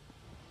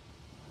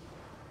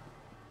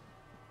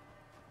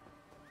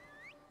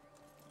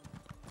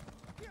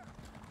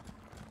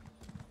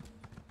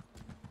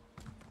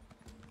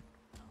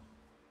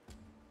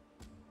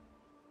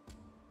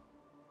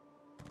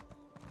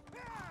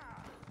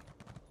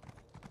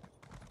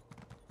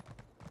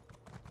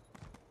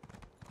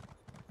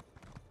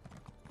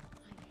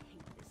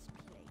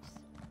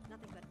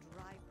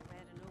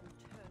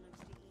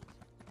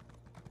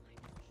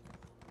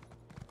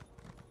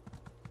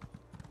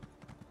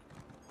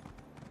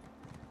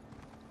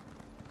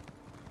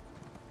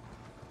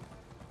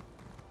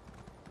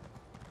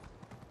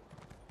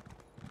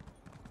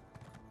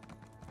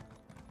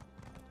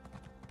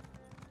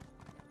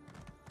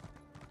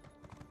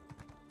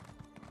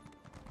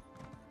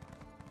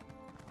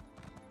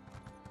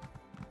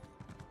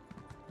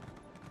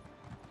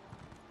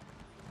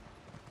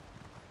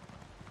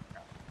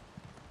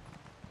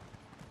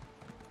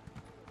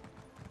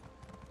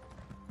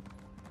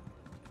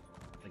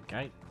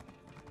 Gate.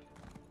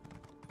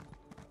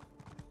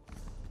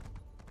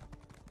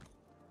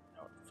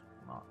 No, it's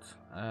not.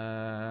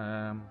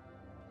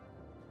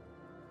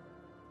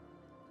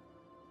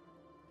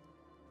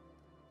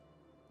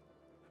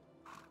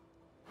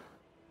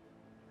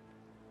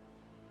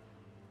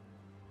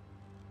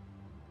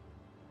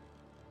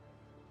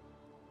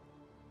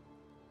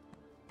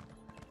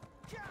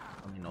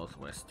 On the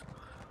northwest.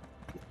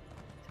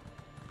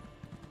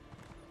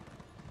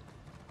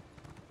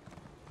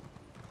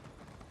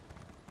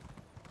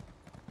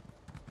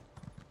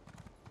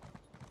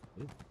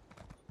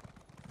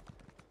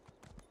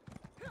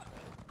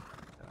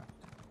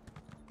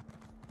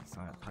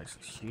 That place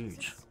is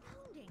huge.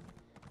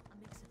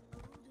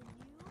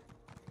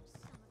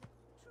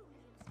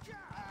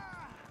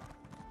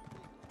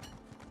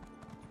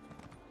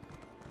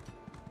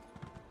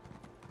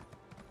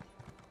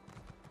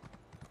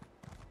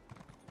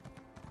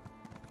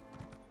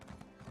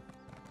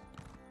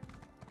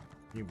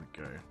 Here we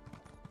go.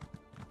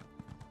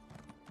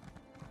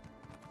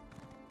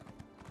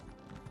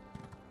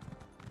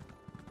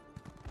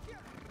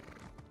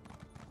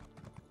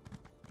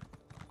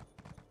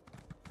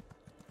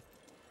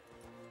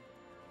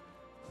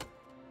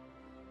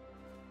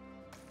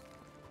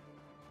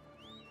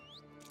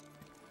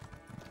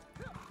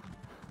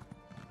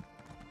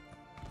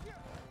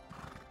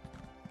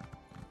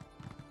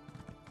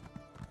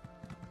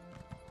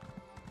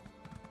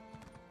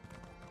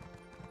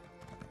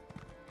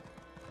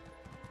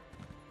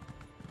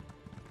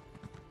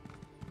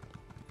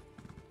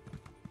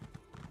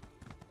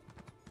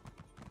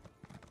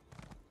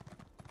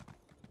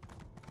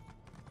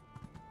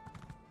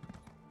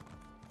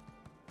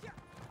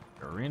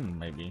 In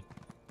maybe.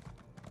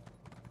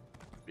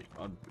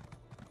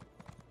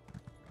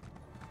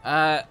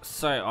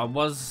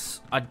 So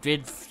I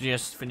did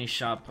just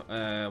finish up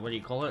what do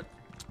you call it?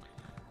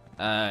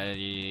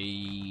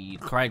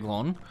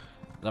 Craglorn,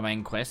 the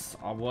main quest.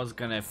 I was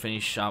gonna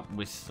finish up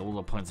with all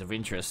the points of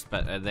interest,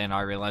 but then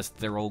I realized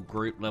they're all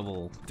group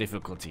level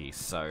difficulty,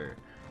 so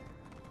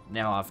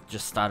now I've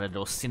just started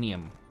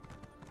Orsinium.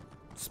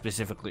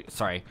 Specifically,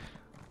 sorry,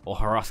 or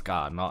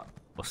Horoskar, not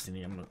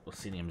Orsinium.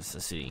 Orsinium's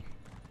the city.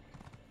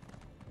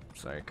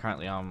 So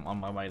currently I'm on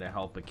my way to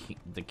help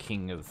the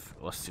king of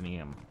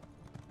Orsinium.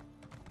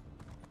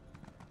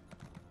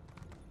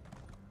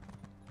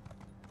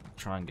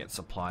 Try and get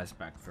supplies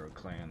back for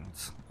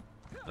clans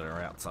that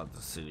are outside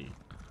the city.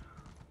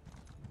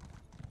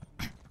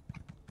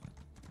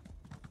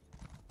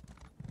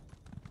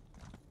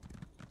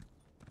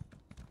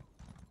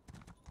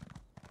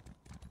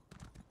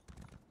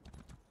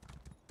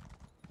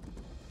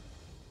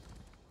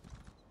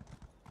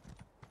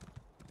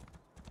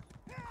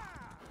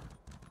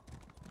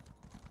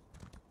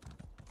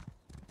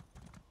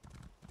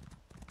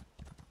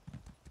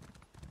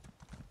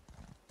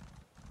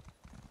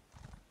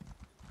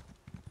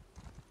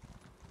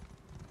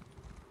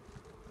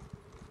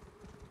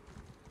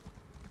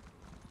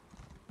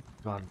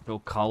 God, I feel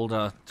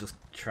colder just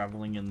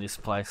traveling in this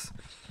place.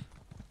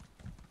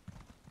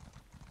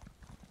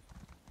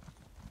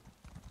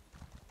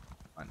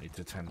 I need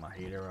to turn my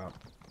heater up.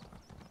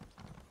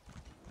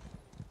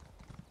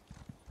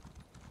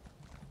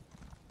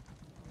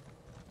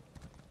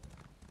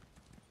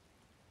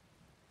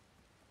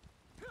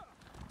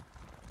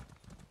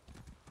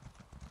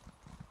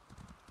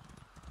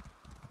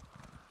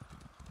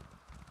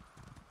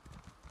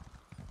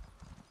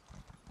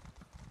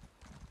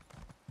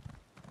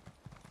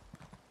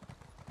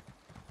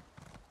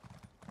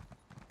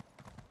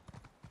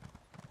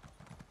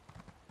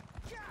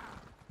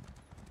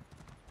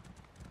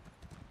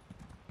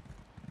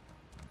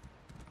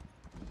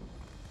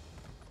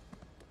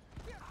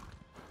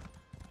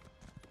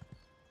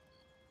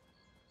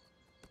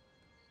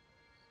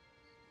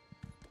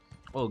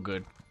 All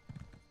good.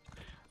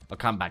 I'll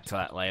come back to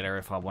that later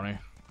if I want to.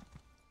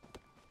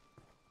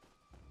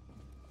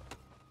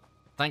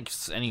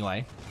 Thanks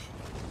anyway.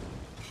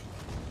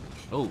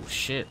 Oh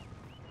shit.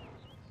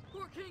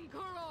 For King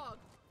Kurog!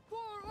 For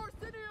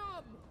Orsinium!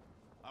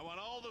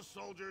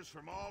 soldiers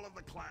from all of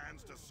the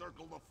clans to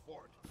circle the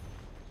fort.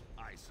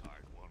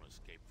 Iceheart won't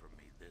escape from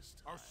me this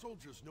time. Our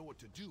soldiers know what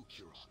to do,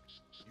 Kirog.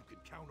 You can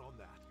count on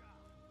that.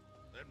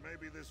 Then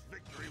maybe this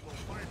victory will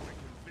finally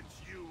convince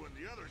you and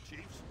the other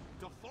chiefs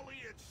to fully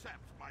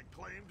accept my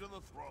claim to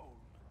the throne.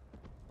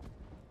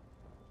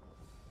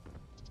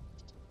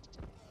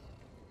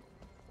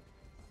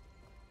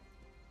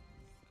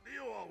 Do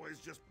you always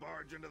just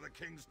barge into the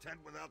king's tent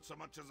without so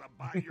much as a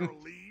by your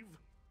leave?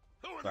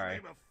 Who in the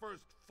name of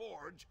First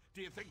Forge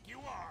do you think you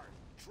are,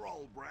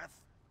 troll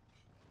breath?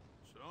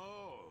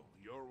 So,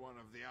 you're one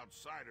of the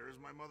outsiders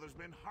my mother's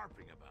been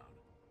harping about.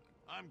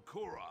 I'm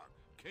Kurog,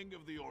 king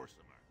of the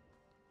Orsimer.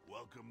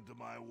 Welcome to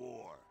my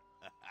war.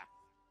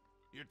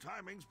 Your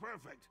timing's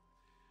perfect.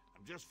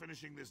 I'm just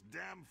finishing this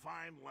damn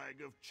fine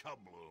leg of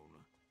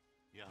chubloon.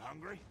 You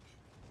hungry?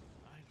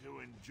 I do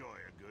enjoy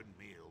a good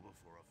meal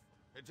before a...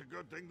 It's a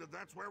good thing that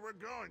that's where we're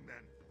going,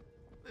 then.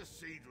 This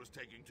siege was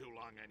taking too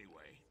long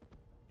anyway.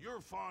 Your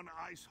fawn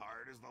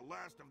Iceheart is the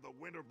last of the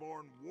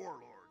Winterborn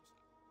warlords.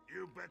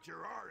 You bet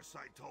your arse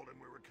I told him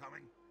we were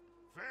coming.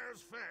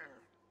 Fair's fair.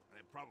 And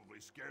it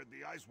probably scared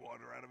the ice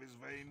water out of his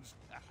veins.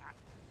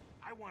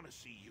 I want to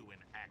see you in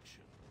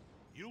action.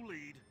 You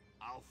lead,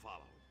 I'll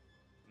follow.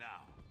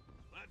 Now,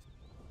 let's...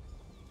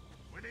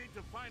 We need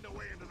to find a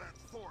way into that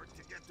fort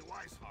to get to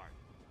Iceheart.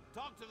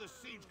 Talk to the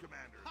siege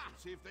commanders and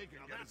see if they can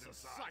get us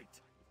inside.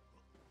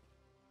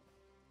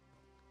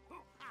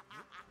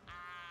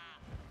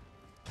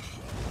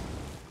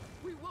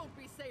 We won't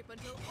be safe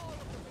until all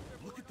of the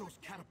Winterborn... Look at those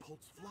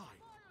catapults fly!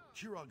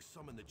 Kirog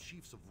summoned the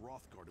chiefs of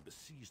Hrothgar to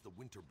besiege the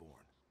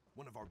Winterborn.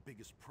 One of our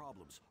biggest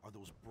problems are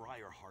those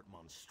Briarheart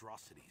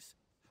monstrosities.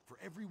 For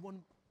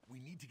everyone, we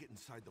need to get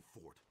inside the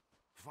fort.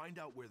 Find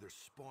out where they're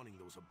spawning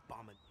those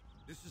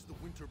This is the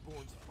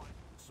Winterborn's final...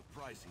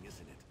 Surprising,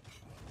 isn't it?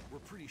 We're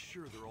pretty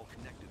sure they're all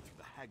connected through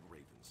the Hag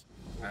Ravens.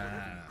 Or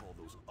whatever you call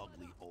those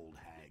ugly old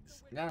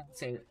hags. Yeah,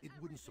 see. It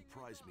wouldn't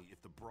surprise me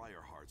if the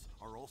Briarhearts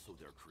are also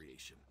their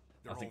creation.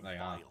 They're I think all they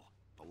vile,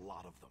 a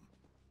lot of them.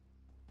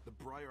 The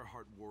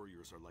Briarheart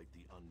warriors are like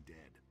the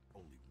undead,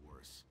 only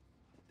worse.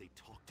 They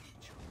talk to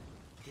each other,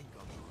 think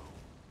on their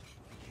own,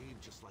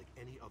 behave just like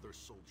any other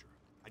soldier.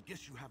 I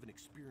guess you haven't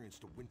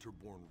experienced a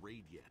Winterborn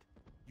raid yet.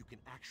 You can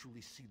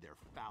actually see their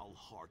foul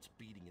hearts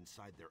beating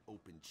inside their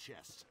open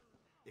chests.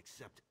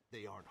 Except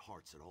they aren't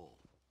hearts at all.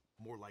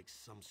 More like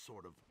some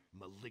sort of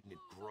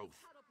malignant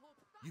growth.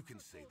 You can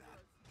say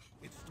that.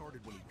 It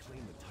started when he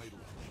claimed the title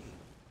of king.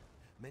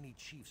 Many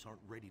chiefs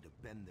aren't ready to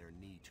bend their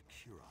knee to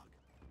Kirog.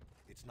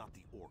 It's not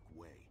the Orc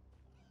way.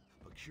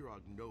 But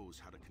Kirog knows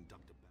how to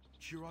conduct a battle.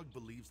 Kirog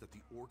believes that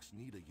the Orcs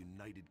need a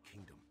united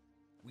kingdom.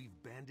 We've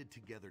banded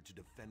together to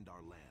defend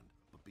our land,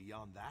 but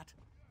beyond that,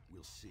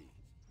 we'll see.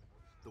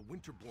 The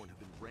Winterborn have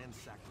been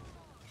ransacked,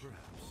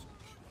 perhaps.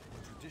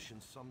 But tradition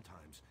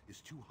sometimes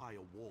is too high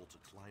a wall to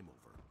climb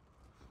over.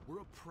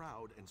 We're a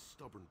proud and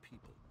stubborn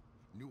people.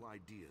 New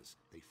ideas,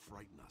 they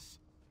frighten us.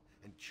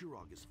 And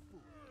Kirog is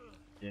full.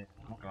 Yeah,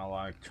 I'm not gonna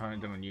lie, trying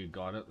to do a new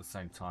god at the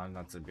same time,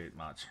 that's a bit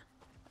much.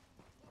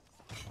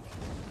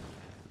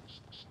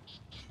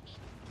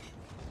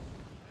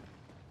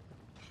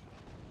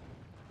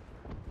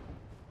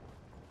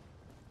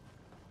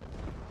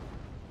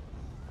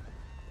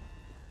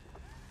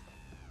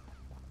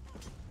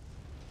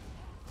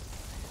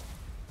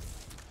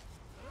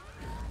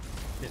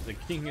 Yeah, the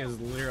king is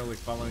literally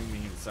following me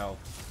himself.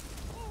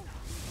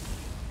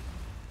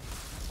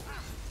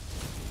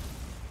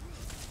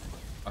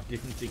 I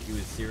didn't think he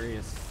was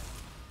serious.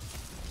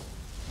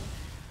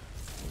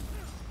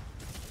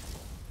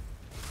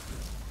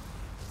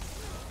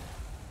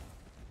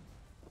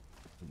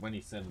 When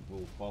he said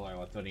we'll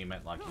follow, I thought he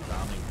meant like his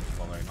army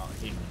will follow, not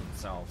him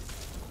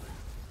himself.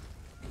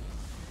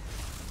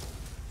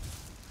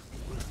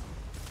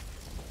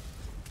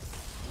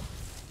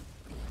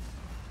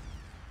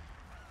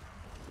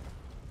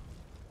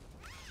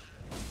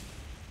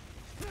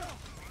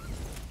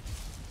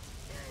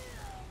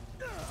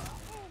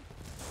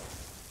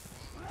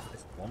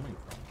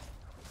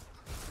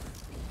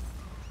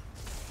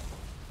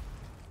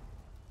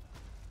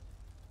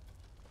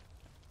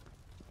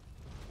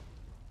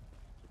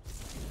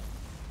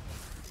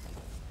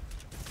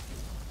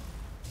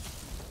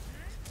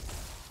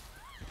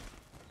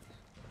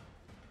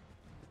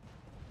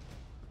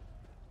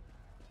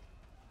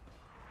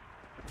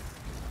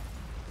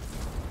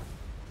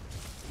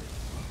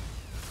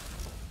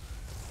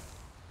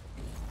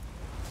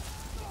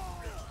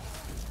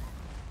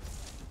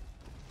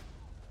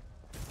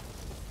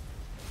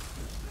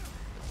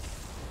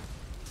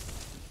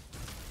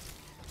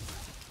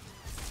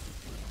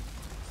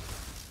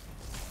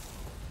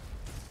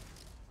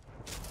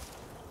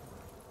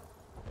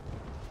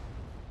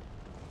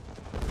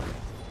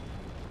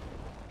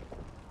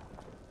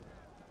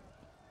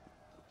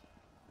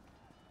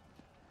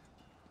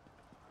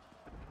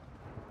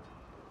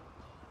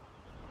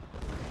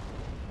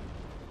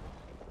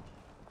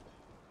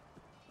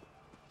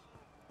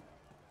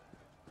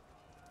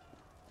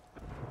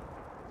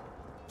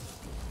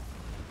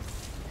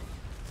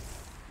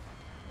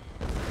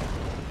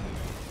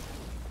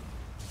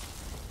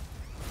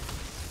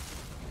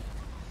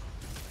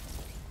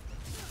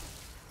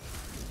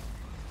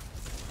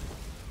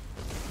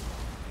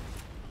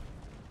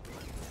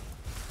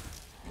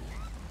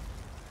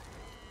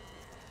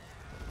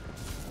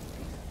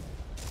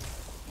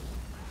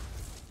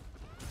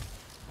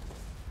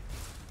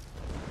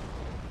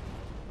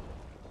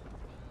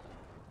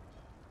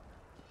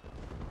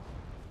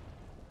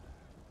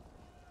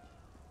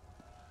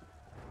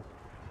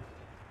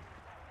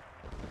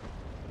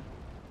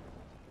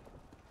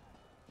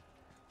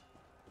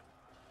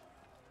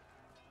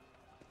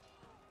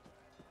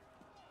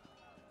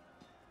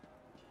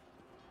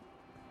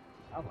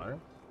 Hello.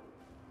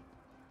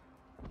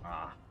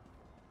 Ah.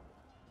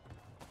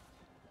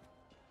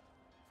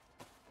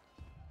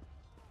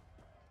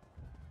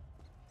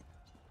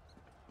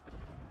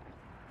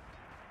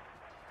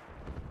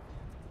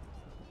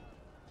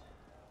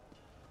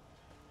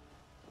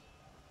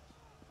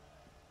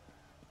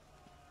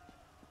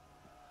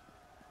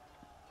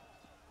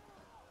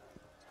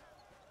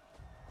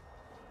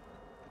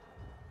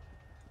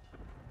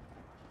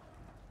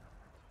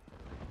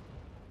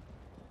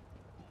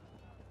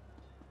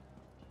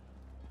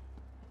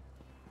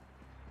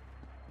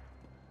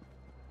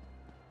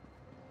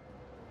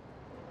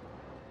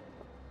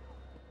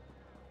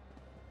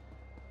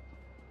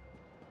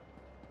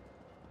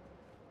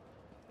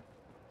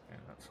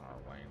 That's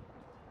our way.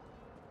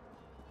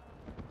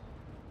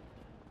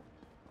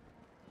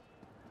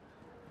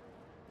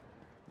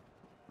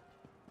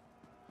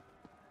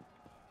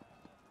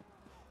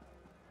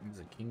 There's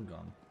a king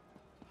gun.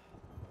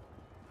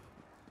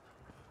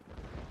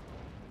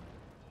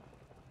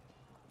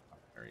 Oh,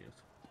 there he is.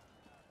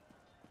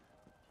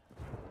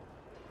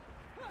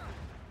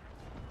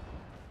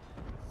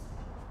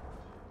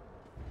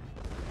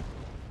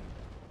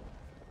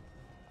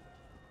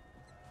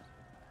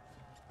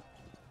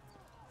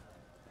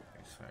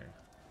 So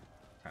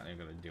apparently I'm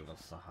gonna deal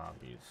with the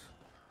Harpies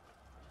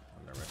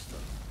and the rest of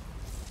them.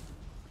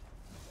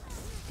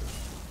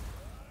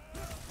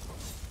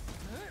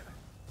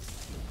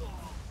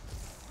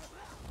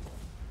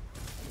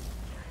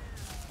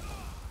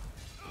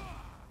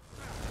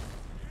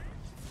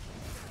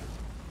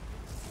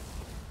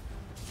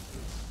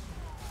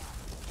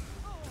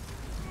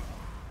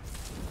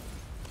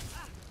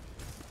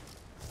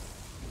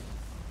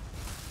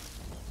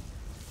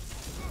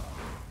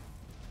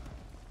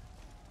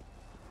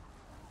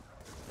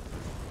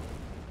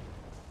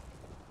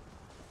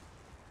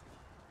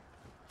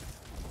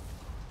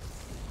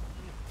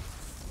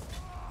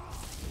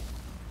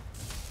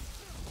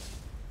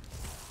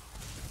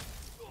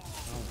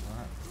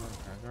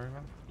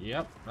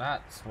 Yep,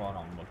 that's what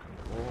I'm looking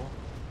for.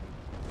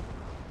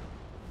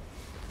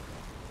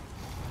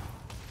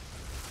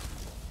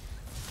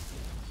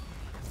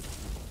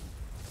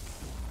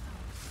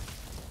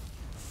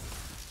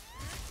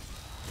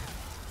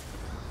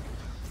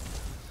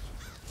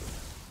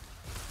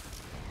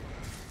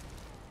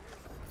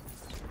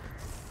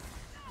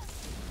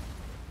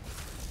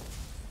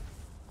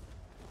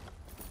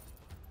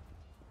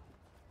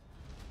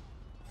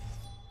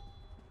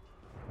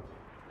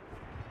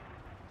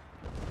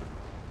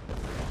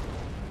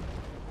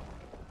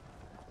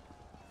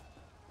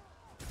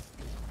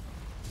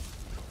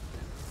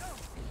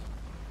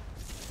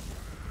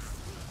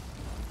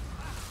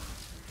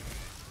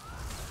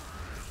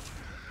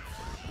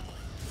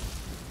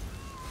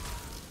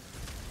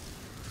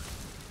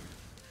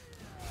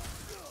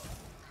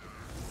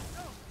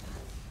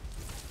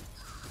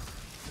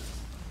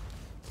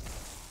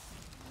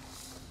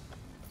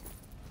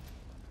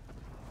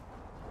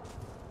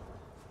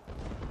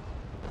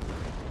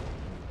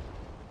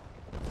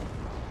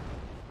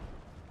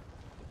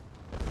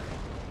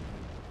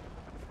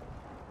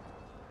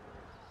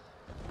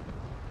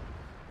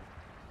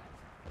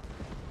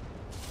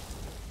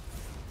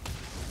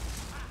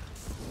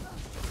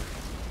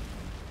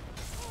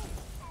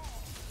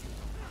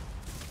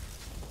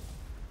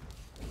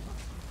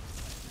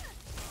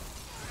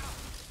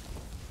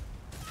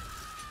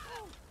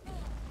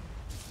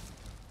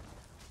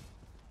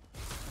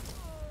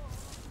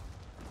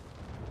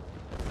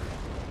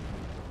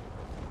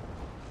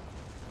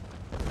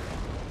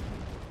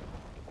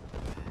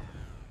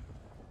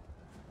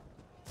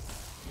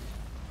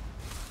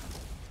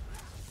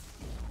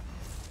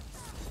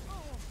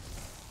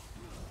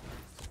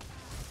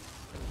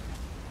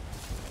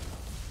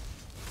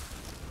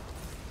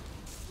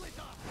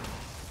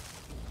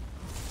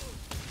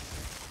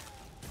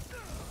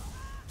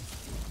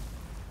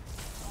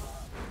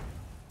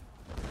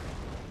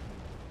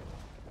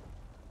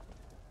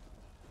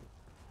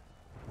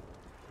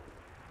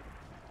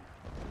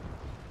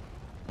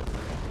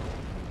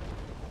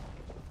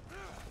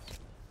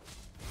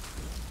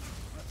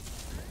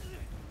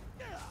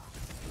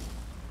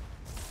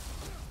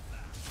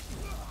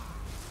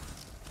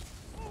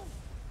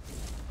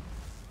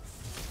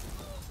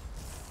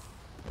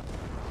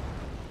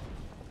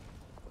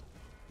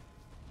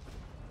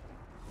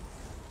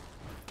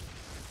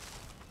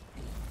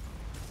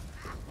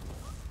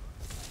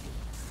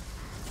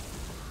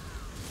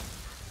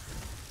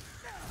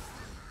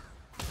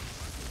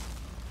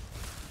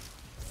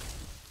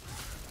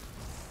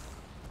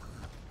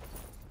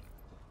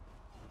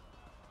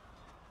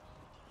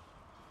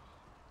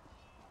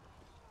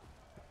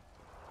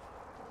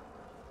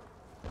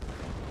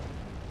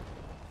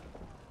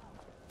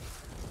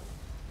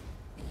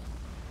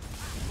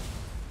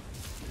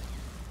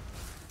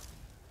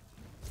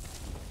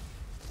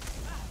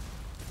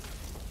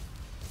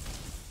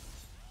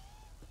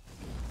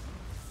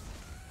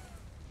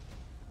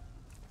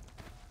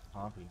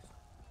 Harpies.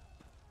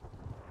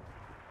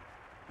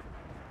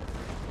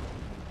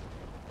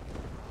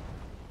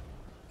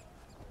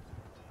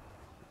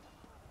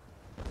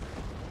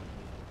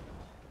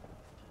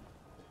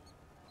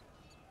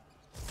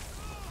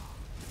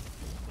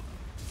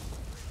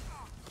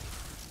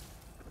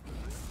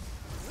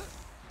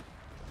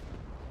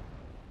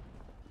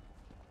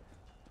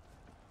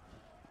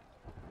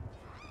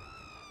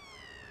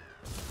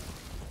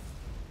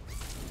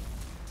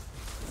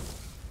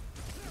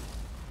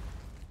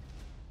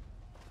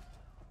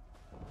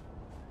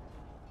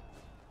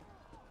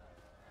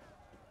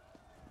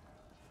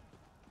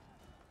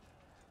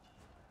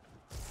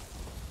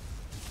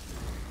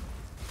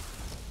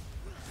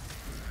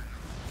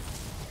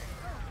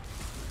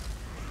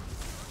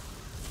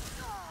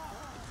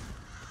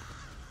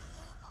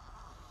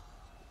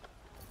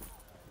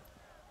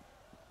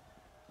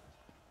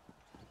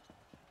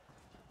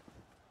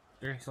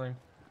 Seriously?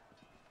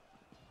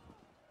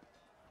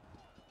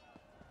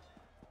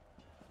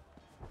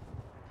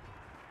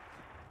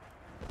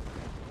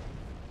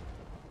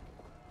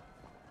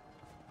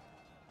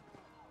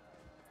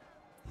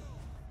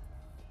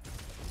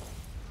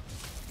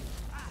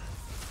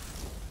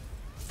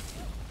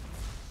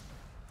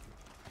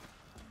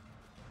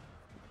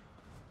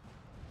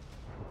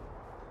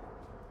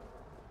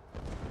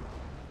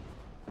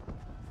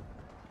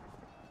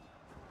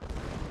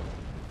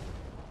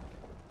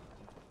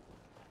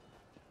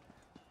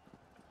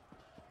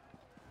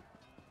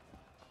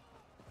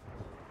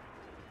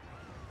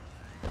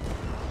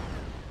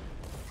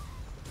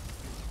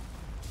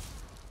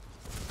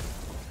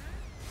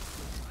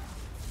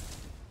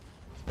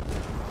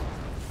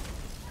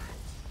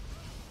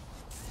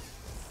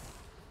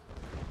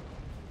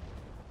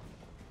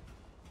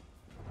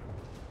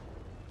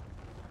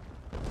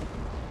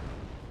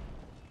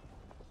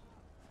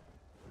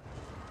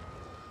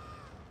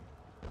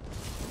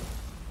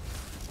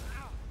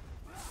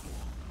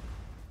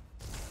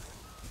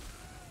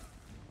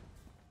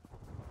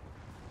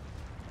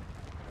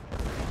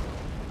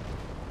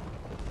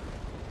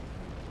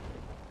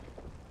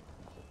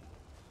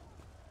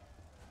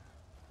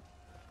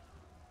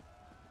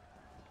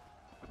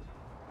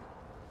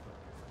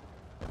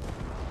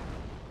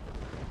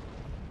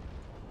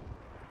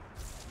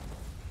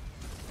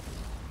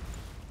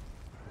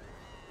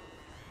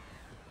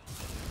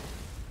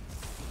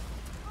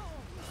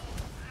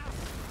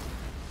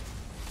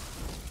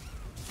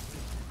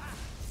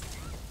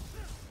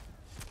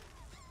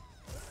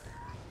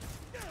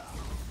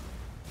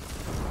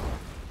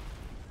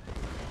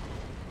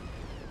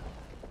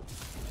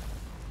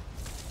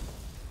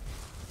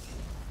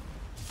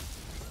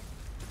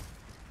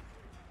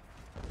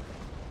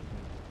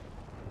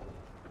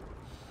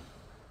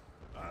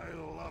 I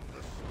love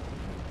this.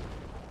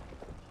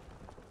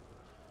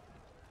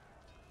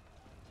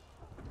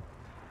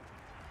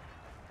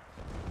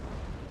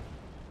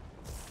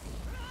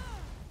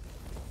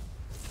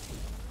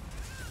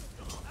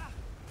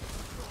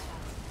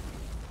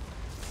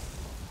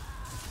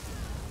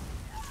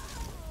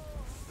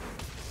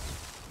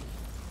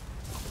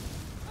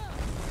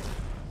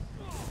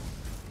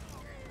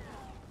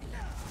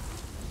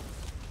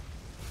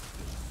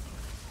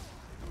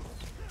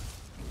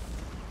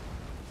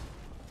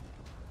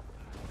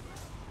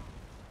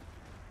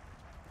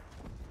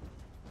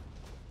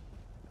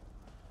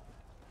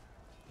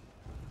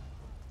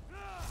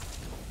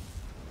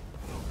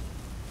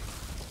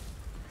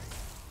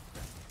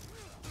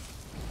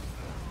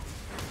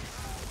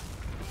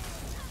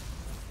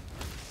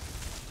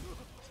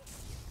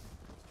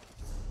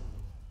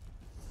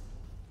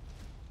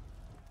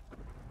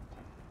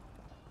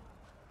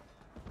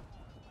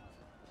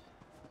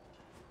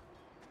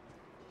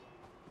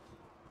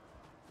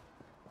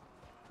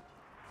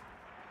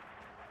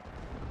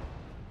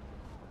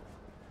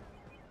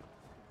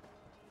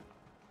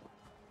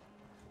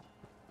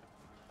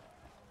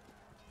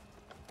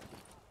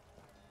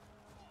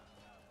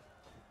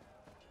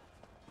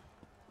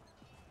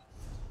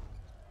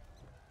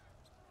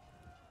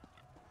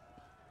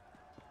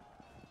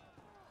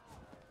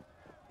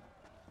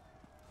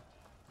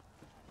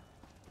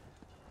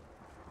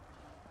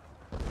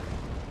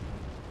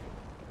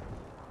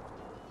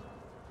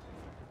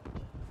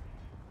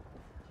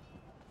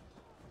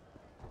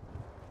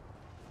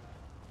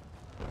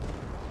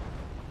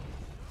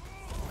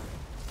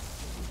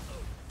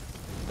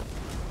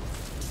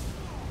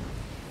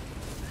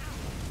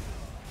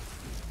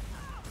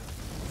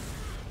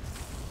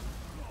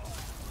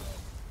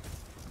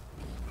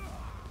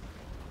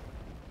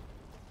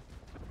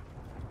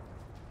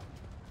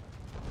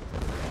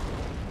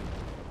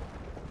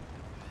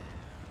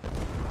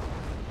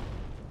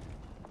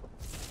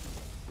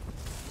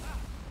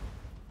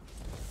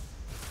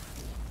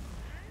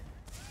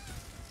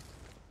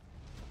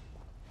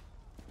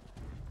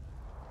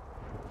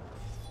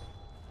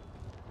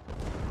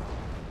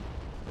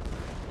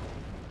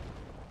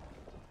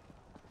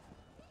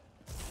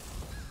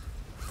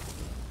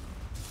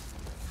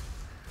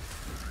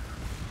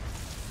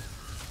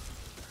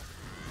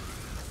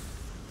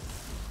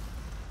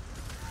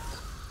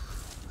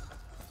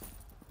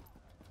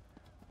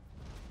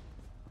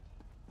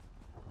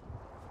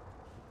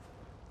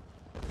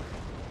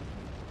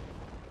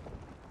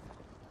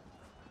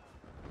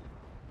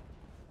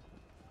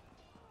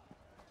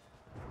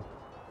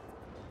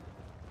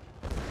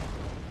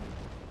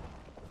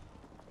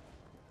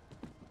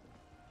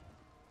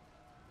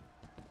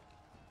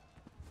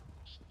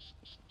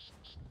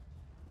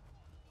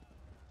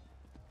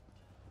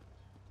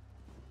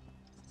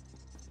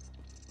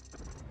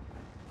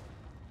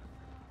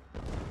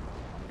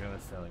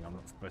 Selling. I'm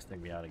not supposed to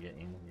be able to get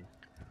in here.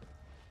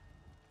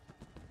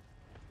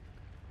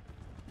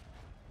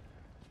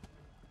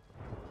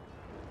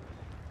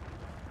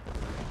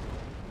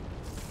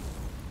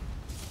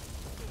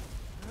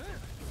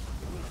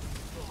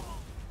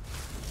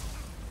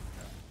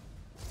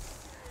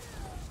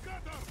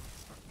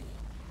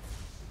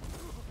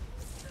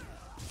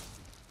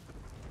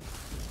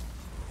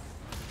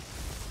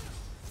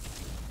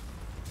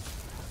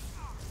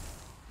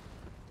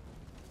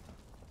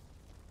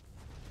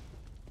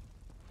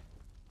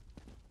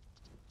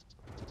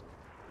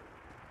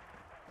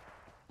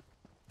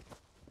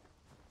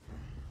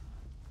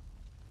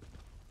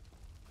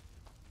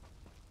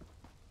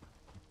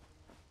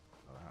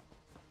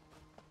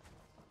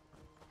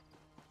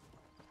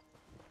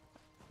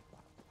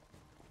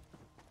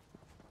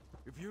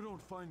 If you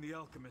don't find the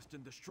alchemist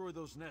and destroy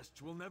those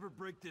nests, we'll never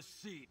break this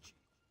siege.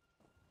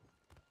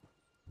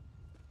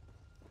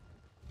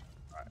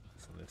 Alright,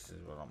 so this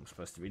is what I'm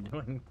supposed to be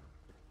doing.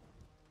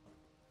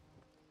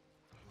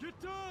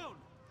 Get down!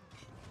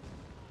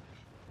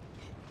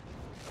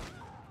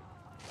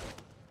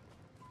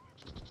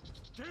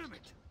 Damn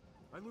it!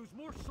 I lose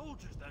more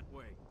soldiers that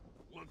way.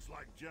 Looks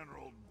like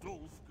General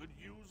Dulf could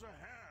use a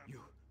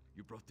hand.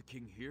 You brought the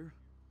king here?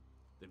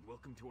 Then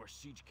welcome to our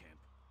siege camp.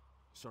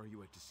 Sorry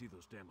you had to see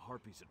those damn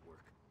harpies at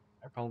work.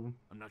 No problem.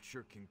 I'm not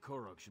sure King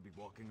Korok should be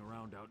walking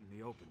around out in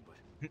the open,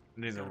 but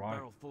Neither I've am got I. a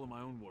barrel full of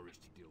my own worries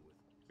to deal with.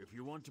 If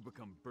you want to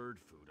become bird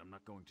food, I'm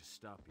not going to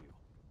stop you.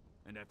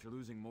 And after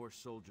losing more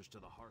soldiers to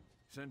the harp,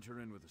 sent her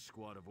in with a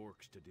squad of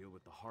orcs to deal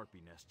with the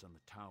harpy nests on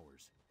the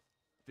towers.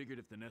 Figured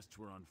if the nests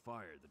were on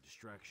fire, the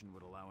distraction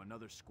would allow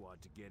another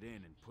squad to get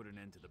in and put an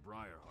end to the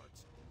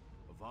Briarhearts.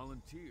 A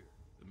volunteer.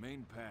 The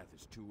main path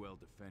is too well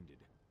defended.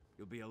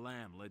 You'll be a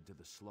lamb led to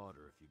the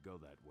slaughter if you go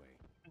that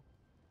way.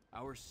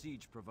 Our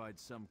siege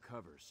provides some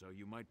cover, so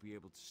you might be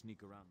able to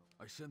sneak around.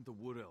 I sent the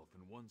Wood Elf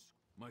and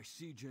my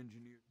siege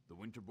engineer, the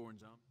Winterborn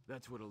zombie.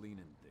 That's what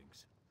Alinin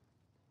thinks.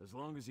 As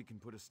long as he can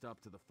put a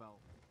stop to the foul.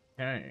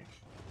 Okay,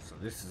 so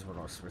this is what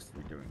I was supposed to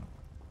be doing.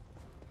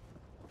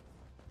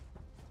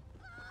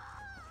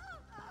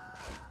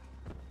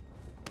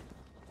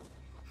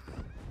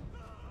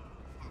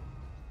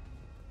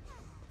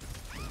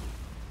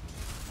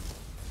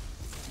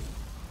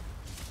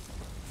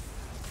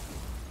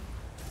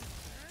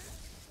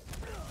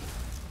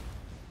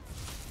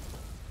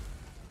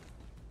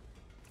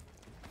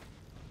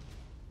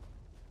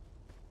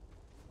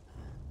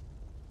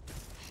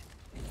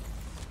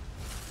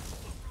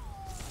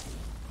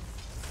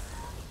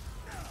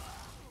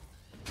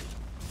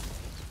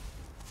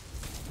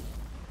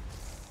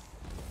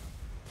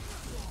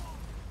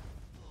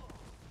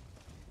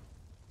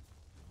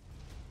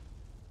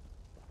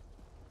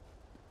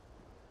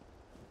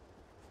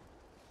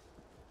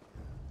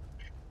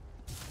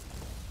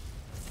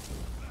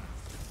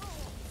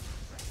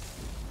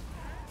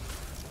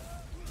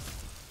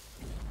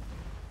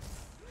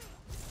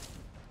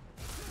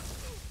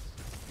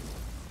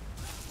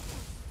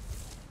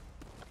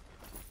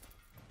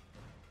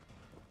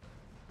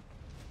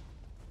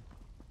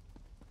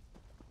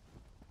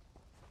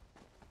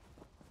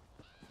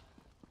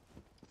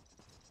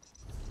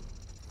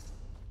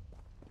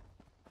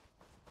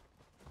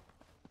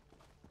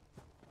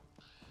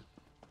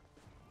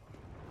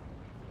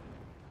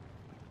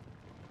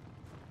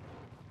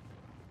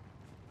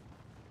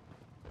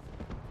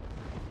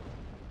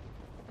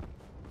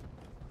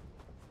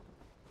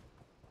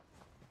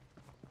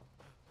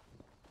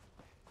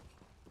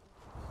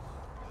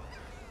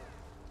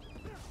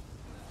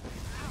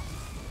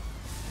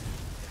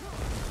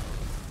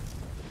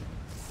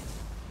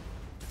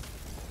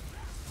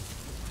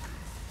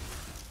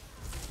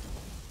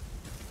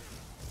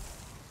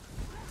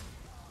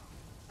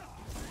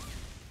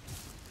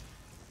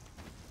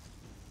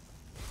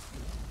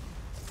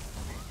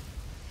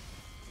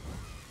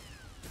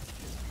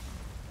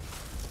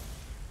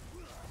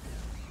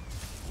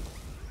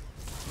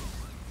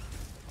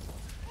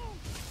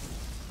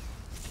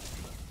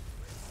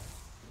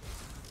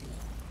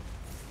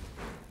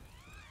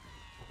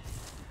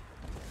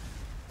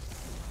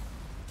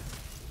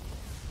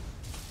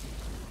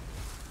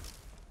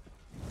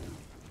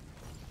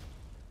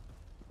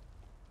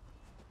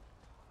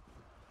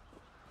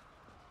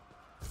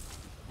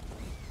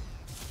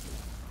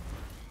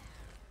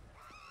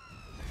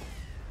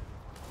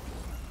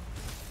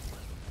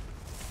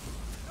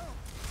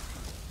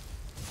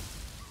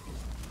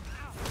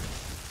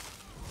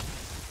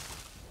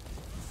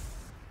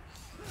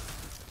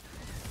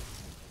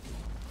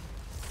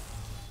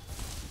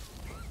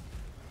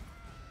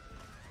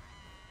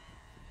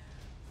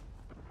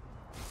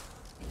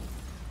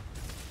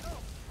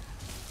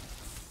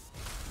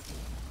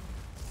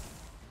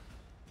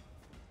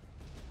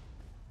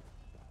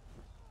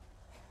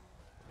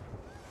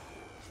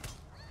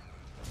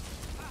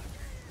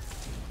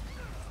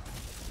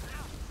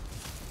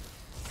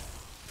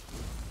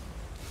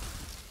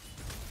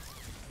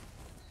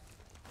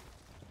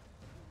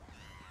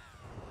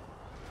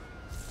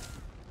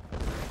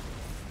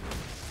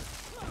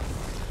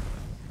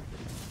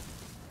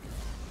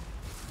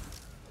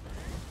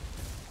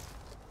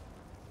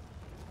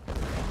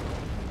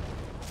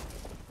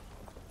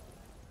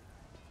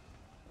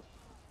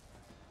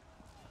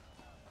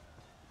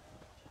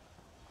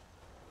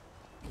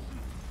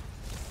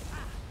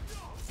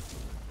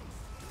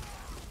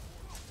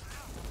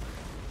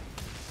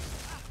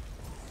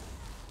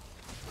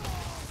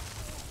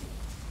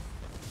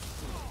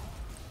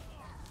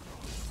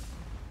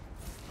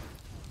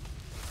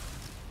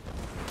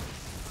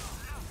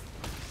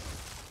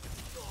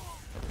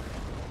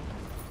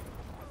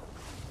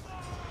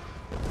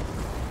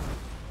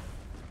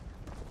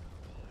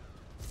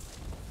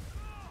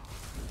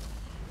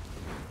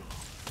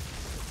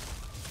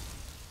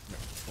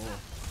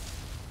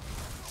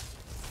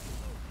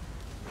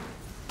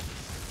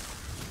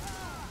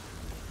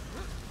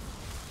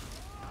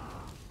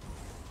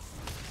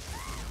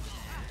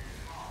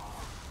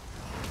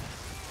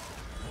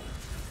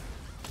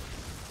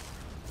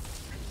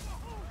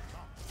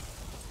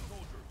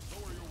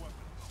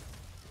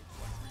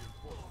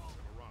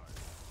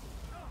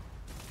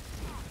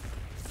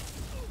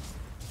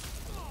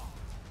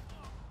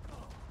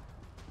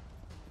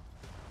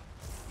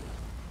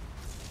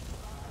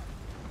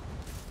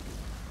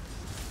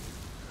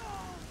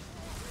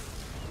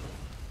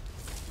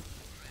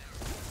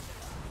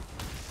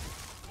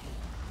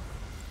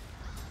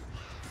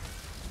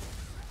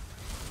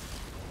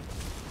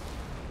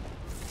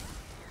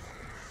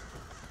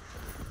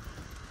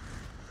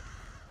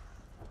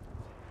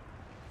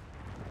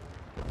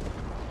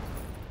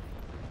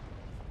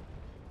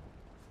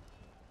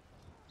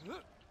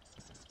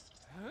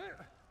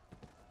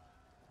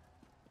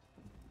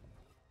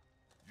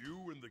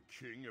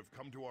 king have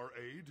come to our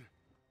aid,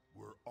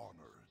 we're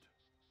honored.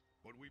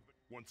 But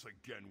once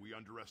again, we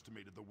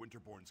underestimated the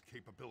Winterborn's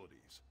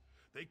capabilities.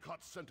 They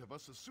caught scent of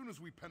us as soon as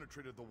we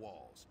penetrated the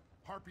walls.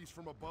 Harpies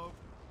from above,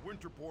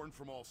 Winterborn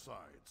from all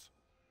sides.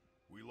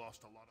 We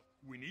lost a lot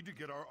of... We need to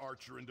get our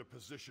archer into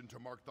position to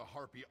mark the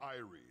Harpy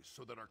Eyries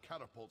so that our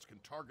catapults can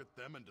target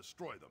them and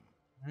destroy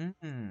them.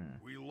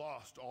 We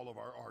lost all of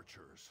our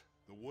archers.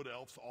 The Wood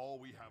Elves, all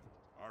we have...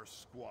 Our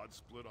squad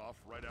split off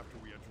right after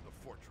we entered the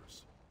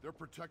fortress. They're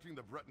protecting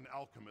the Breton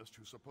alchemist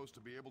who's supposed to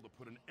be able to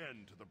put an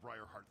end to the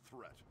Briarheart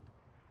threat.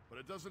 But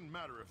it doesn't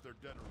matter if they're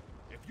dead or...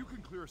 If you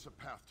can clear us a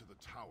path to the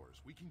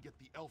towers, we can get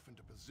the elf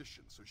into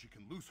position so she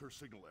can loose her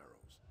signal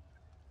arrows.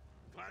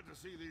 Glad to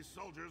see these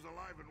soldiers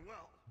alive and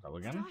well.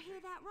 Did I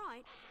hear that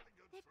right?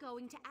 They're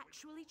going to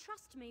actually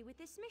trust me with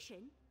this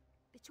mission?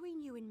 Between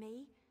you and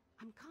me,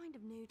 I'm kind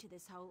of new to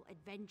this whole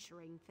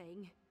adventuring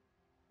thing.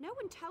 No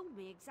one told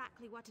me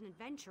exactly what an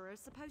adventurer is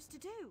supposed to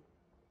do.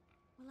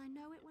 Will I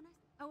know it when I...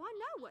 Oh, I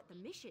know what the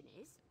mission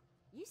is.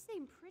 You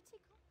seem pretty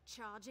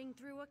charging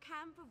through a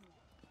camp of...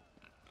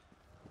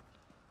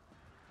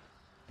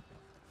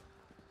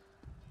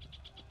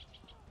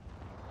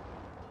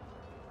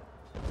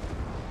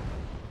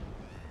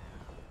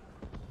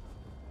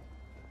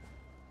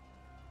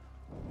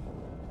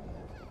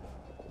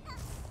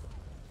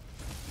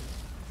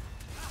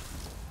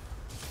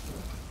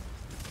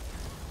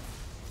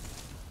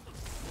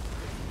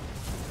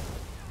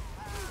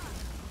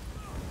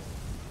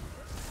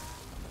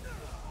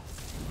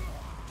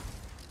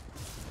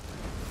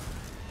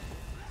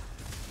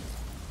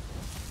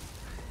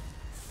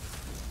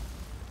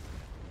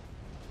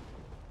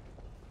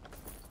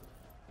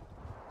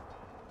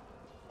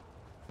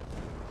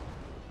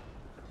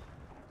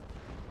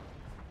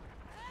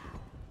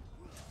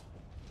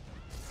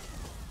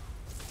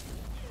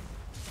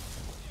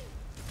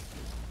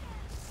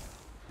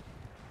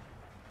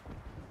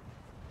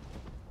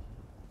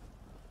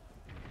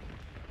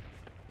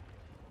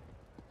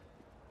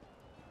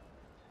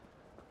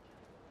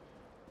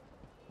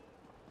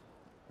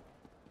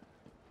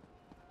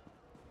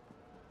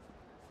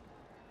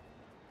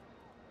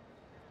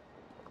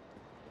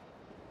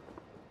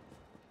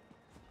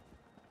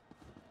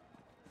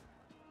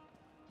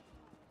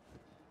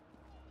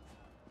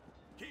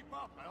 Keep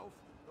up, Elf.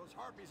 Those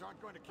harpies aren't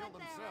going to kill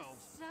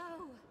themselves. There are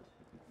so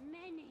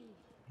many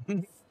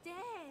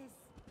stairs.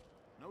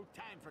 No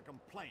time for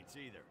complaints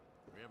either.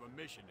 We have a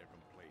mission to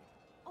complete.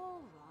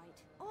 All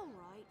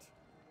right,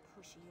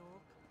 pushy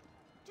orc.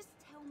 Just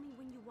tell me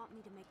when you want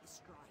me to make the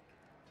strike.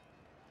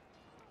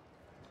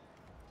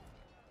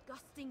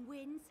 Gusting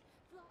winds.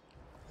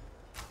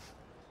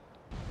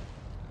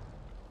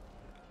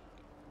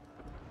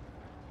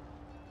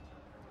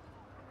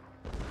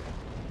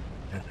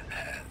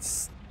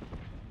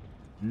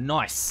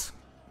 Nice.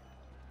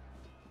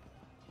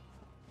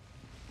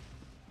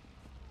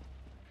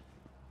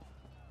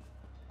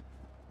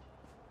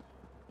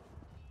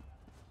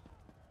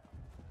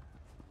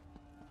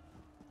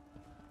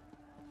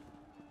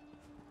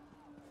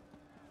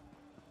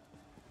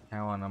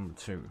 Tower number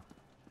 2.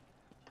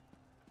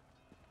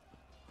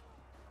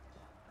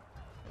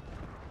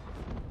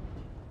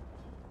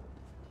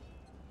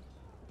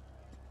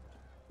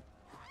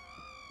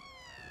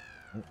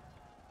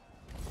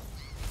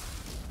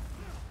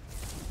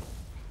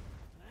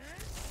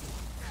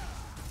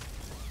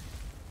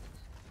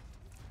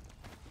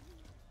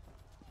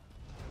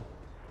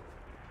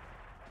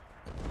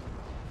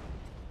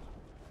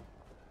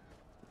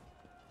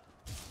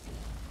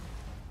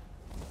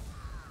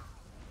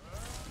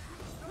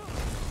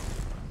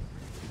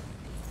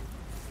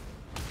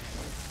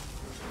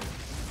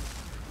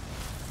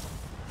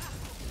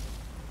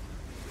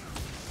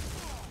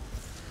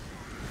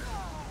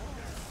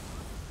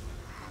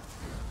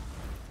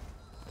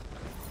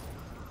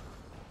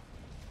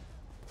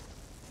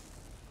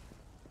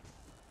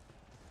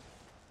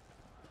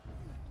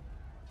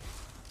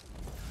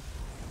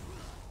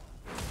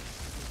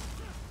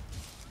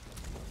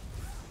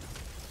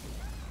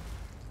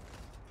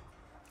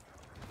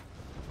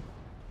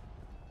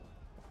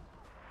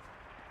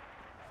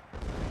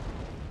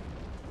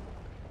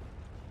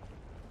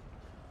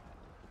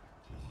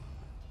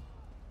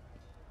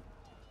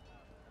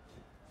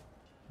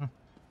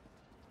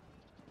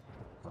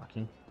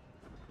 Lucky.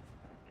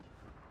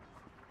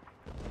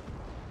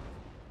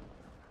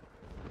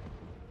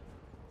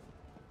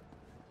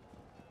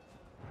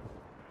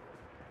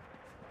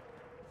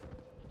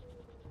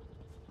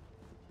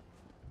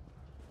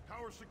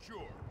 Tower secure.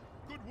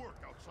 Good work,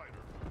 outsider.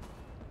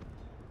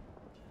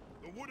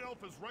 The Wood Elf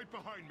is right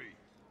behind me.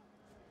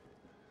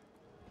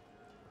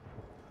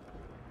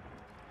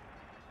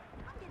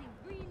 I'm getting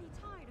really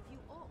tired of you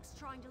orcs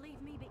trying to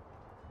leave me be...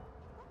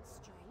 That's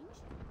strange.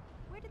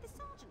 Where did the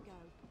sergeant go?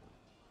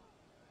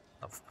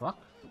 The fuck?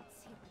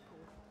 Typical.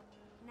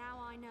 Now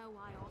I know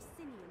why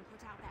Orsinium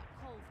put out that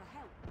call for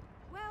help.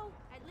 Well,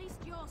 at least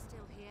you're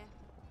still here.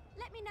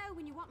 Let me know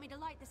when you want me to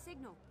light the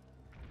signal.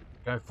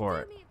 Go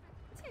for it.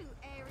 2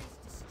 areas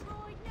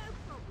destroyed, no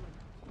problem.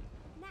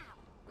 Now,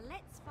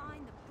 let's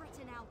find the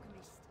Breton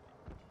alchemist.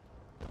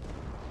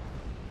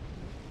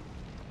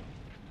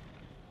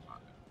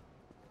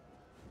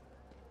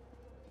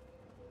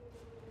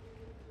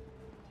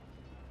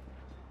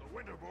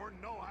 sure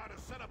know how to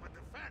set up a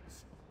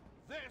defense.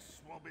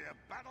 This will be a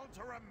battle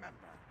to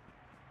remember.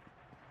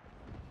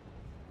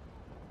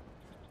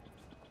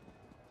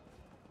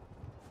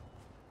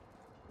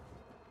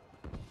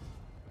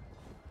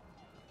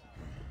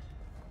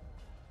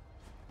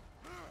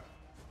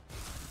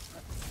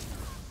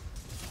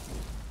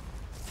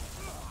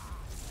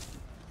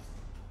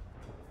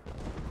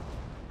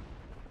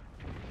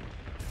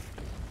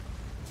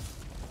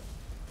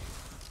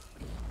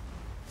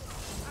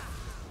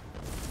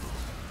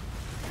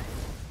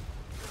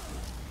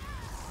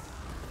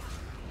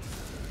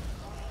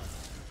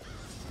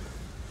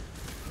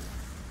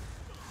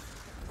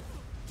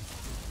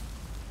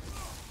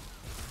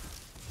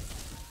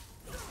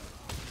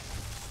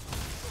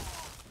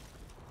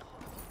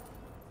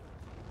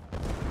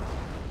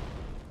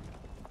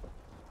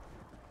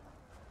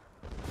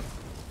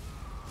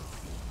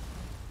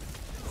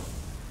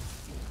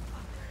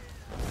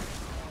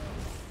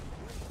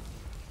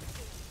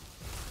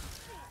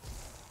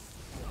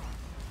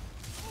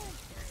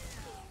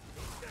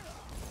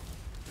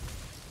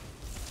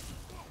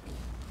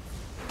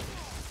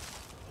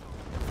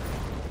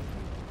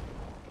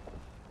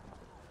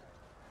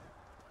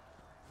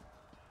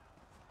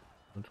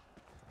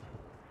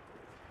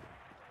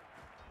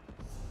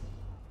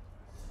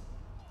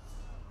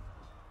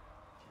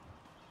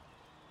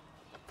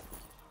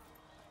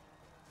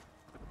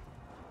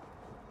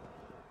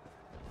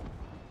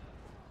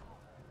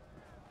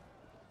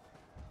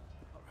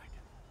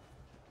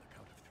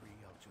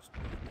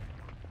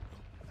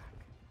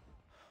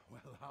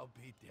 I'll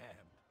be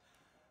damned.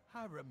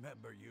 I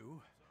remember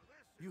you.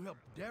 You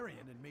helped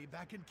Darien and me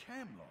back in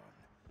Craglorn.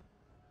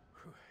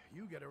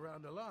 You get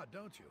around a lot,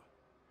 don't you?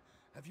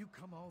 Have you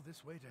come all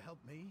this way to help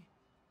me?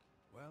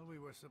 Well, we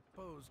were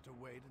supposed to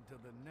wait until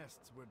the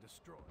nests were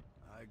destroyed.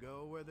 I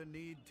go where the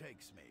need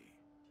takes me.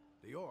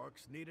 The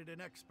orcs needed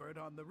an expert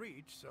on the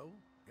Reach, so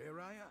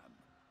here I am.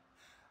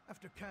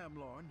 After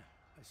Craglorn,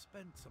 I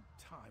spent some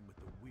time with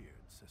the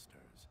Weird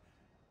Sisters.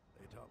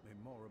 They taught me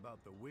more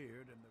about the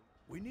Weird and the...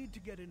 We need to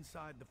get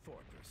inside the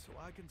fortress so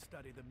I can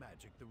study the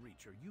magic the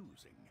Reach are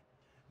using.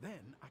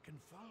 Then I can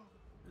follow...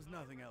 There's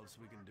nothing else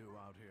we can do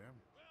out here.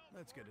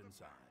 Let's get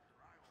inside.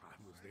 I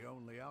was the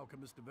only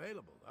alchemist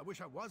available. I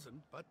wish I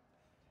wasn't, but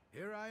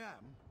here I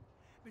am.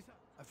 Besides,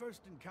 I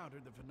first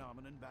encountered the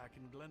phenomenon back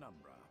in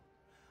Glenumbra.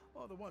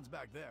 Well, the ones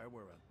back there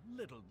were a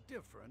little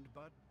different,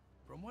 but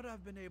from what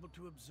I've been able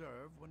to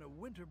observe, when a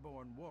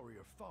Winterborn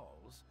warrior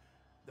falls,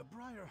 the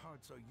Briar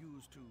Hearts are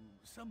used to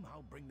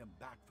somehow bring them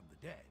back from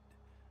the dead.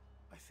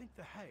 I think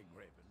the Hag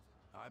Ravens.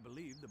 I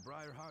believe the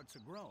Briar Hearts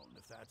are grown.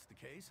 If that's the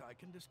case, I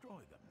can destroy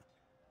them.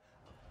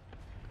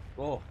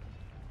 Oh.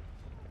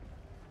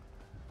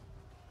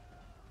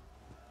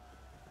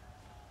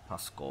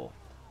 Pascal.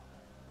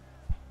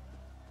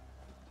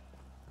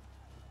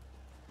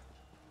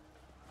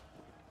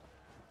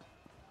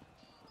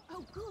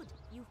 Oh, good.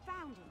 You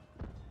found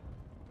him.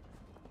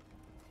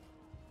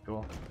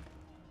 Cool.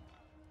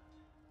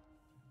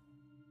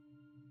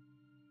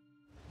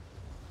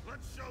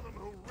 Let's show them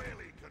who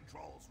really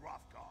controls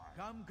Hrothgar.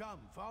 Come,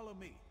 follow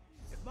me.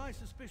 If my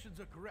suspicions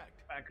are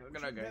correct, we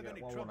shouldn't have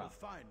any trouble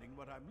finding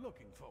what I'm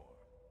looking for.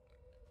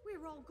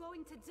 We're all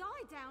going to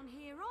die down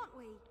here, aren't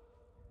we?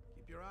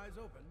 Keep your eyes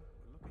open.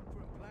 We're looking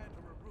for a plant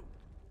or a root.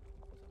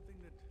 Something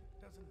that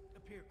doesn't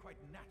appear quite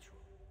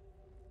natural.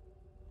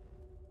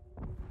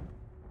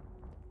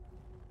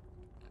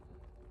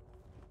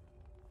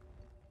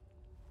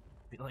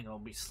 Feeling I'll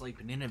be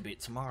sleeping in a bit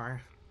tomorrow.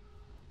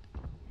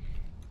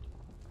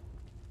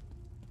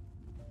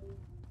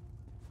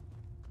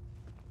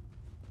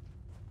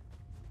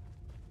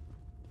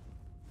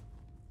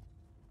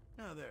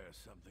 Now there's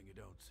something you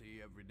don't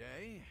see every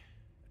day.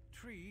 A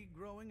tree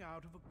growing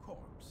out of a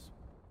corpse.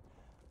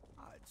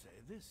 I'd say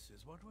this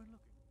is what we're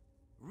looking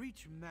for.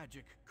 Reach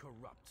magic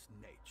corrupts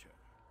nature.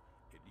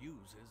 It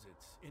uses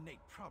its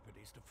innate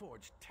properties to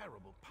forge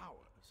terrible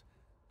powers.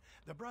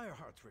 The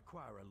Briarhearts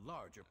require a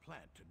larger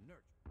plant to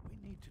nurture. We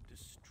need to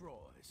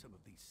destroy some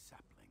of these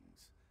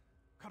saplings.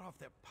 Cut off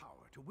their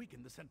power to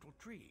weaken the central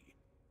tree.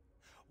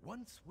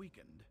 Once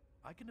weakened,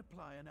 I can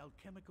apply an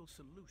alchemical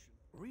solution.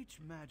 Reach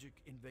magic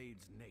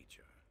invades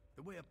nature,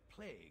 the way a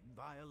plague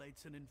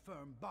violates an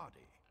infirm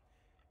body.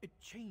 It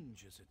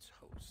changes its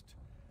host,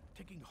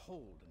 taking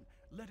hold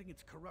and letting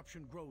its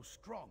corruption grow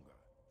stronger.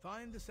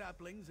 Find the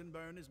saplings and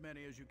burn as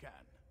many as you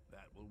can.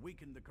 That will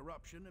weaken the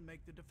corruption and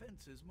make the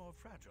defenses more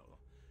fragile.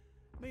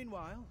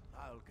 Meanwhile,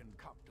 I'll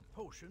concoct a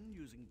potion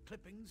using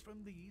clippings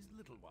from these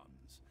little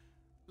ones.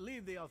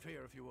 Leave the elf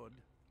here if you would.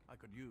 I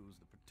could use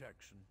the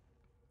protection.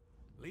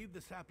 Leave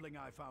the sapling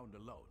I found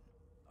alone.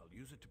 I'll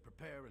use it to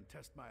prepare and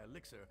test my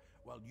elixir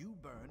while you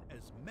burn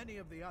as many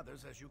of the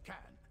others as you can.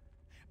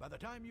 By the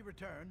time you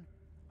return...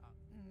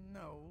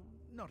 no,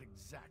 not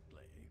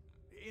exactly.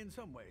 In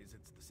some ways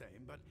it's the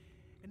same, but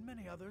in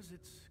many others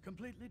it's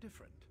completely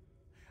different.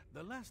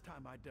 The last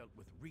time I dealt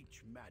with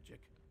Reach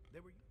magic,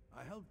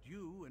 I helped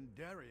you and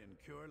Darien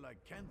cure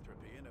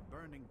lycanthropy in a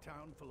burning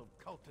town full of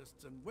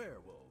cultists and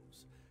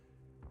werewolves.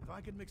 If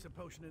I could mix a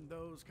potion in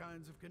those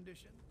kinds of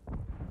conditions...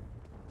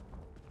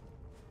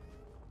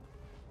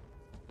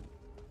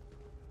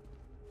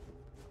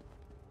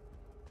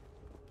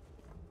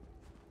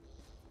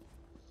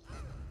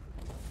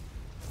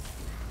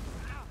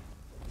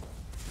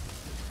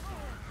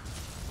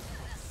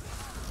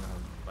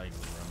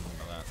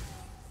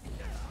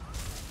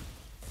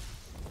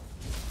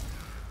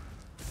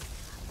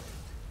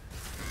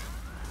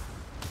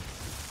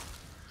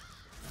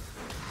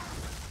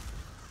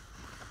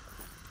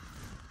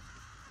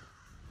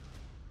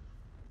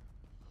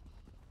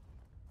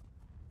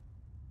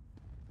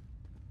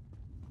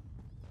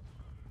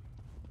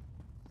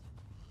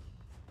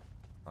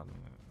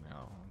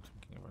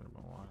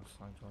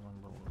 trying to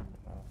remember a little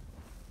more.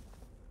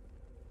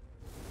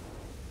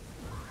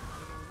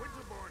 Do the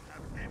Winterborn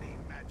have any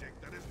magic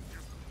that isn't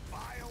just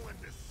vile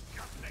and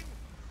disgusting?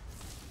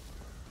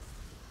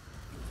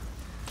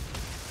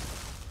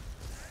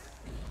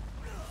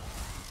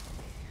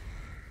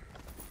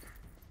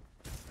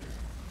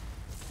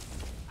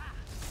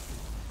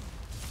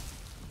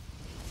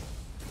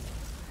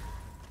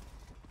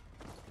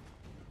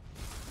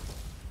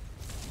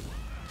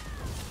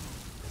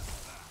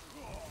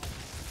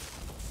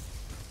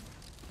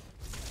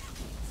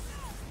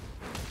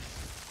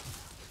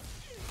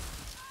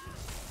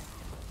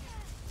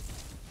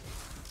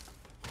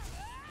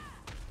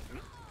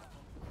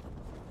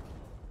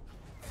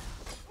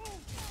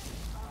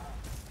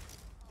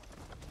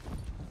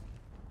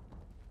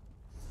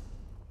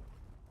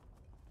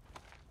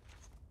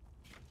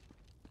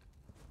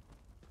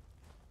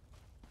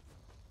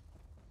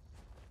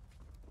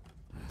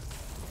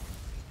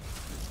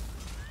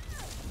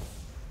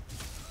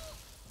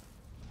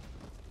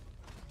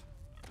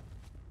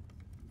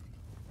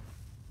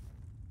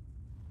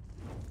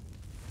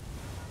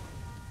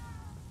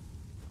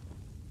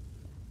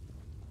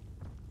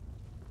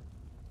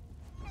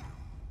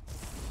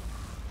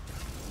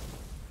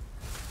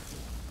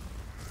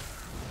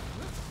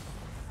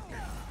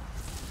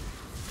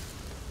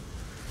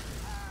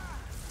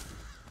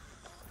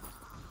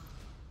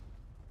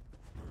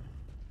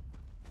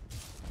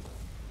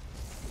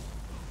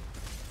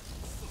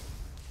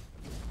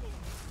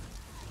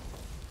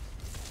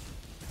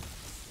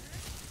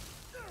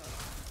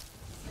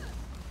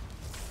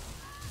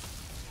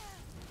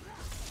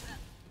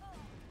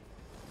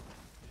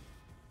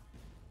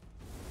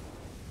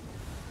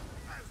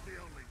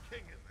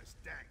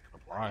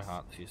 Briar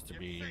hearts used to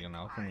be an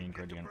alchemy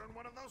ingredient. Burn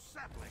one of those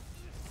saplings.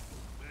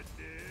 Good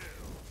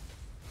deal.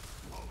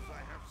 Suppose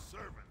I have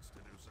servants to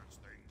do such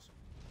things.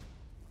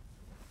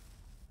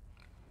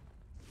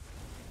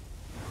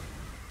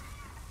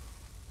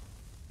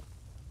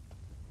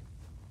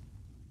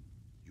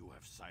 You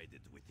have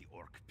sided with the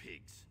orc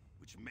pigs,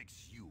 which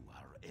makes you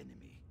our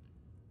enemy.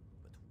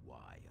 But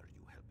why are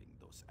you helping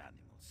those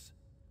animals?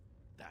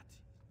 That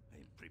I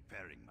am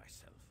preparing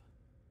myself.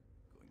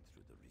 Going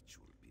through the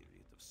ritual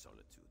period of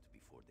solitude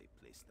before they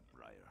place the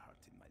briar heart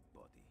in my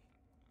body.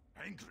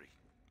 Angry!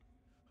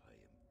 I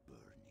am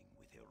burning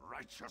with a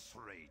righteous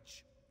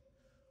rage.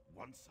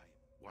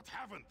 What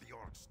haven't the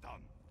orcs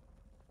done?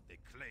 They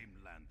claim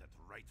land that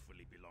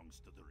rightfully belongs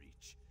to the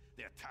Reach.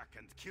 They attack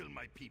and kill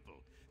my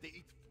people.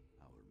 They eat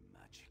our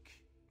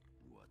magic.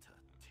 What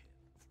a tale.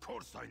 Of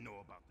course I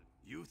know about it.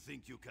 You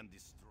think you can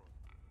destroy...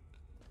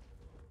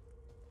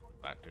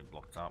 That dude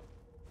locked up.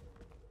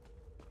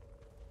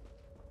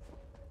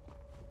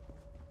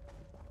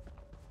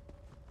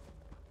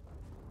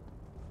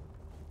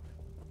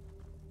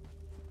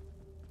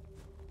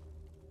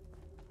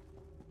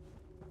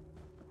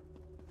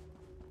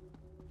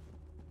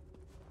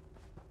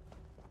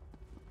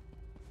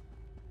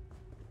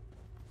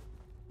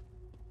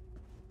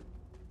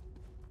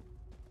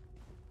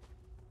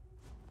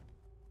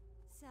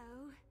 So,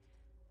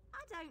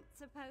 I don't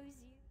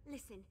suppose you...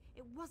 Listen,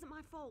 it wasn't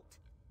my fault.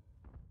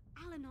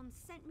 Alanon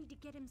sent me to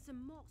get him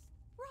some moss.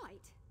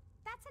 Right,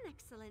 that's an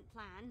excellent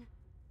plan.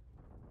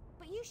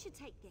 But you should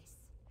take this.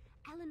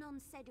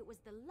 Alanon said it was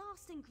the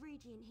last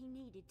ingredient he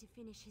needed to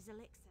finish his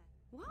elixir.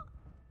 What?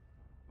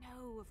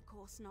 No, of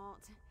course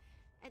not.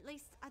 At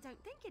least, I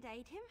don't think it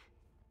aid him.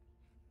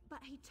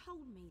 But he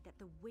told me that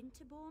the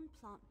Winterborn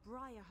plant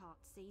briarheart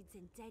seeds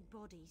in dead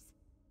bodies.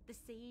 The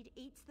seed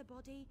eats the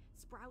body,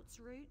 sprouts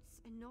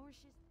roots, and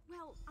nourishes...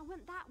 Well, I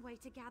went that way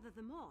to gather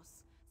the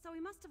moss, so he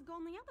must have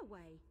gone the other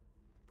way.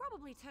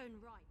 Probably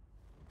turned right.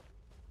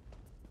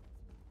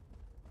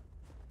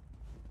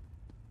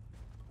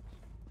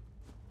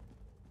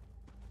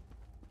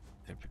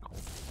 Typical.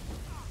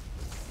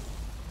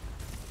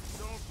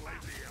 Don't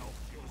blame the elf.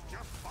 She was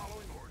just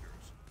following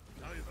orders.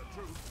 To tell you the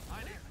truth,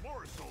 I need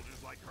more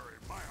soldiers like her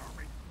in my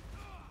army.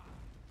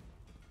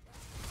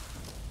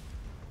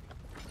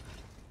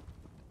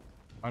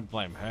 I don't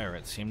blame her,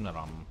 it's him that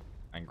I'm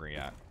angry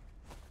at.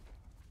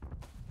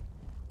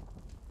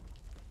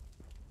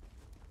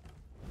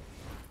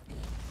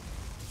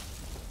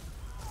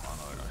 Oh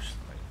no, gosh.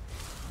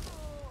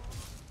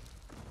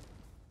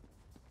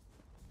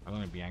 I'm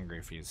gonna be angry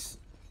if he's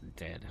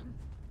dead.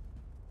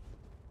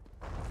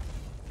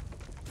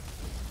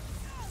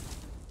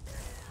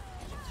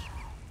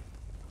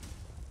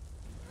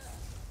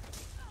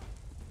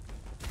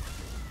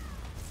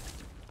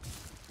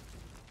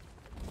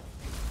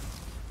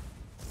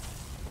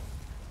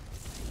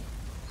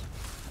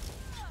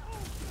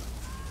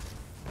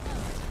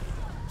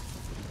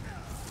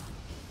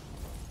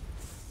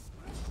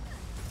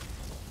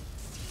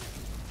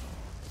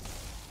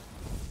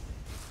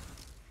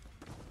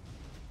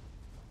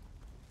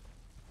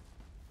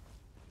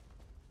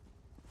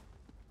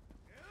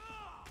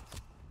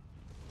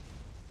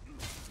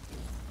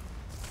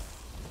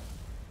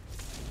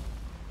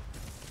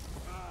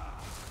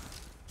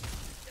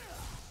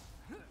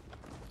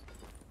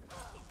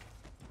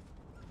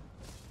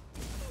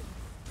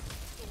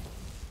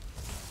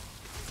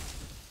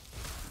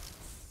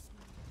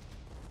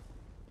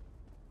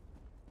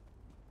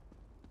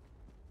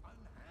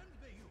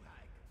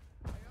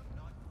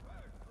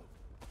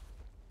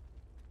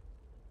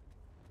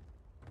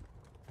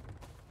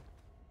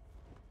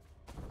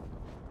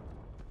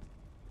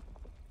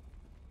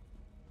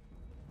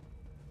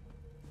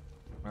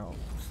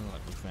 Sounds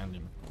like we found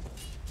him.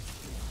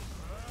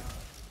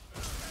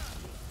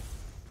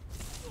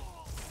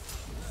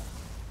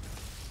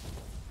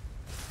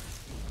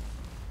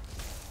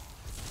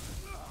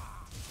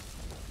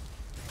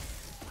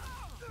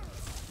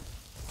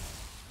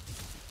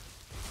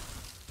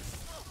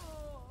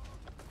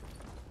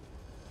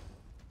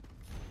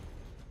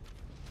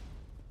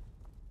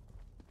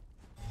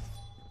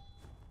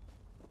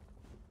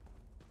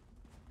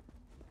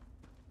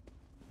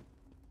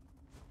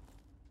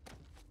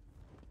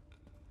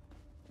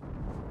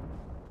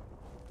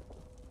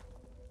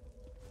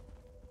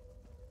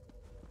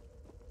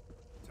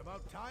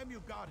 About time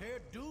you got here.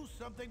 Do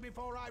something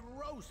before I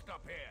roast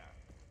up here.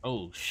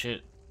 Oh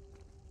shit.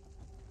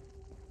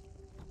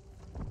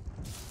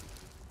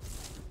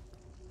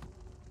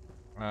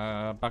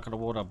 Bucket of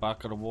water,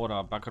 bucket of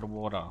water, bucket of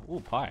water.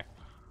 Ooh, pie.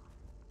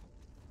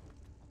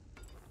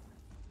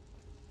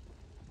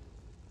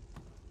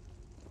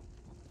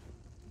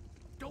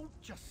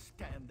 Don't just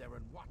stand there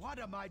and watch. What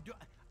am I doing?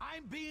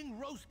 I'm being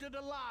roasted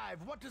alive.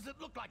 What does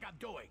it look like I'm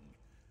doing?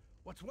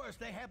 What's worse,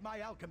 they have my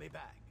alchemy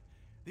bag.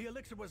 The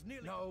elixir was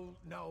nearly...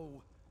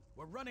 No.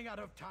 We're running out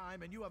of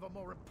time, and you have a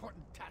more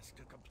important task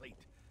to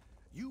complete.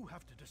 You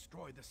have to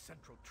destroy the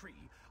central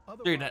tree.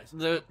 Dude,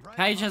 the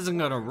cage hasn't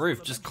got a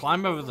roof. Just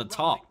climb over the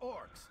top.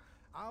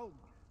 I'll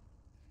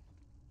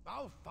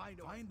find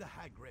the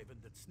hag raven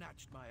that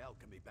snatched my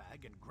alchemy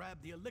bag and grab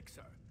the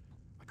elixir.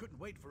 I couldn't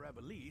wait for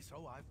Evelie,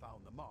 so I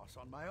found the moss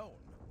on my own.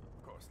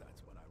 Of course,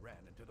 that's when I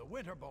ran into the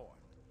Winterborn.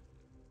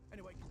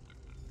 Anyway...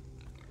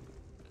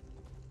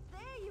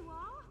 There you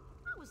are!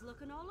 I was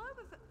looking all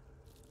over for...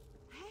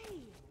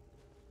 Hey!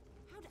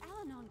 How'd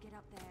Alanon get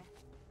up there?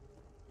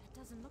 That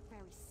doesn't look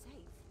very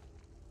safe.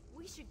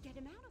 We should get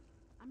him out of...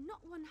 I'm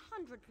not 100%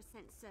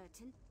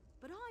 certain,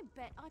 but I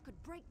bet I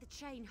could break the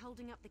chain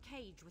holding up the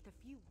cage with a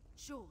few...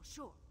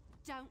 Sure.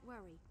 Don't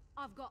worry.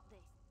 I've got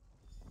this.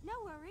 No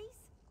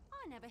worries.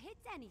 I never hit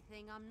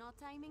anything I'm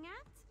not aiming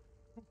at.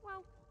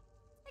 Well,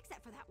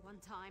 except for that one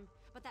time,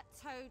 but that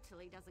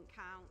totally doesn't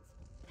count.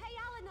 Hey,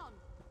 Alanon!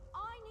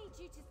 I need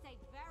you to stay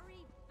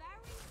very,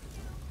 very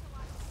still so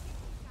I can get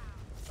you down.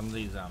 Some of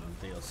these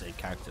DLC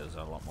characters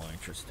are a lot more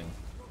interesting.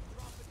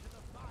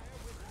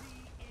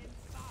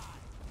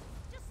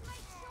 Just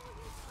make sure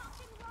you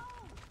fucking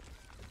roll.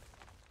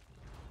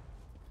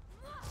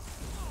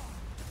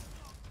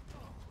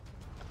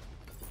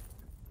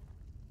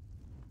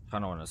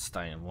 Kinda wanna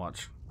stay and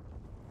watch.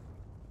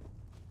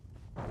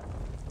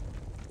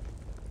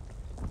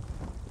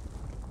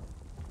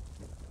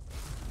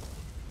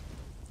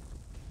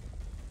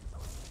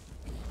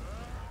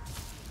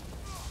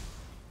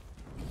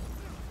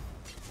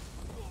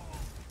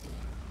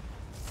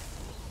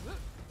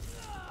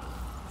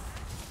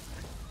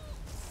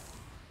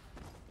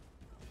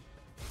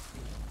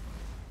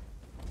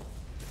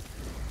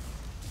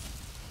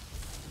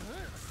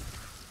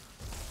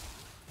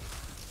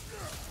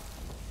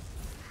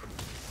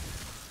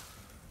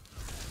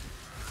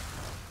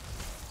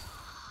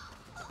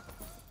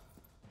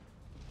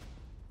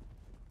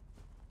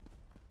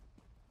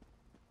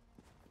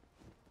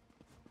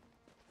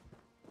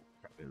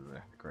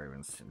 The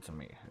Graven sent to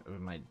me. We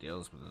made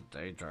deals with the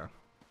Daedra.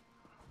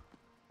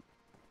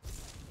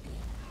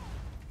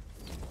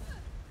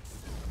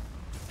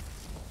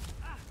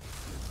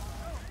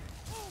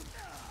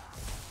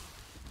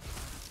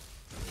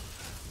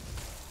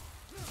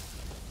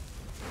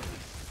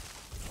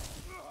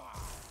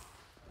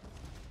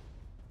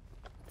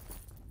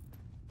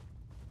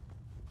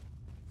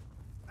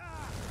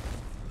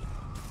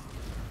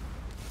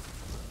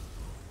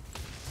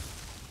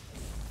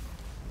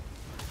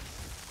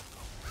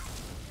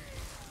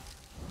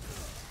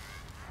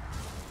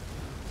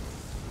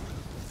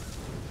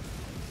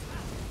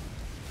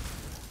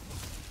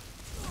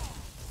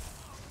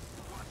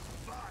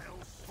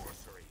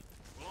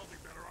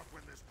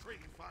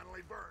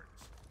 Finally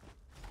burns.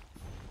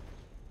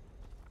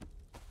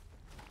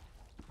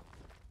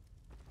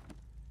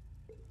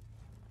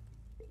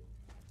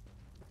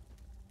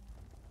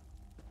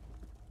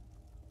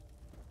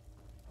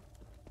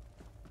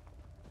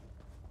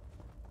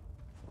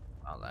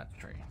 Oh, that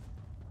tree.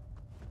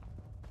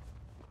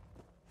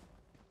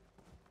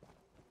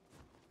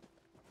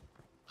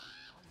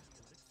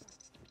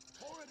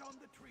 Pour it on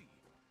the tree.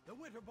 The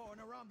Winterborn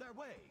are on their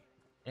way.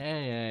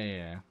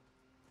 Yeah.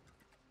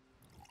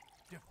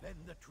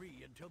 Defend the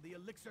tree until the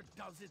elixir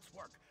does its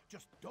work.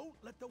 Just don't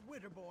let the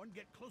Winterborn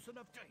get close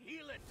enough to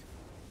heal it.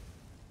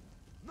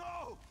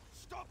 No!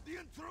 Stop the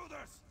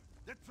intruders!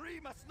 The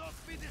tree must not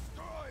be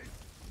destroyed!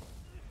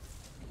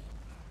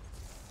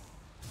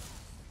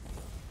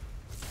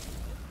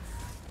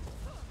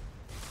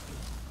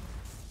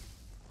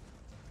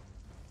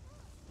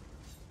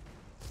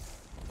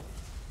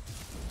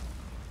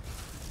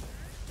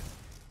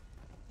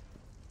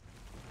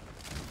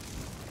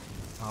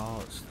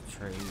 Oh, it's the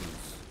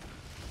trees.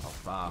 Oh,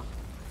 fuck.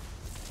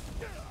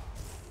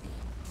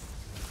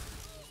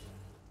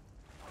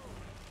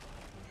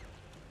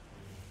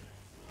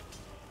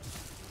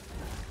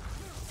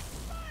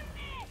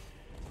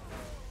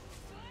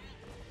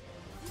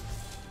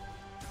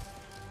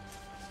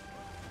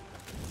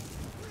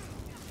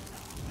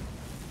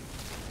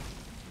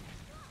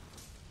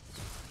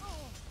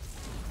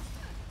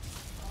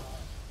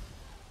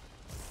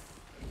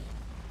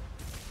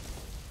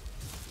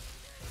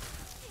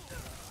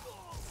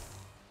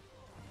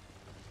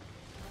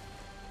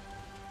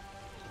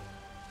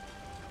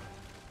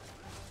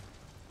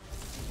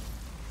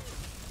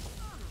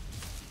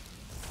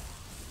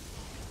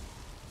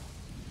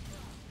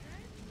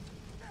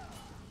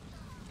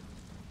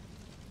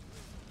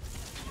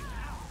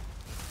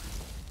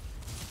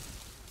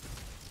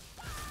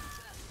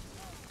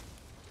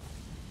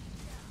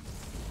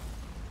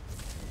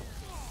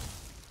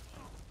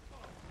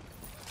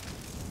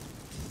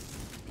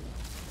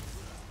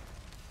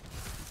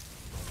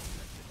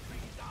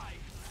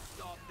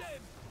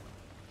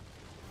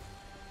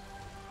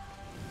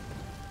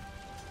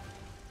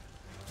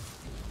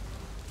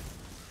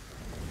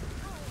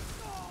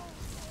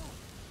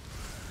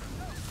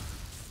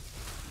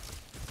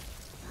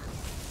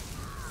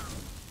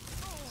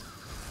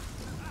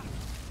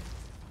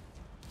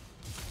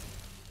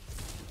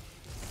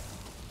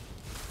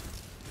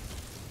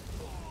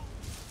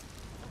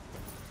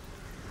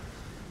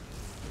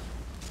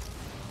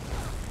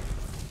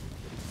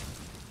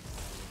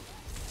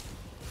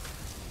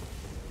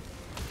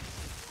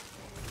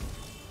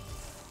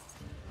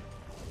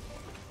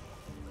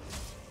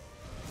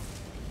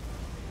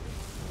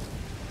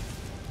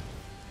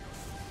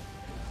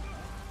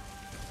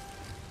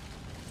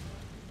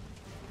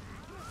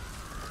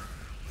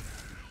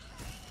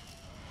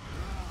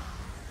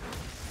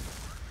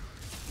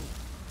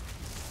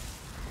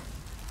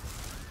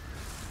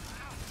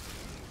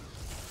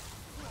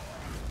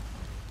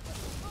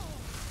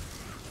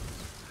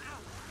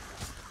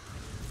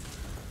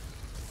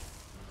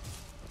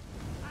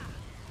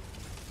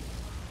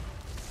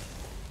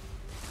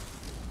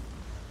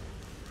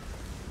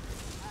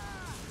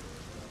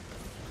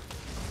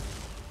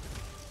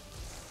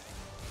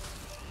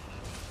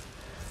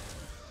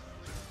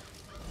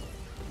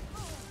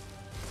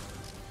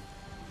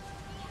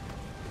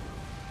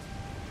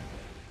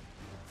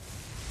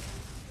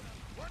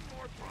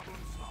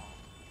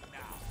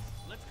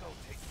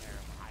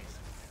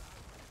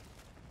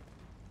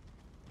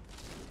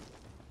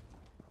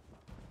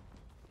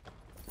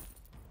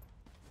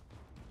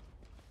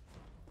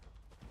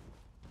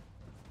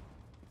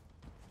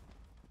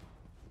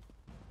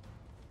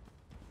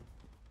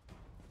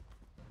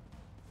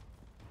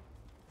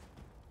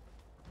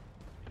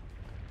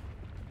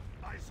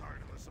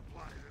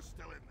 supplies are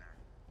still in there.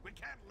 We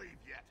can't leave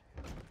yet.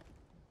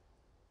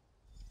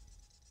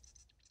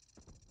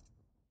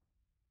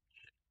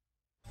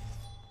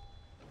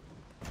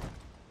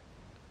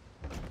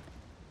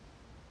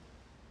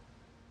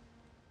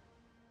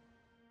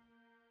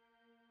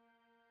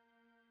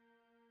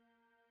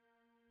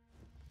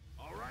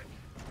 All right,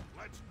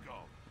 let's go.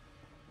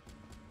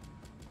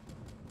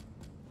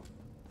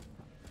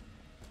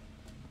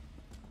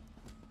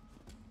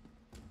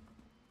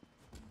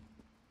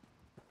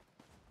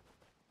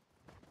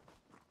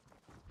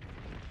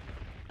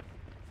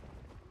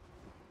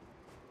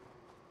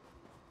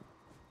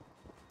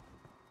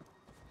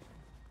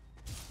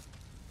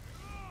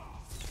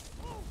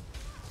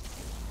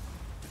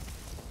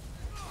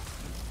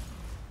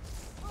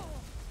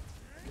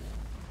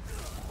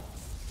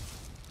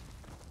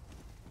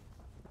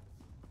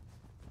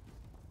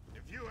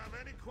 If you have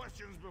any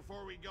questions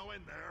before we go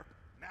in there,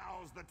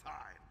 now's the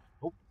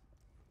time.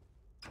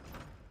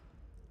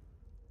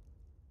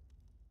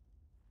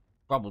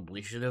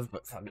 Probably should have,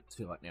 but fuck it,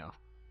 too late now.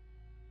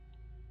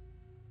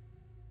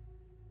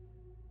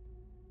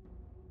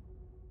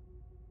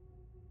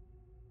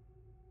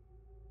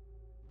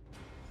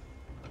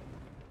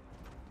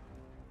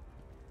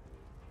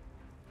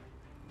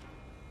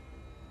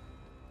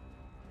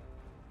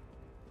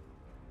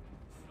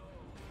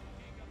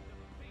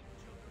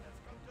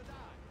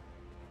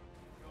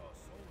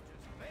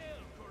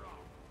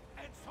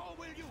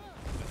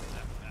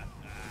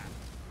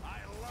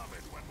 I love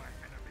it when my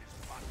enemies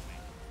spot me.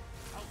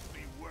 Helps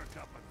me work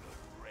up a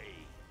good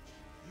rage.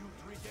 You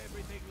treat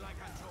everything like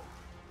a joke.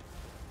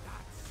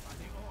 That's why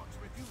the orcs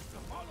refuse to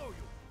follow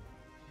you.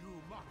 You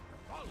mock the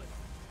fallen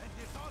and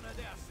dishonor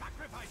their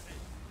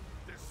sacrifices.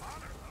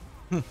 Dishonor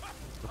them?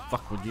 The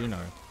fuck would you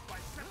know? By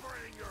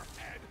separating your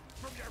head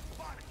from your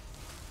body.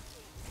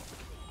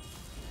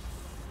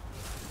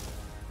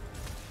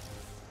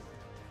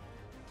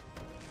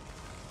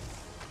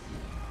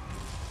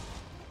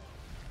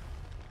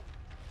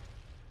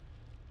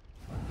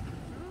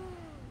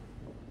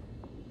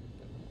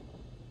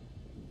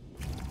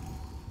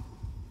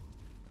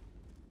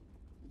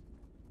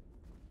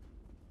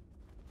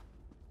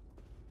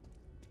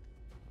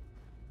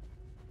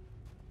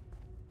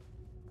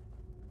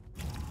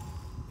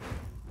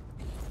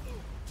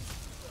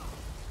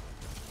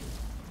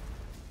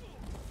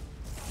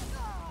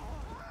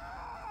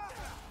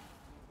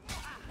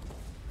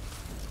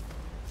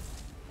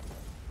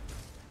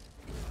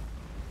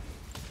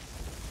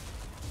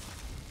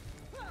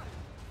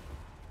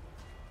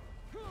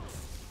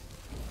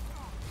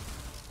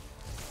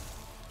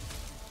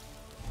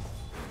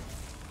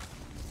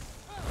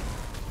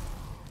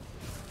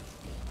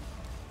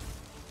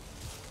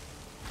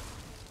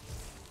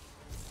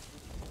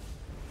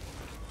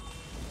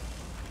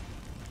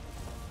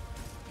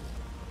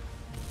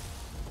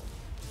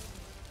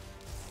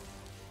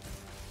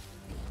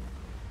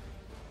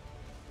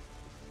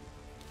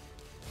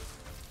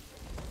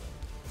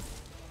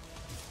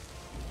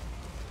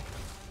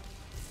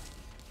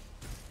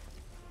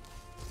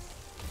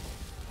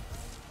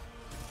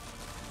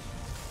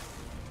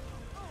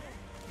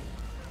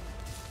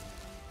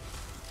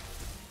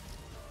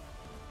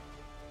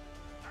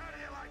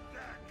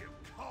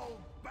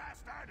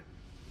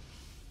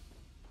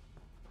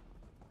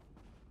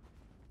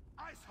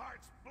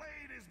 Iceheart's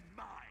blade is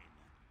mine.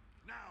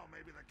 Now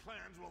maybe the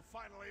clans will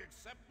finally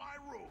accept my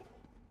rule.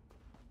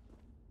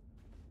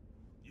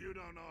 You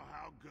don't know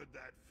how good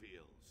that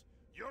feels.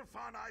 Your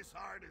fond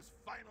Iceheart is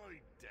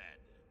finally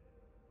dead.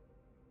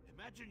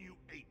 Imagine you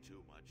ate too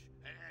much,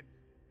 and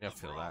I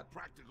feel for all that.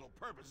 practical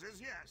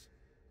purposes, yes.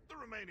 The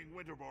remaining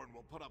Winterborn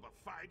will put up a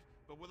fight,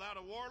 but without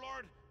a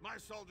warlord,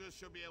 my soldiers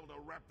should be able to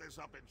wrap this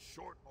up in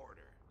short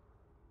order.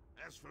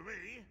 As for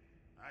me,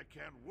 I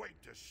can't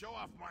wait to show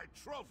off my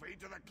trophy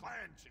to the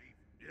clan chief.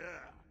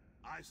 Yeah,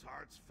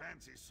 Iceheart's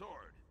fancy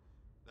sword.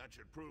 That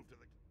should prove to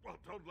the... Well,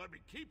 don't let me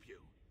keep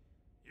you.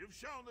 You've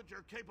shown that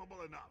you're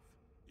capable enough.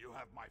 You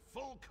have my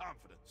full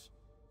confidence.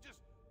 Just,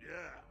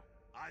 yeah,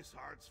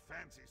 Iceheart's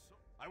fancy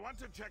sword. I want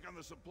to check on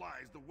the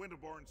supplies the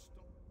Winterborn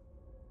stole.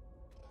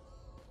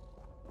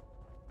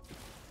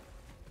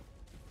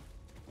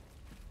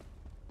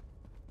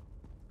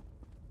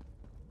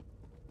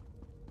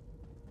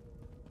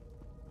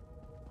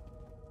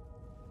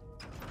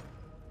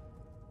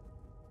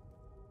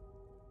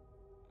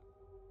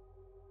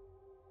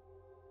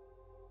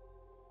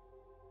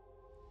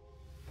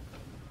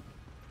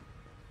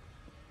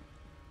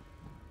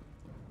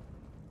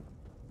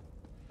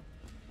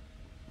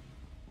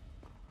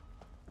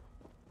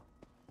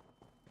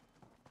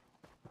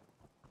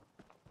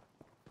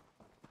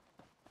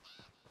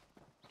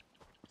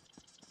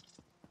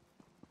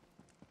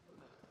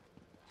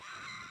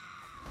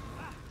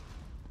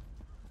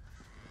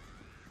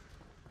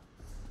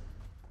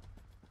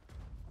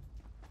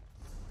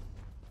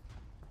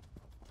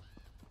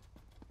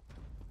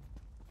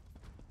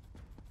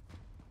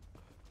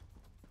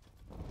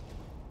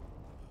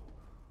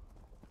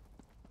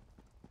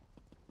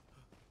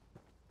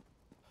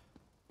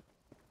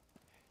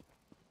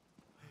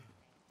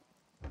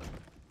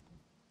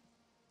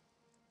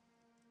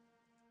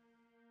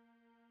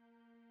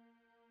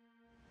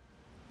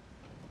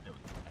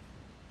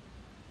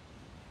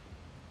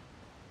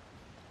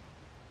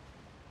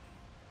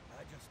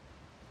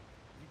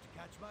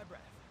 catch my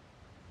breath.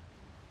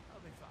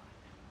 I'll be fine.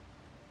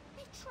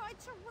 He tried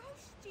to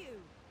roast you.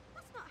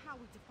 That's not how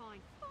we define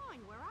fine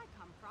where I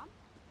come from.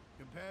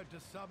 Compared to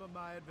some of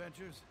my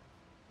adventures,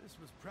 this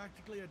was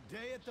practically a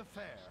day at the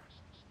fair.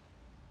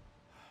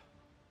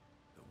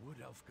 The wood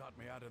elf got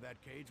me out of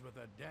that cage with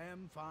a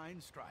damn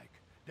fine strike.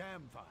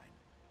 Damn fine.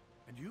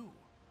 And you,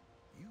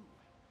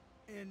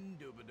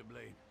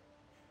 indubitably.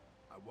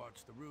 I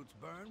watched the roots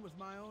burn with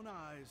my own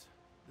eyes.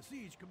 The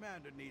siege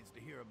commander needs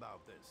to hear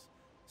about this,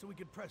 so we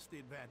can press the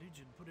advantage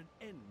and put an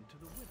end to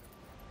the winter.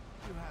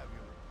 You have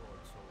your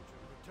report, soldier.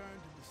 Return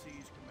to the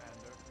siege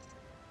commander,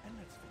 and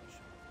let's finish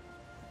up.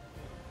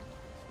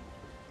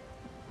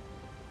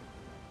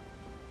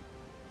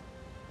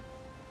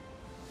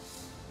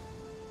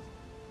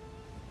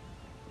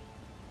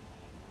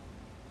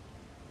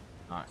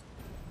 Nice.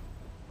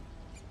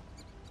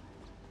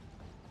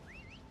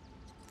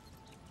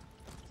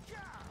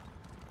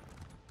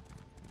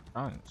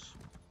 Nice.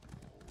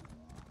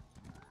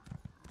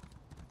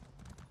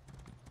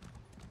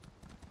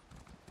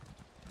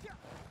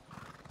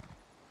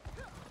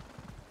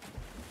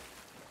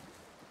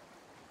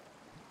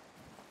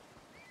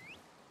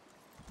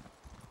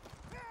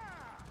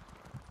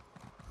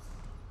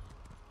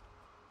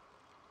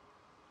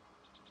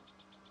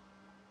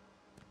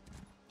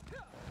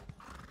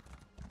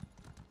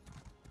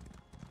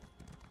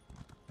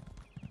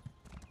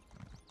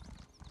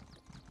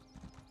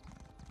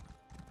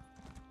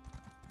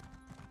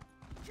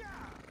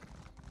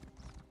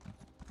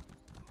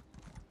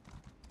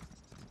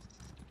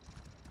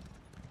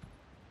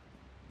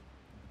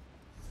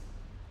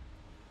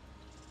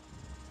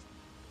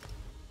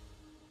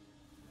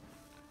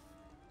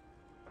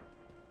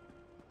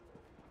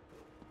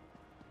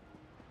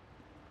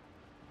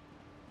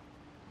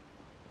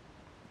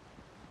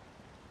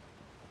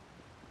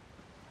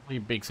 The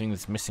big thing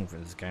that's missing for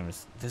this game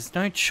is there's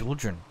no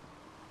children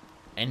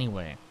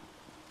anywhere.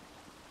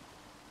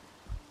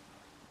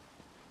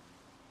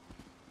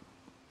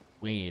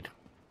 Weird.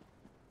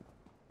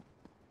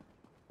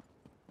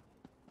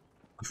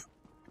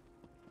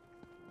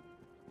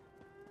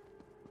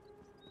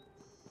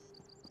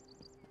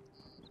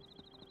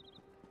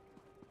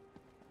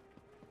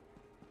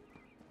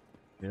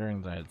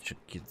 Considering the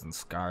kids in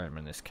Skyrim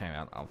and this came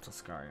out after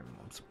Skyrim,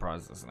 I'm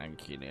surprised there's no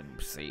kid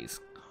NPCs.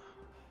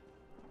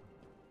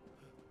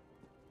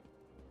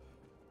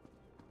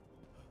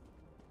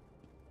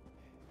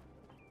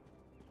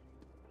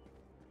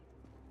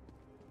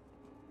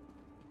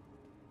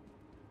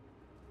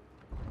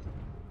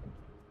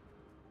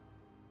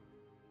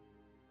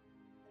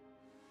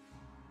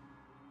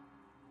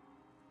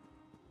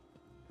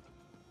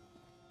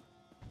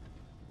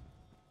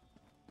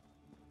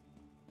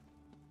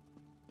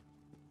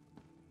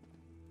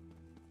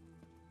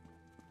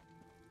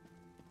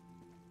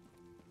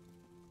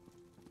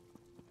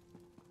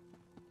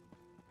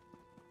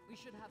 We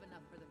should have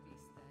enough for the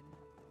feast then,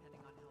 depending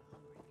on how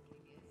hungry the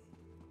king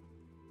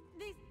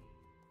is.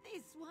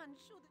 This one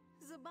should...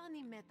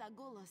 Zabani met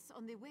Agolas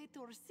on the way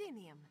to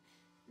Orsinium.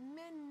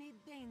 Many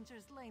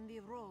dangers line the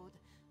road,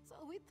 so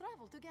we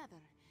traveled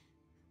together.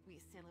 We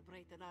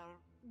celebrated our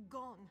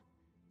gone.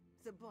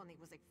 Zabani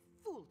was a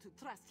fool to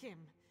trust him.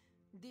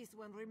 This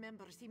one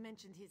remembers he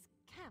mentioned his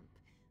camp.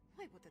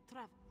 Why would a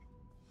travel...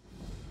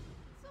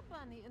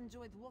 Zabani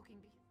enjoyed walking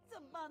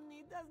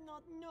Zabani does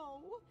not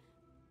know.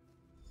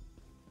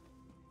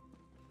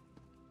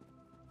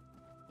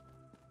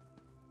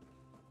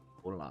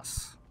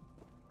 Olas.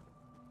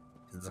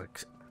 It's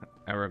like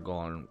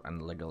Aragorn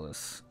and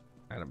Legolas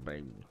had a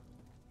baby.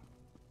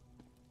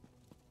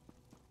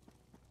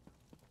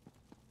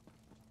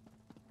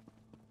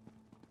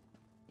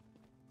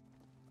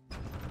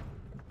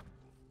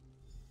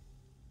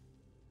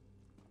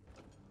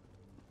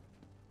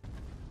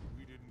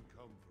 We didn't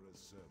come for a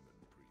sermon,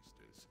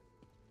 priestess.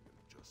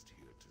 We're just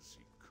here to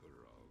see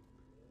Kurog.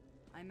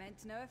 I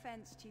meant no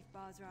offense, Chief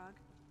Barzrag.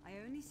 I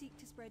only seek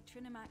to spread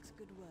Trinamac's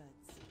good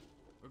words.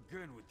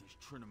 Again with these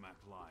Trinimac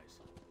lies.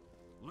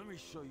 Let me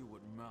show you what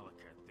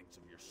Malakat thinks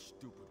of your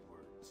stupid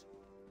words.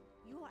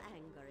 Your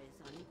anger is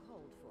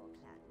uncalled for,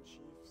 clan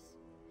chiefs.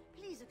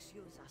 Please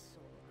excuse us,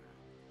 Sora.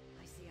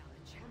 I see our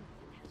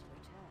champion has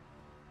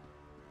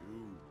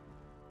returned.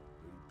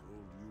 They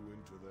pulled you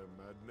into their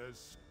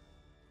madness?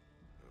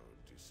 How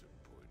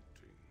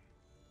disappointing.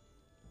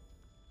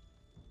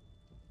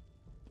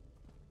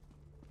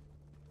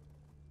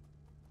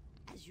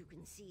 As you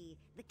can see,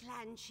 the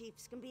clan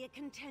chiefs can be a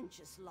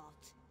contentious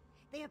lot.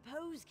 They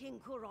oppose King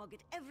Kurog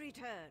at every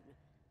turn,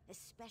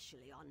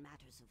 especially on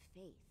matters of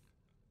faith.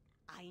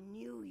 I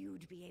knew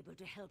you'd be able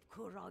to help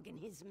Kurog in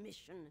his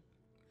mission.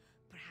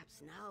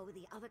 Perhaps now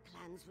the other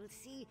clans will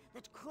see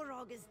that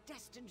Kurog is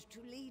destined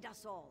to lead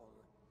us all.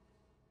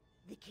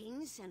 The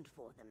king sent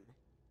for them.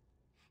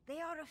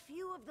 They are a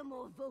few of the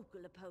more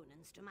vocal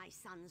opponents to my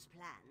son's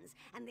plans,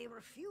 and they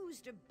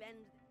refuse to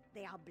bend.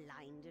 They are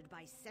blinded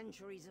by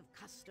centuries of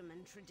custom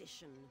and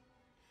tradition.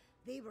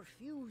 They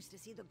refuse to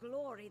see the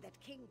glory that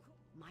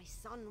My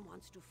son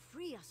wants to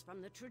free us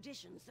from the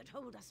traditions that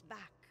hold us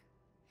back.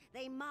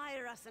 They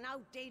mire us in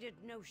outdated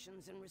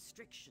notions and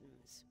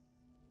restrictions.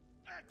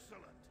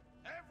 Excellent.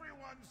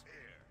 Everyone's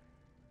here.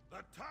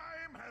 The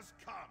time has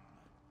come.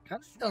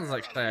 That sounds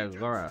like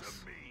Craglorn.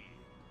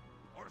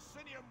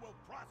 Orsinium will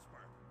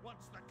prosper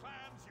once the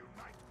clans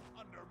unite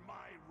under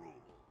my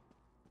rule.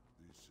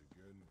 This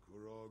again,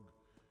 Kurog?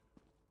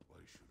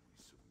 Why should we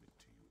submit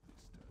to you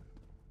this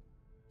time?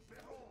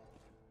 Behold,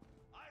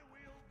 I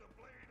wield the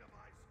blade of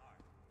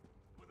Iceheart.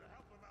 With the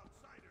help of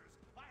outsiders,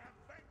 I have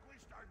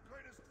vanquished our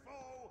greatest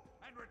foe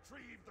and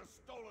retrieved the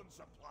stolen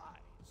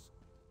supplies.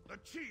 The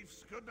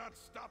chiefs could not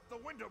stop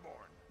the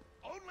Winterborn.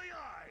 Only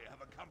I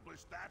have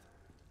accomplished that.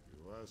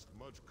 You asked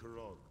much,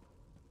 Kurog,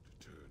 to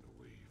turn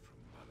away from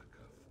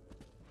Malakath,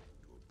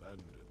 to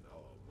abandon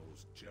our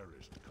most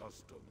cherished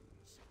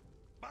customs.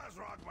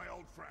 Basrog, my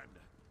old friend,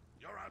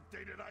 your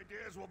outdated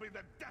ideas will be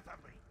the death of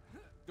me.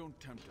 Don't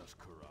tempt us,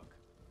 Kurog.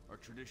 Our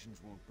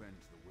traditions won't bend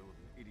to the will of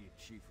an idiot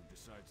chief who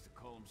decides to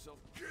call himself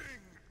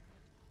king.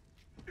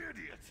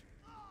 Idiot!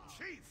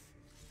 Chief!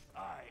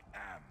 I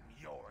am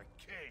your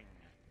king.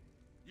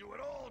 You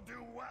would all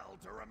do well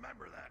to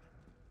remember that.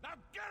 Now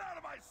get out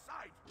of my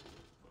sight!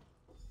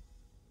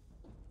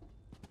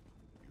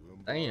 You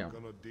embark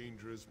on a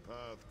dangerous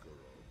path,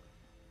 Kurog.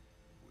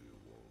 We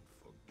won't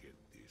forget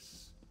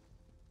this.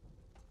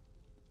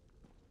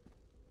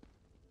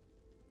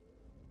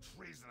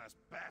 Treasonous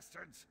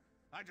bastards!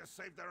 I just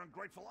saved their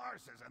ungrateful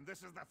arses, and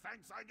this is the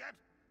thanks I get?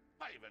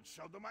 I even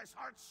showed them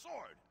Iceheart's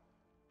sword.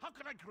 How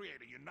can I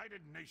create a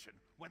united nation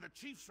when the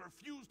chiefs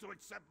refuse to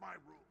accept my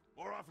rule?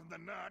 More often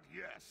than not,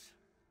 yes.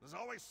 There's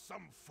always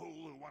some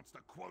fool who wants to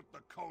quote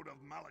the code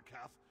of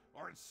Malakath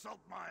or insult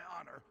my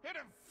honor. It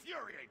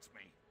infuriates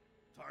me.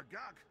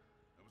 Targak,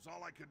 it was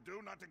all I could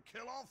do not to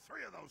kill all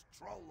three of those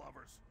troll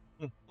lovers.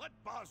 Let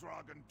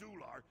Basrog and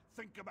Dular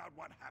think about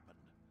what happened.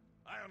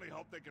 I only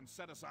hope they can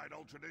set aside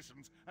old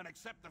traditions and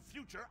accept the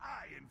future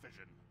I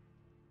envision.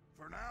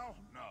 For now,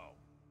 no.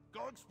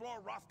 Go explore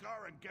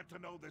Rothgar and get to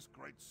know this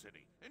great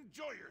city.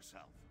 Enjoy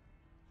yourself.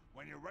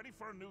 When you're ready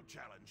for a new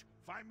challenge,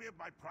 find me at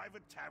my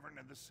private tavern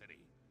in the city.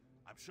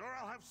 I'm sure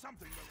I'll have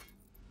something to...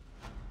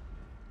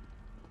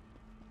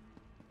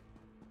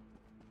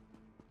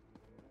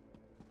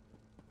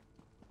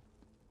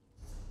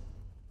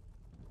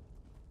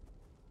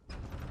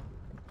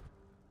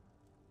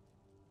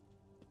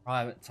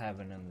 Private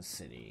tavern in the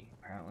city,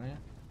 apparently.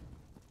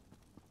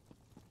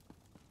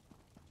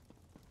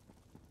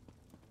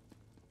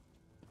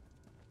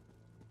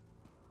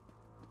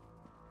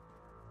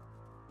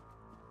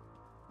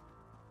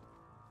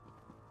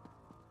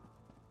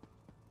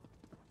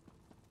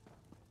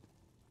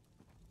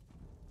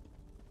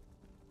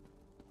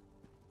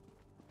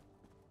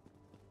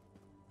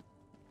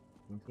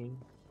 Okay.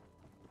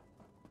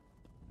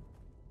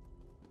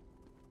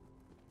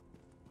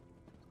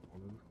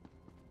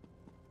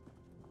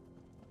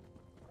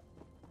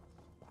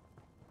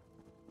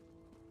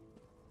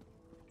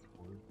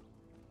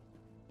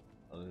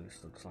 Oh,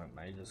 this looks like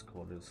Major's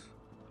quarters.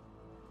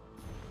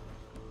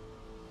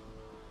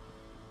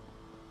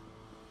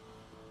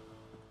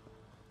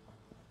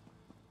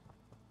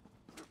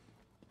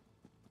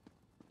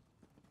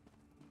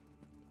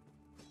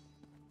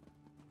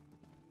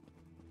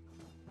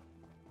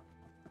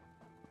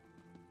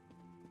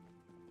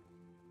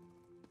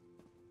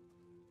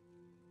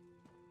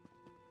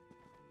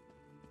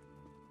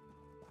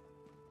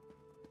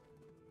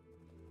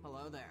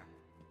 Hello there.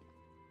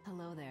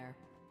 Hello there.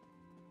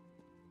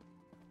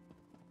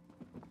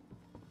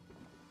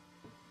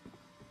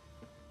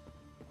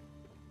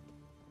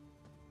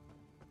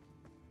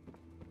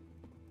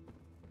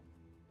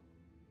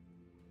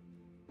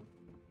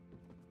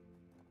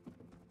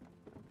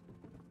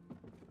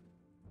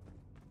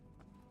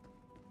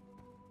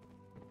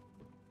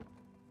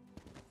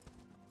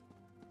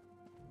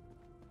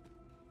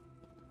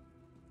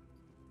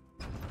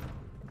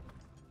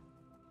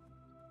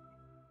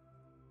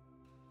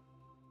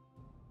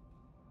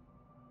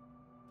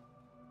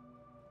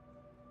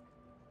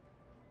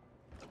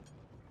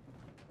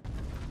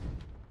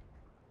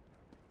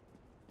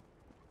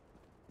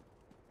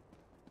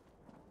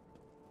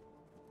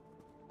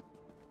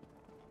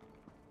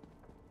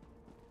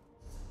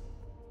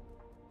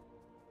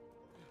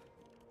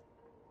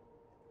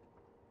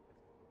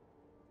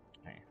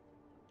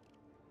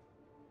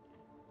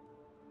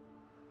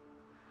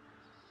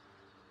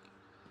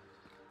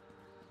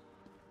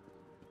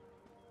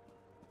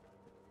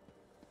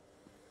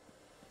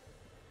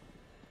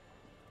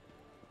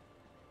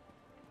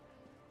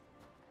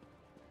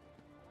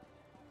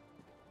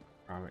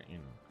 Private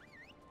inn.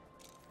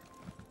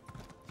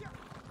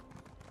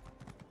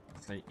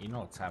 Say inn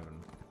or tavern.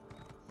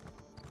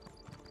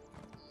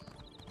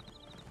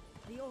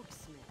 The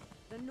Orcsmith,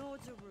 the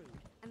Nords are rude,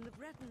 and the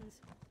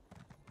Bretons...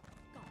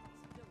 Gods,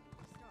 don't get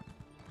me started.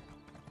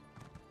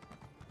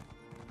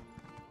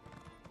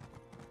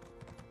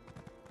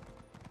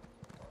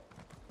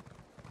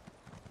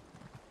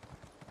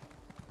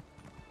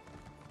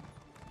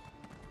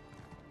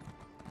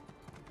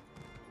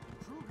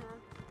 Kruger,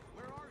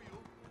 where are you?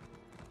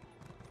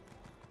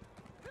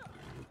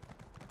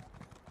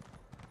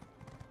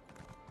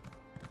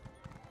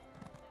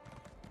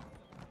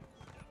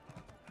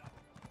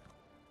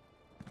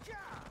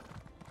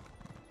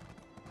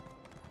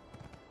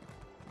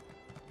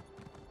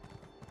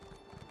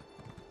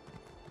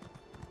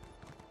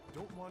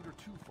 wander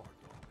too far,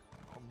 dog.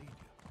 I'll need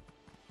you.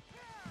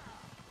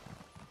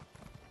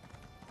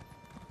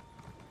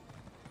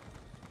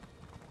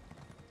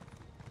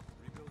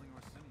 Rebuilding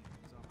Orsinium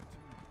is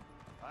opportunity.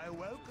 I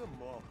welcome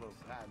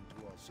mortals hand to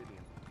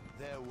Orsinium.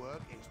 Their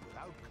work is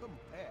without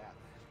compare.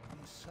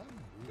 Some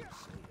will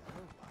say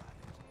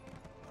otherwise,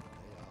 but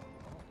they are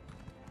wrong.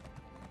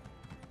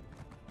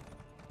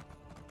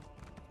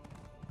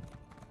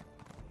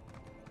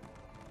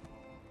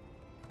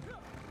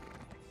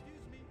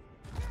 Excuse me.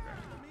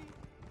 Remember me?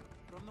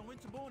 From the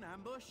Winterborn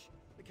ambush?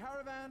 The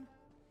caravan?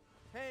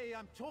 Hey,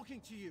 I'm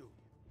talking to you.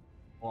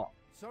 What?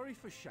 Sorry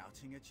for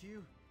shouting at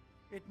you.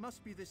 It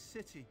must be this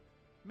city.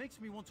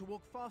 Makes me want to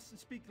walk fast and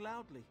speak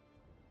loudly.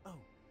 Oh,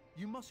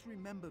 you must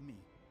remember me.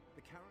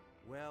 The caravan?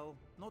 Well,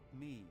 not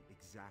me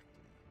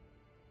exactly.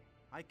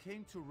 I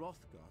came to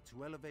Hrothgar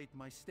to elevate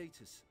my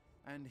status,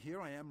 and here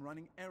I am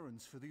running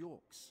errands for the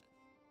orcs.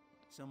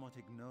 Somewhat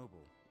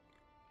ignoble.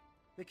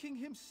 The king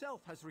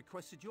himself has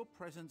requested your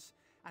presence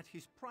at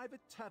his private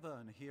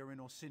tavern here in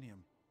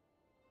Orsinium.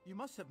 You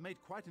must have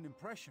made quite an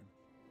impression.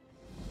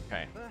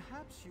 Okay.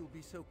 Perhaps you'll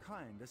be so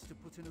kind as to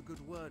put in a good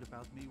word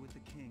about me with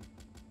the king.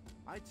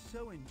 I'd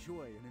so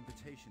enjoy an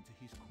invitation to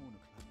his corner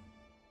club.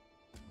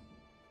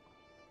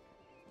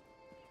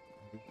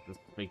 The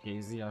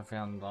speakeasy I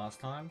found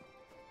last time.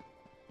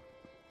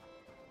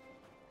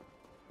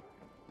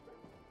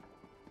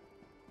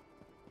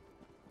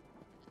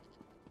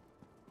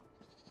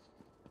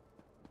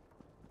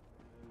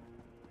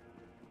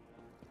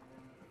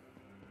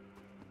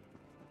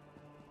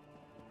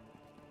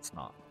 It's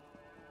not.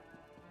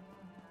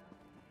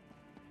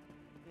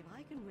 If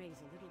I can raise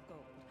a little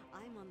gold,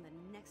 I'm on the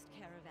next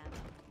caravan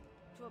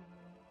to a...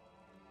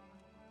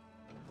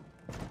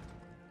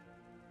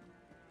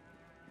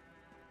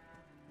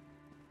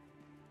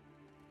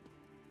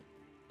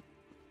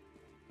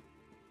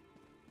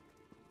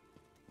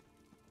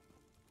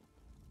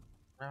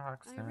 I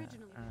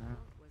originally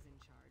thought was in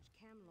charge.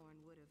 Craglorn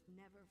would have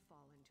never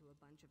fallen to a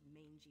bunch of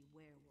mangy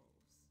werewolves.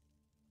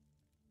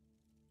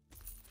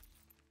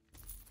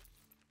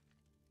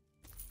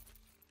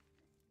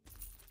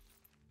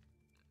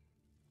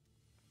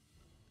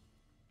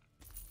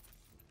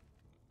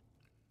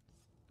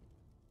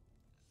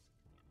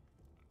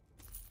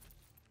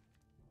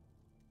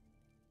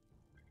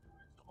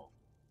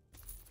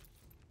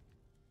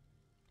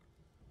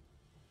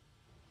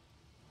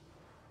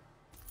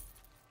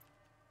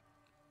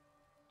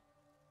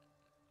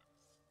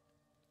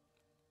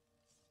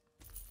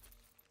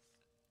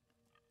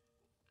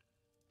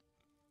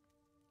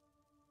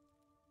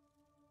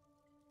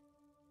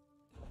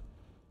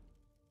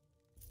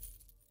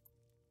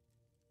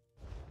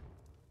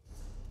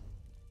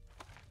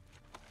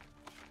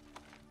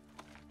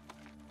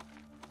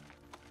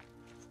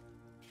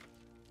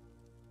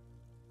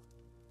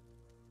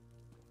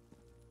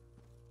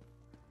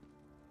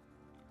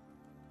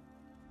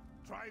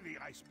 Try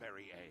the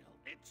Iceberry Ale.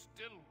 It's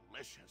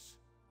delicious.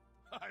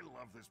 I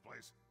love this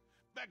place.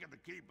 Back at the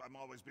keep, I'm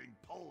always being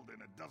pulled in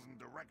a dozen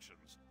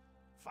directions.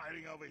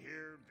 Fighting over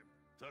here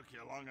took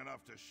you long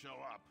enough to show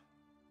up.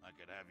 I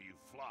could have you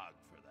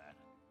flogged for that.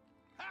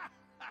 Ha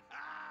ha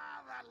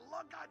ha! That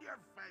look on your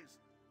face!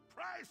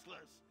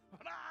 Priceless!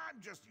 But I'm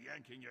just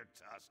yanking your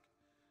tusk.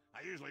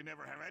 I usually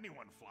never have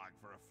anyone flogged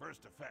for a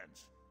first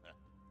offense.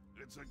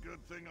 It's a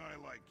good thing I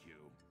like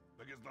you.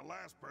 Because the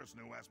last person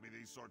who asked me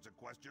these sorts of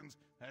questions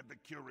had the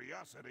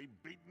curiosity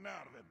beaten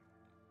out of him.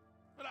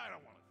 But I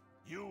don't want to.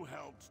 You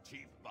helped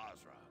Chief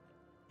Bosrog.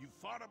 You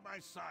fought at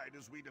my side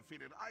as we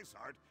defeated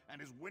Iceheart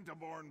and his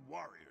Winterborn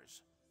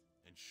warriors.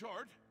 In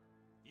short,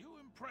 you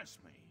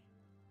impress me.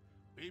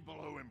 People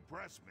who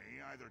impress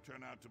me either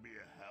turn out to be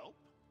a help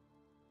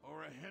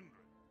or a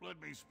hindrance. Let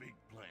me speak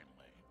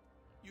plainly.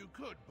 You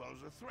could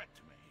pose a threat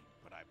to me,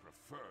 but I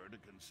prefer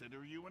to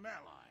consider you an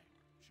ally.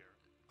 Sure.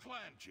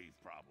 Clan chief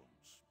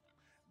problems.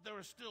 There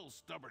are still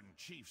stubborn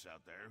chiefs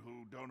out there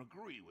who don't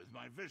agree with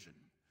my vision,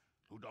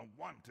 who don't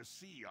want to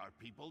see our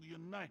people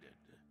united.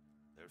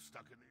 They're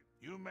stuck in the...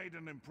 You made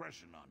an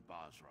impression on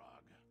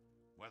Bosrog.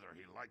 Whether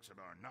he likes it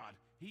or not,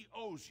 he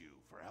owes you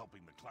for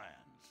helping the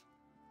clans.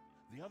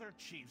 The other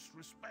chiefs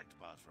respect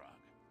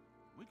Bosrog.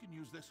 We can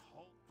use this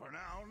whole... For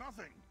now,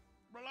 nothing.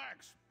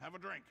 Relax, have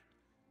a drink.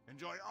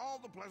 Enjoy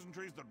all the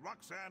pleasantries that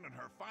Roxanne and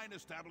her fine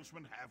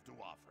establishment have to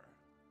offer.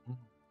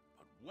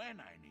 But when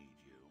I need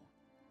you,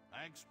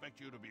 I expect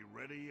you to be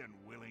ready and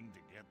willing to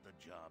get the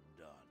job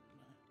done.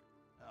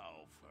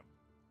 Oh,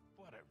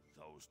 what are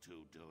those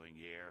two doing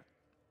here?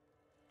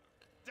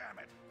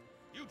 Damn it!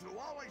 You two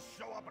always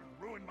show up and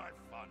ruin my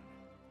fun.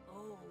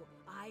 Oh,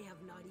 I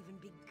have not even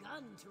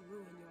begun to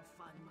ruin your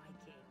fun, my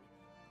king.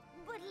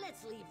 But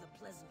let's leave the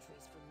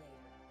pleasantries for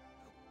later.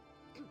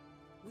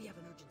 We have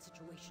an urgent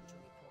situation to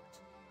report.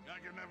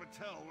 I can never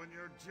tell when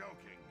you're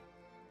joking.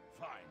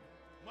 Fine.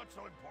 What's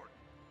so important?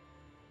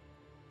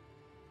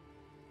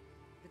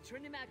 The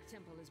Trinimac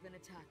Temple has been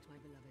attacked, my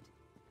beloved.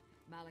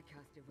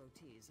 Malakath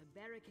devotees have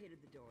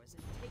barricaded the doors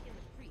and taken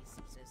the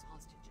priests as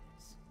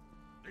hostages.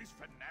 These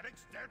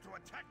fanatics dare to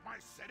attack my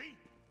city?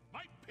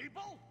 My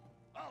people?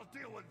 I'll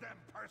deal with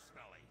them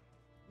personally.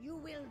 You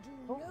will do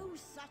no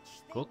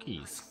such thing, Cookies.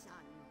 my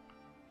son.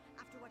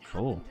 After what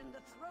Cool. happened in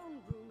the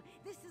throne room,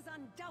 this is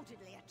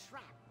undoubtedly a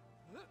trap.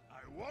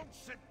 I won't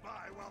sit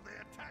by while they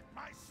attack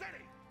my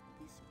city!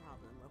 This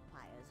problem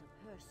requires a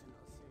personal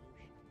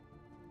solution.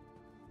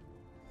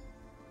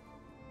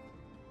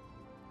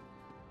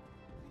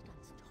 Let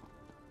us talk.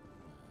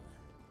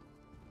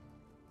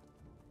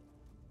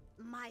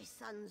 My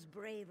son's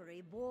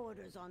bravery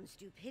borders on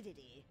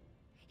stupidity.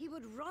 He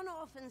would run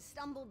off and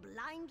stumble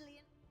blindly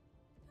and...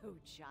 Oh,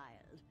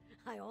 child,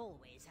 I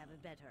always have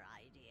a better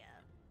idea.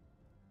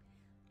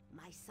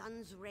 My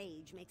son's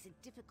rage makes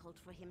it difficult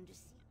for him to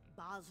see.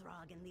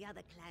 Basrog and the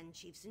other clan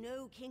chiefs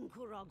know King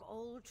Kurog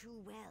all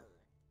too well.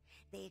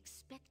 They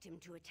expect him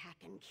to attack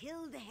and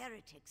kill the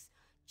heretics,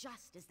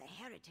 just as the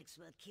heretics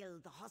will kill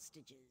the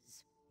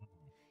hostages.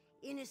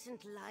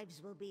 Innocent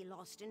lives will be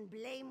lost and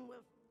blame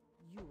will...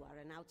 You are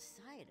an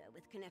outsider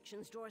with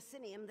connections to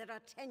Orsinium that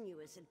are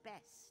tenuous at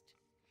best.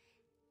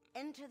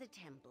 Enter the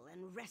temple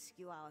and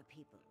rescue our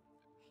people.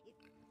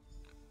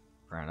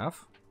 Fair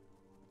enough.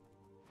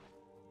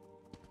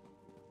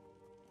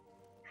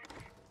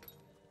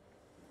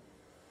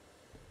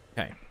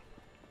 Okay.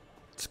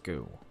 Let's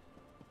go.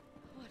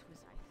 What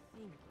was I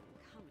thinking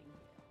coming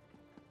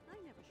here? I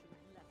never should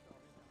have left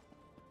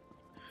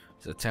Orzhov.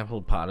 Is the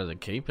temple part of the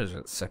keep, or is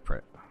it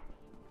separate?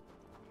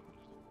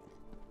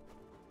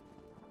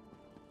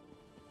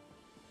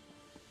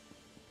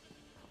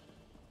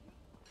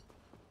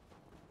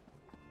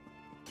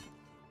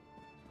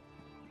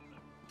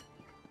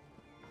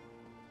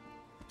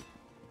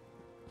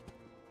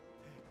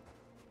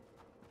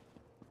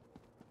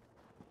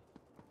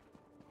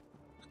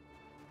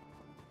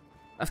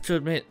 I have to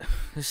admit,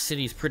 this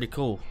city's pretty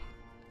cool.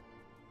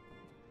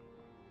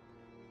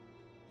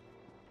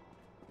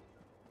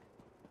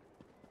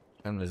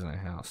 And there's no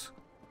house.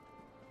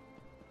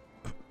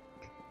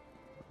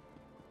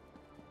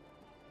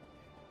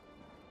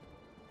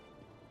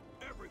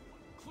 Everyone,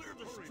 clear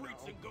the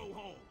streets and go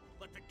home.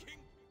 Let the king...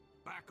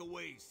 Back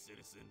away,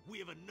 citizen. We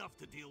have enough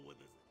to deal with.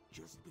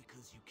 Just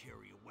because you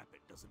carry a weapon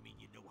doesn't mean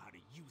you know how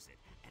to use it.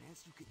 And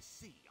as you can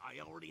see,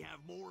 I already have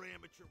more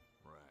amateur...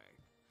 Right.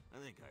 I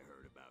think I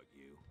heard about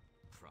you.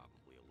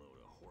 Probably a load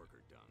of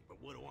horker dung,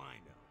 but what do I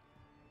know?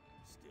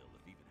 Still,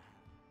 if even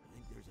I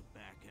think there's a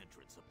back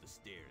entrance up the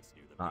stairs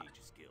near the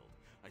Mages Guild.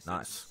 I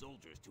sent some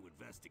soldiers to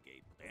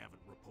investigate, but they haven't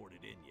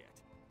reported in yet.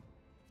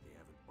 If they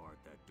haven't barred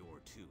that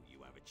door too,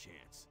 you have a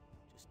chance.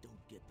 Just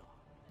don't get the...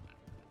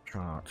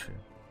 Try not to.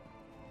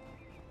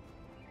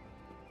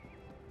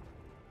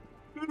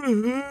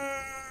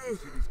 The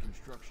city's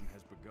construction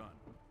has begun.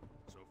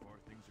 So far,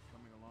 things are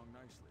coming along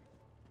nicely.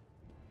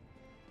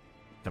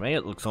 To me,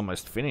 it looks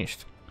almost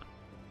finished.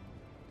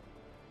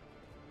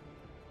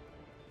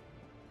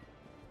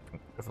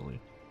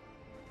 Definitely.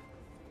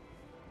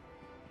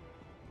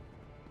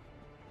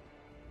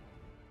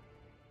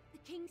 The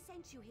king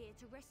sent you here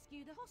to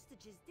rescue the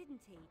hostages,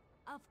 didn't he?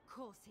 Of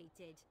course he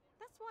did.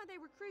 That's why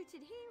they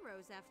recruited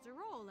heroes after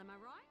all, am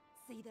I right?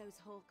 See those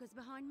hawkers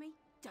behind me?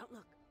 Don't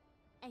look.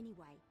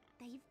 Anyway,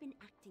 they've been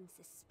acting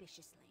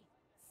suspiciously.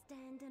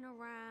 Standing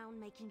around,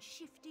 making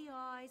shifty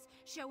eyes,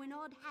 showing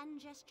odd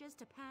hand gestures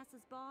to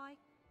passers-by.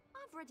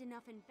 I've read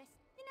enough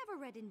You never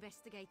read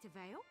Investigator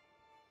Vale?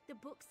 The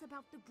books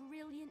about the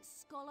brilliant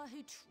scholar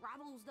who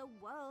travels the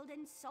world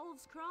and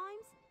solves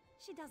crimes?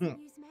 She doesn't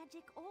use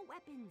magic or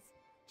weapons.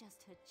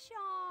 Just her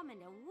charm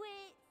and her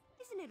wit.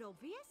 Isn't it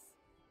obvious?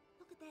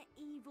 Look at their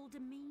evil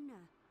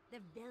demeanor,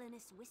 their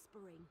villainous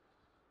whispering.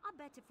 I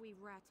bet if we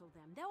rattle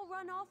them, they'll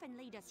run off and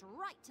lead us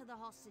right to the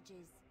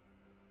hostages.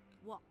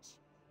 Watch.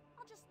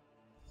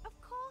 Of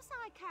course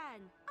I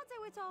can. I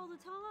do it all the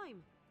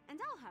time. And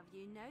I'll have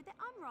you know that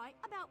I'm right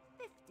about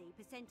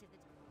 50% of the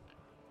time.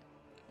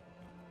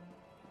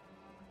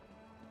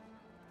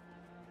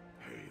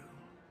 Hail.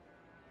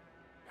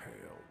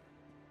 Hail.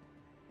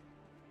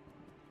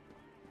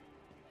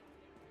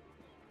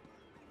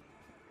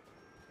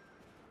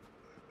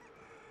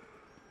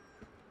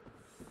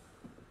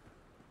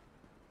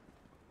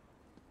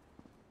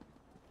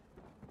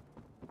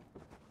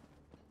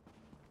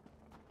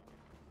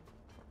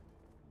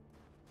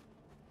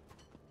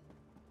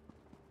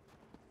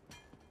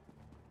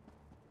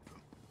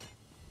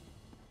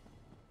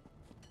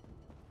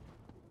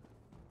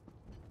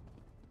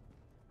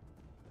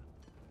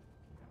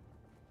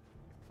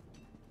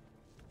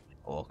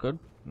 Awkward.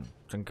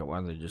 Think of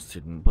why they just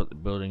didn't put the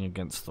building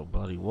against the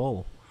bloody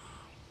wall.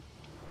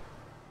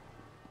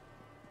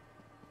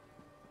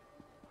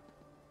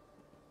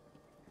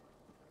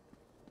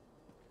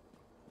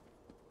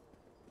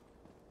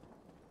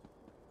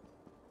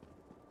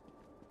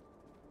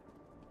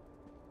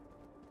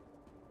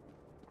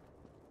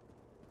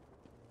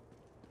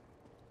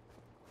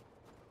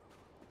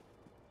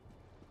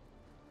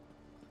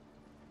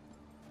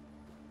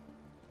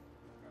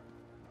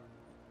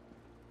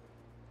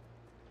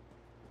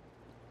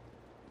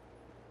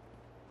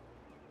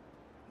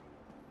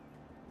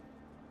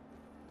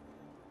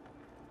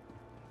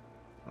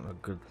 A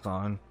good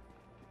sign.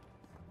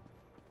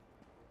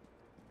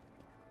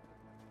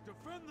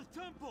 Defend the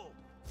temple!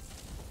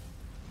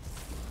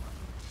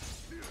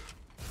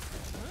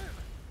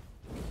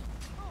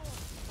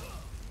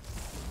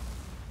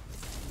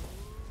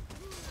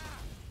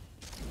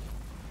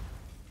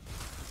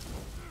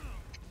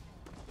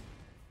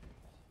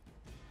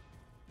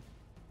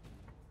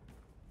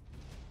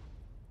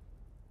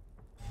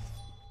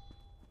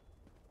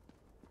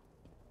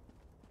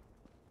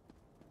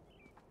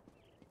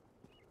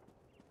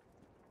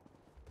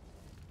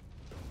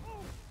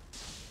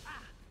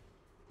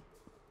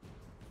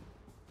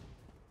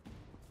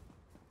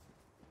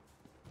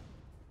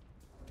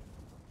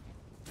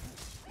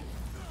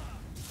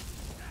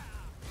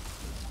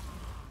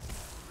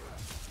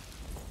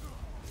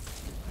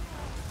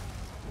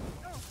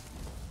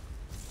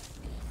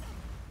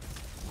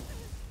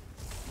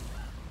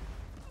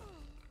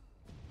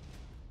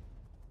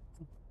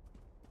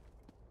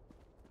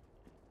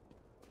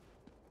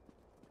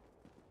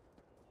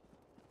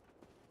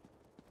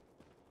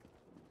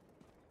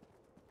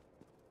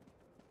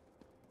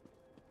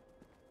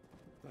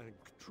 Thank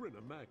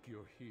Trinamak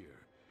you're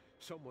here.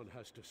 Someone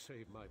has to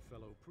save my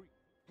fellow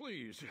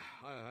Please,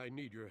 I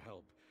need your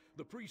help.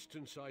 The priests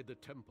inside the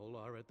temple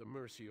are at the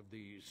mercy of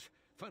these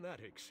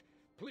fanatics.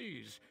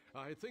 Please,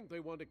 I think they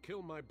want to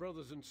kill my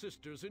brothers and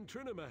sisters in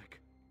Trinamak.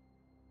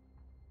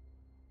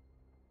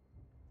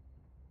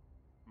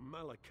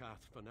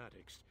 Malakath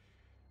fanatics.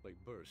 They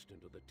burst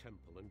into the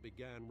temple and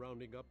began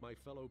rounding up my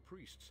fellow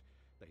priests.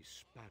 They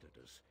spat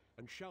at us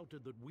and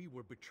shouted that we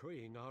were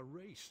betraying our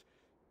race.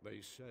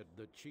 They said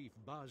that Chief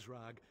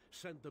Basrag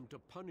sent them to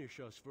punish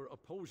us for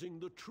opposing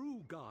the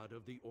true god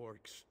of the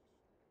orcs.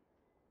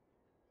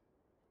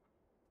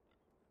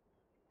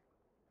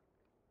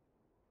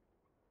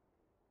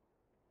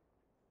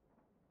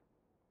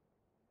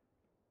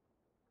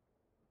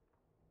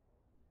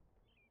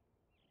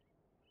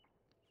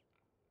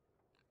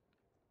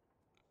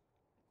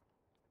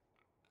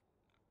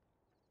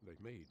 They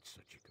made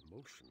such a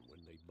commotion when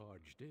they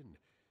barged in.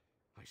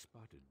 I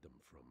spotted them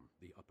from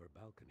the upper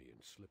balcony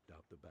and slipped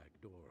out the back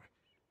door.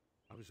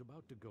 I was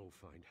about to go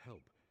find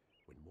help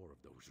when more of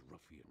those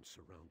ruffians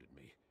surrounded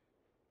me.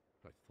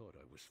 I thought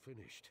I was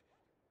finished,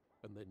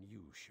 and then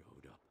you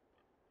showed up.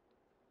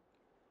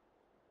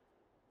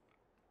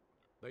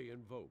 They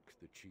invoke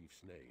the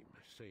chief's name,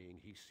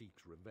 saying he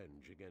seeks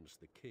revenge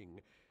against the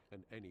king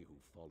and any who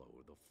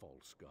follow the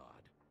false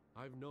god.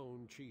 I've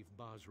known Chief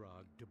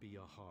Basrag to be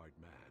a hard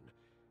man,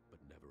 but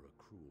never a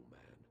cruel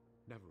man,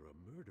 never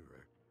a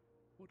murderer.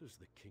 What has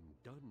the king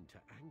done to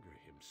anger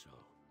him so?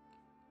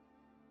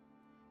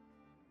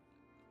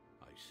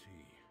 I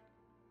see.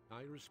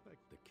 I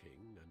respect the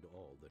king and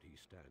all that he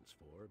stands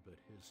for, but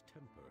his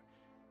temper,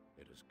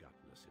 it has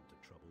gotten us into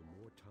trouble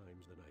more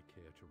times than I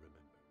care to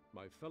remember.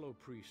 My fellow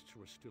priests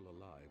were still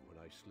alive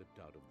when I slipped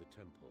out of the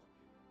temple,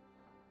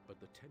 but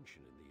the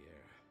tension in the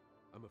air,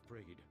 I'm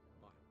afraid,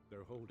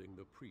 they're holding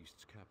the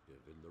priests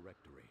captive in the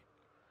rectory.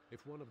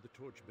 If one of the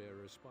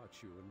torchbearers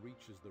spots you and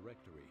reaches the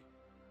rectory,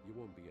 you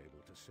won't be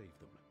able to save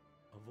them.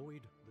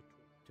 Avoid the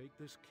Take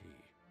this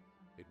key.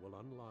 It will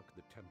unlock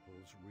the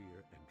temple's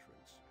rear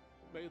entrance.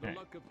 May the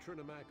luck of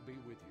Trinamak be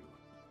with you.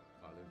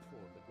 I'll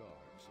inform the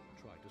guards and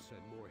try to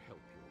send more help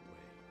your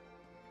way.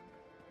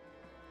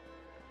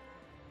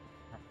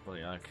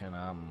 Hopefully I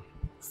can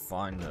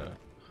find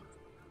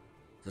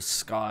the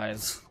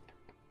skies.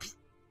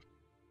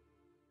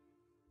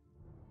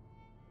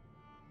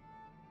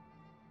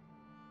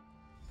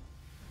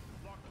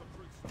 Lock the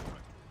priests in the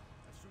rectory.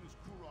 As soon as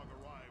Kurog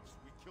arrives,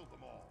 we kill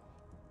them all.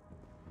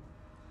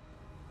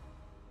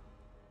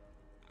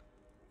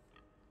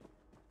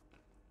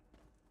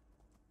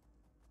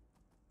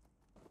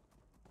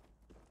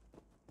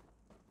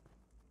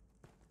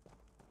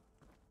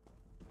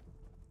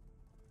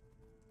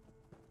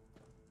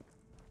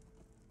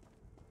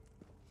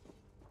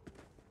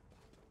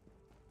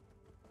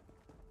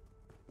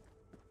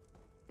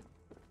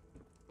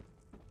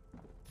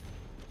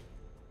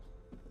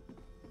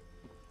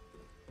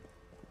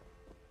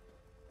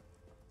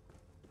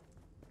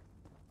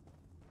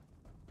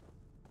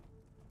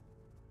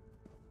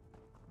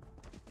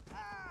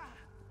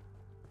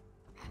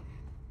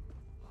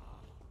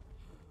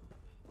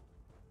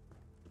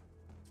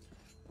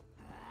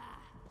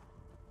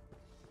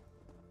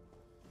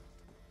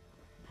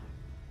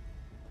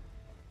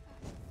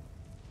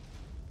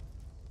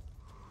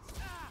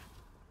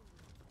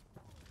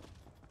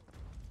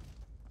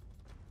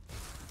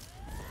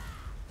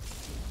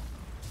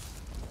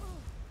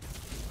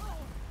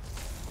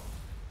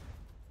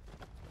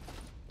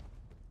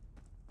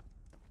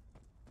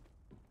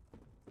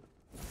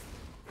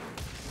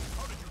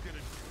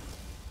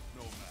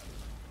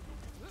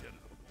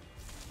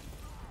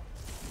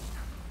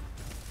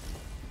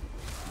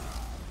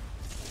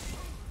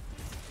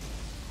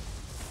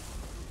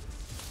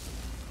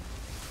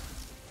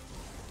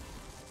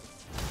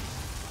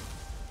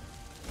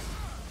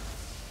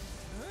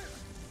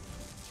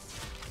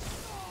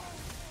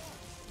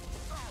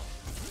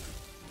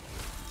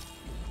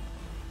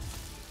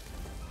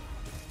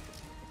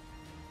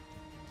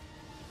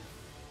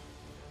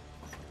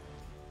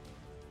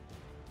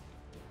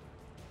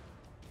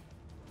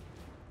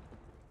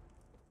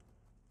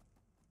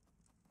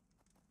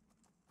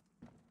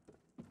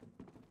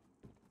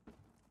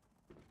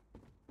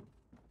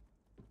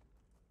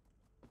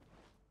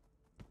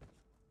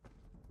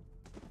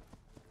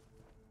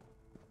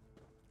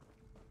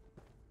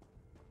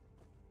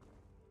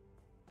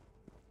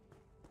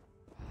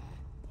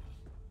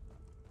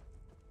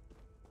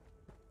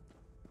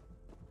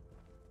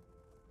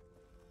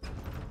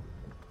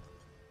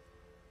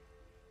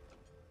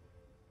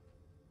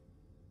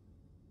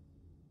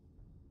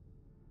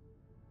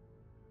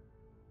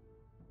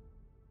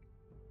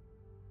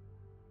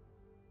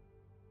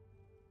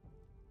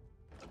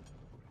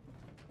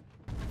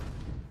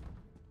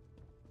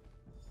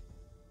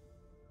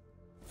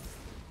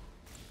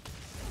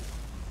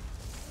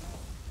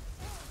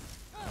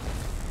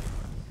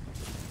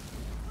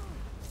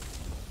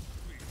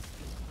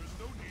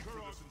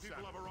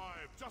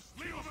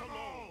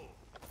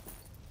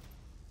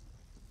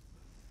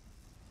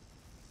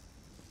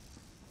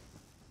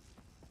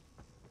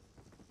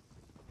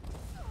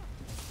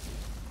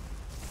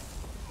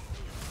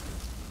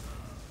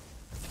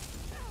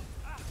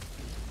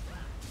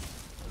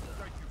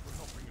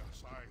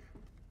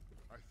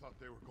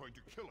 they were going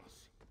to kill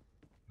us.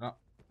 Not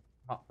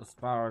as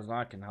far as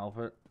I can help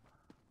it.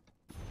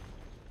 I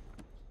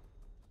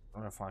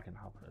don't know if I can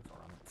help it, is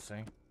what I'm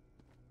saying.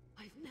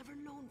 I've never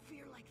known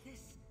fear like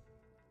this.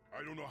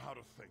 I don't know how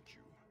to thank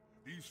you.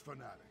 These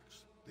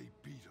fanatics, they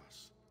beat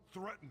us,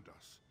 threatened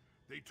us.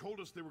 They told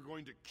us they were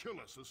going to kill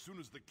us as soon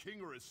as the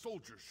king or his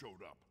soldiers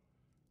showed up.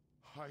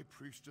 High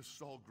Priestess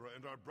Solgra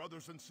and our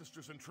brothers and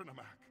sisters in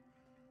Trinimac.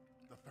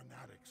 The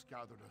fanatics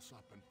gathered us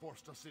up and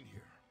forced us in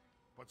here.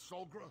 But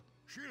Solgra,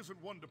 she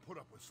isn't one to put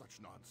up with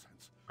such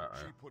nonsense.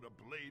 She put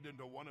a blade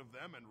into one of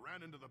them and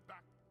ran into the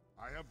back.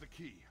 I have the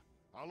key.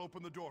 I'll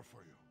open the door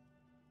for you.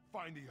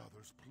 Find the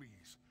others,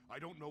 please. I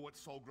don't know what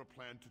Solgra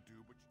planned to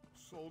do, but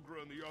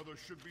Solgra and the others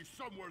should be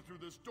somewhere through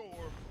this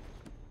door.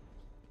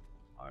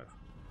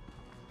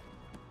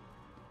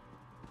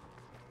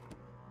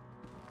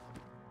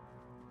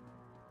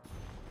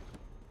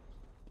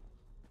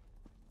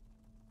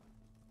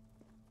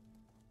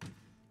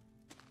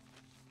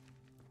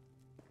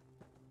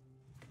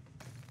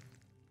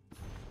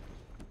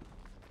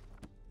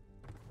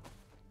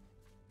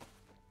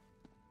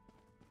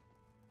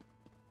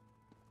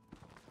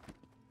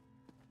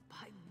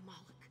 By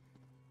Moloch.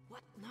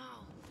 What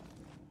now?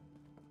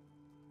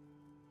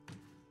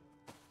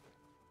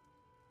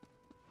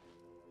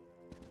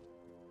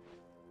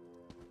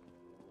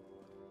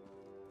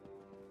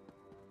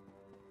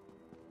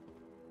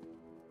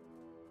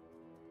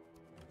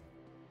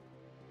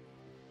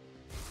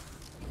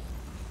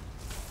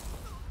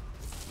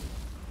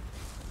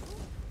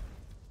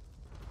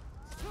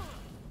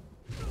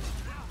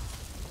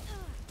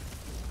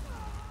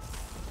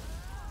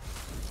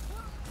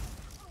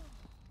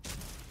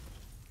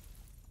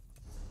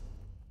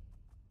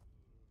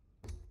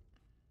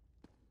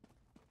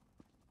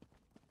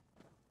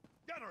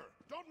 Get her!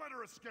 Don't let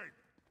her escape!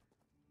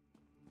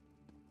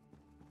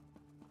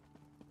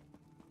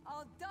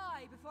 I'll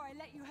die before I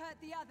let you hurt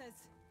the others.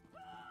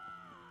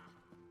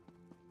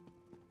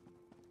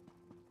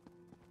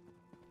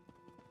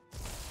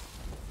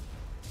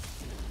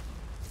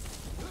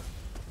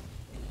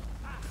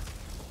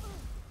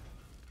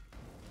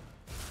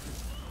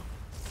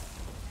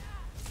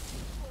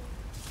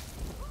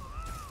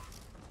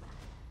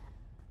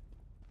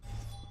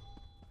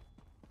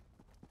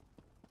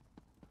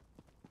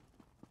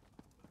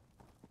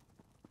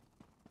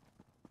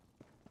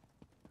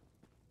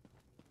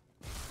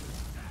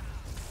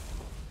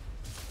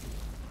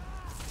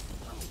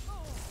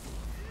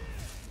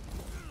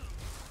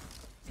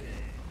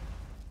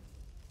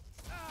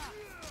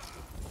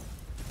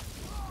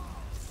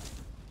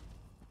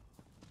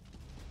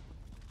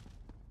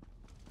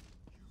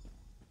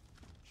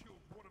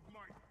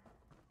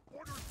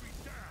 Orders be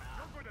damned!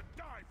 You're going to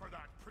die for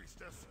that,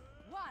 priestess!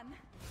 One?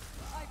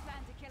 I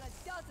plan to kill a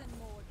dozen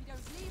more if you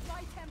don't leave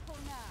my temple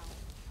now.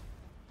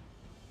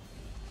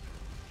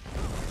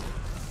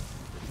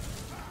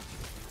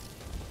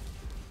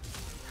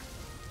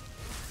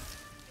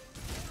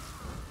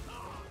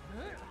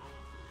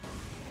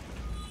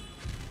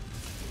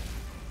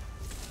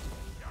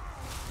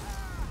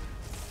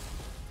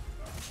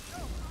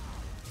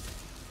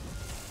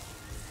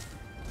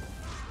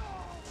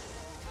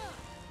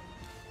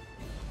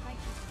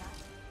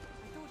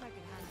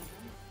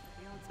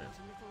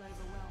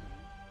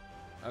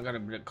 I got a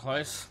bit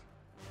close.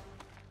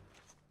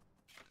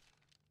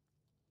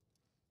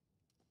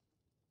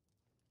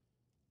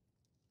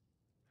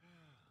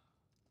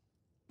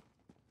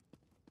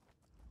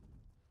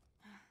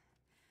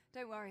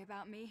 Don't worry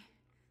about me.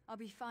 I'll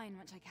be fine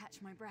once I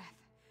catch my breath.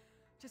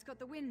 Just got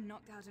the wind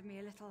knocked out of me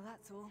a little,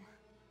 that's all.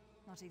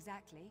 Not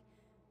exactly.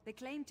 They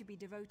claimed to be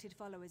devoted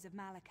followers of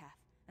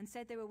Malakath, and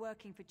said they were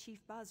working for Chief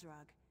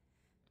Bazrag.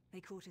 They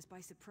caught us by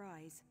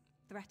surprise,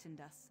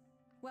 threatened us.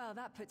 Well,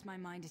 that puts my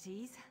mind at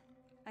ease.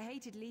 I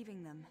hated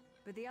leaving them,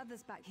 but the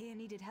others back here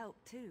needed help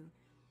too.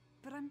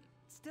 But I'm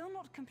still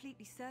not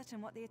completely certain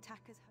what the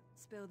attackers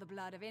spill the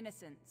blood of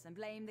innocents and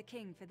blame the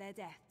king for their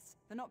deaths,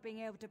 for not being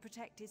able to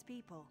protect his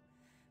people.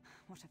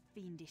 What a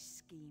fiendish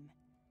scheme.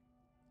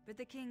 But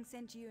the king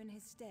sent you in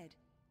his stead.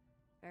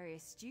 Very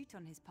astute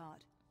on his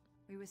part.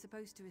 We were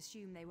supposed to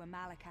assume they were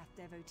Malakath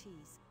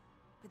devotees,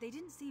 but they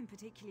didn't seem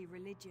particularly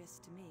religious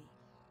to me.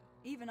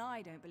 Even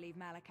I don't believe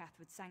Malakath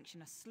would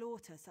sanction a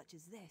slaughter such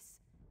as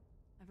this.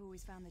 I've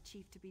always found the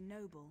chief to be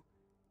noble,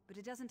 but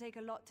it doesn't take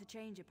a lot to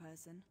change a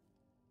person.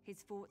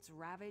 His forts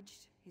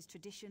ravaged, his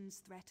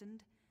traditions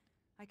threatened.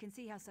 I can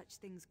see how such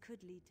things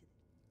could lead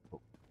to...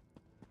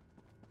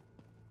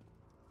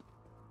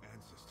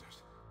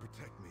 Ancestors,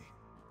 protect me.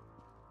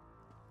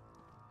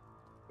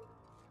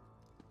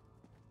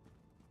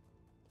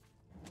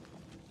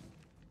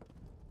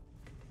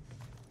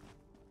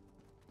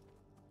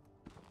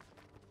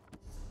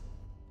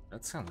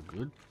 That sounds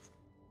good.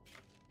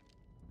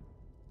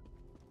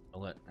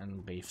 Bullet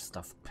and beef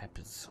stuffed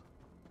peppers.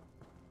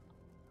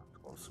 That's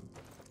awesome.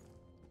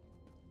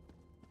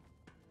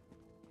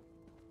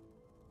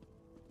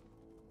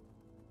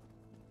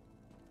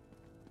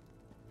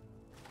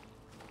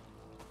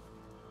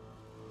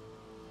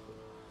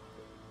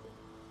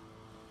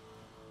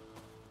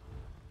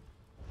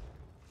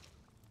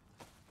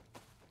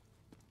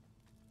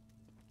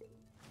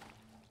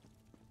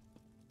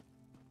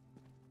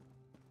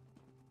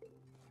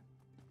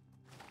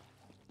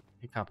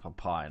 pick up a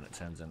pie and it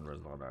turns into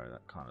risotto.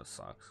 That kind of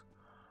sucks.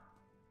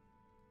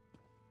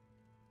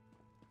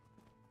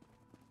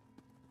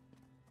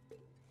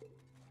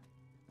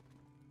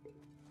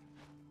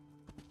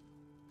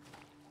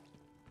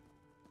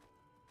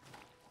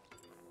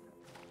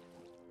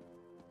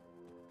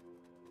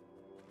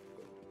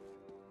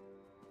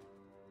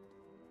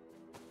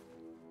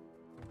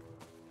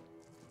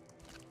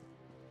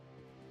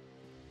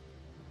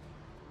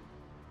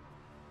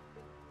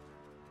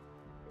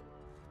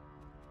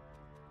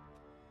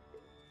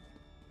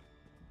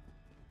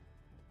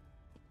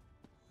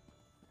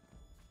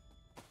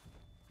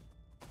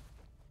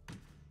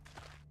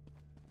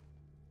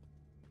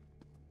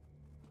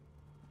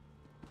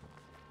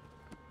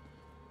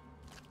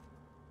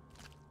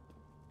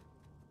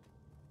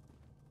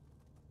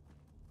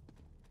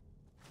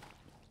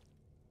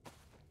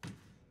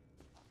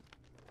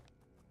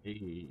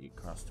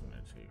 Custom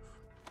motif.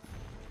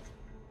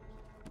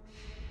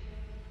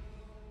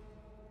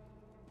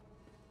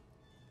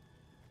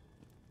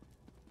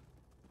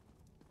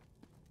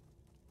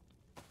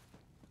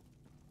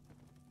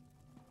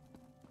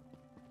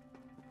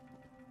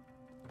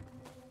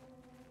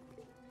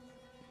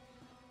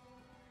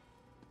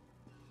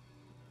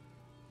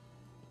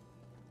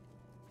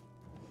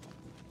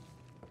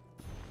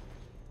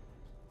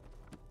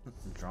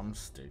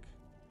 Drumstick.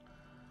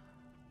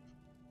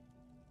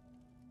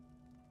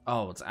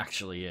 Oh, it's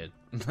actually it.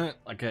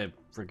 Like a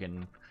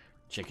freaking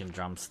chicken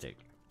drumstick.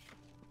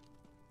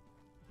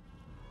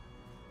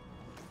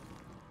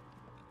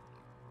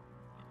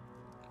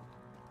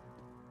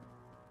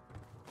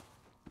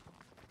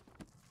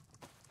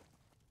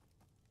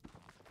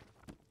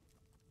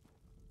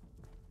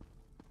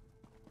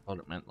 Thought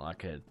it meant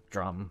like a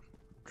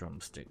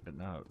drumstick, but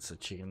no, it's a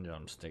chicken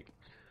drumstick.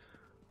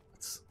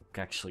 It's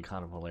actually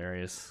kind of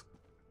hilarious.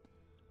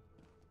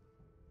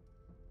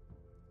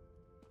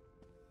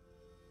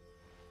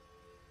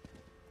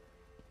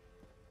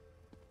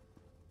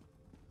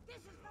 This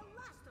is the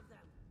last of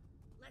them.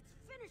 Let's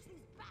finish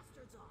these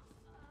bastards off.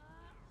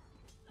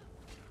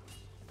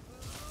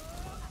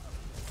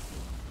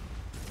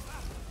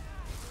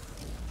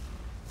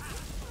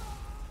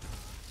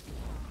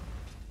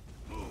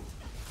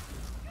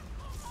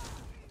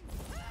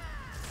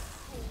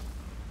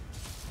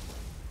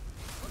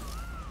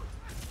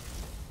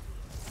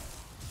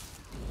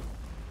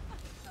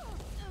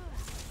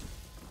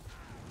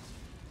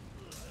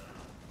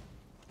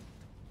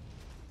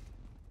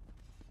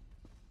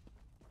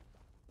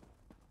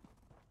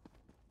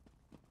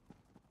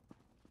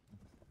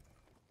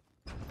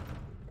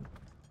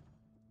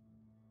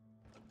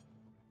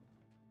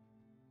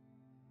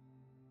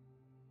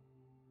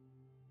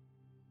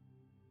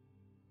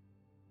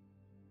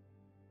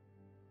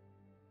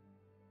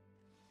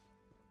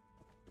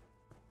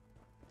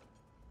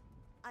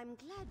 I'm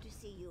glad to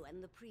see you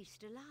and the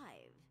priest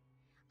alive.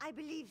 I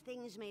believe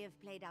things may have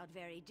played out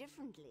very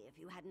differently if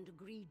you hadn't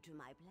agreed to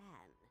my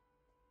plan.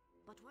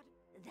 But what?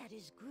 That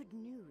is good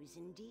news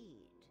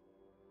indeed.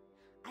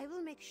 I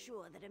will make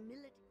sure that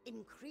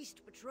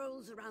increased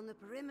patrols around the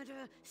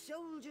perimeter,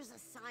 soldiers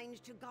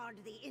assigned to guard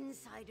the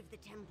inside of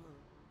the temple.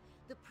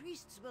 The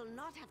priests will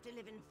not have to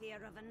live in fear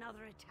of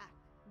another attack.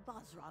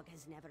 Bosrog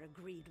has never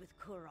agreed with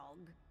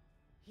Kurog.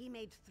 He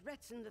made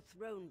threats in the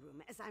throne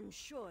room, as I'm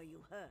sure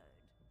you heard.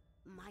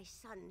 My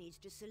son needs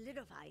to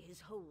solidify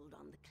his hold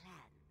on the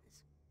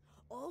clans.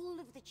 All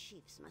of the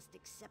chiefs must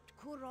accept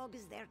Kurog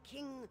as their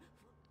king.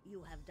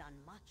 You have done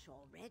much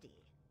already.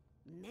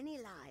 Many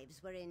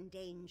lives were in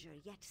danger,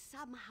 yet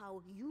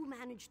somehow you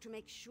managed to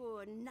make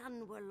sure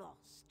none were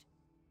lost.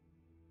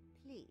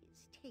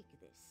 Please, take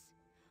this,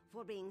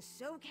 for being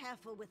so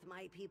careful with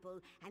my people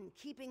and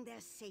keeping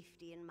their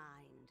safety in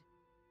mind.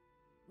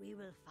 We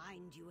will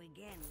find you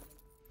again.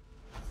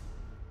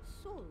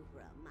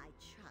 Solbra, my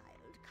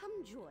child,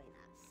 come join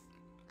us.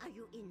 Are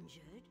you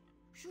injured?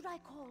 Should I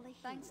call a healer?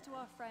 Thanks to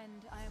our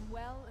friend, I am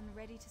well and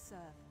ready to serve.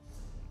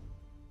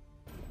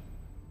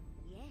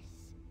 Yes,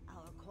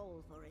 our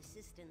call for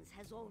assistance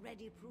has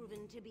already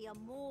proven to be a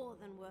more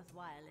than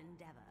worthwhile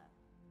endeavor.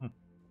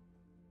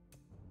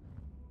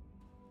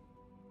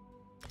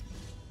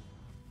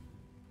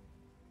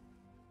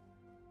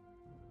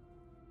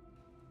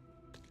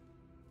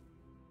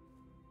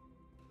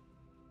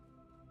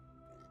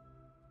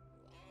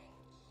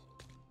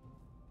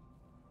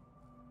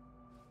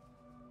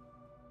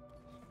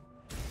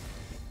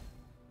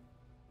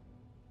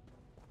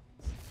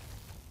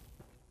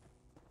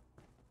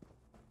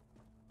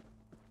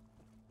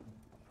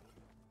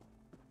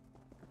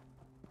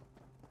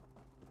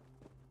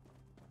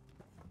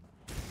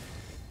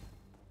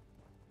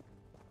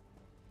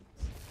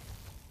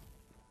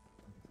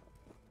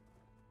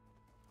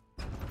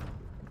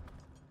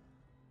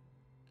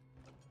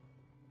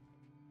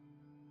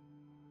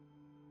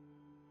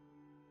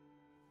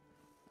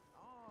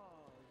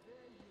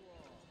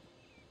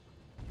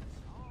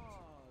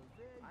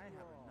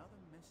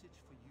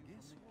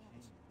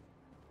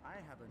 I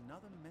have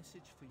another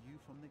message for you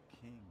from the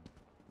king.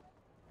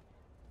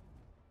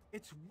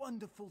 It's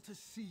wonderful to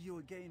see you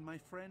again, my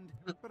friend,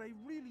 but I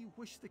really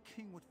wish the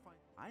king would find...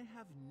 I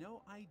have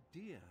no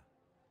idea.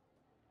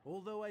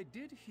 Although I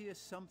did hear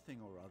something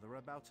or other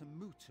about a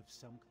moot of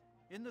some...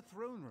 in the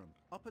throne room,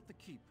 up at the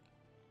keep.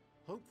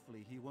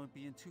 Hopefully he won't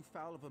be in too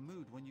foul of a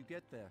mood when you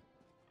get there.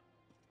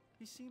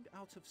 He seemed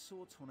out of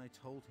sorts when I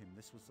told him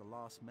this was the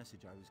last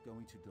message I was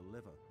going to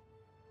deliver.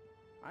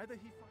 Either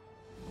he...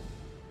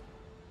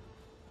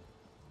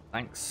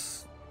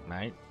 Thanks,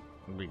 mate.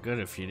 It'd be good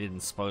if you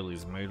didn't spoil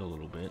his mood a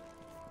little bit.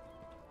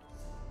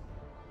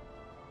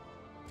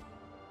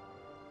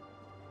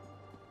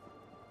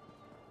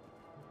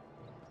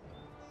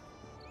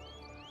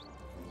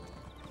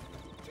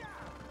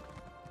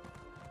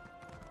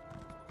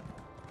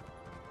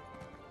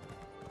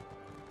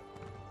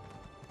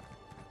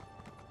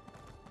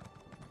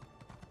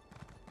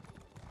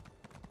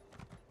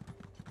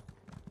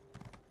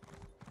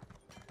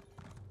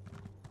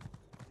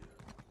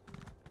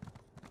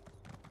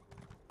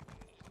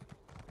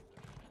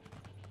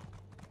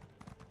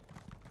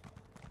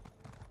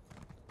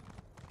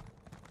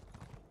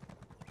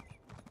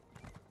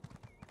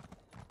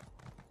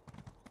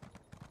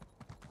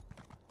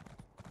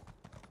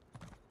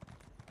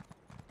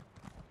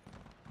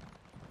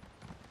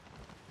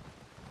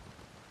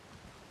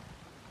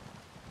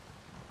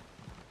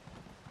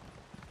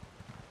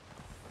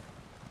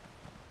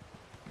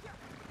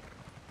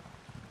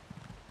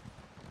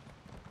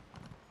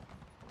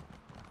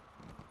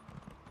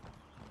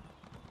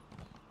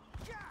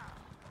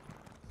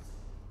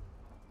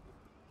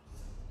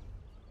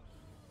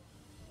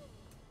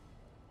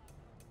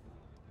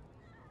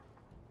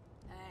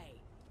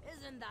 Hey,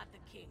 isn't that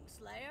the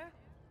Kingslayer?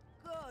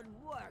 Good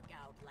work,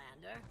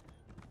 Outlander.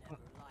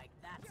 Never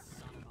liked that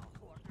son of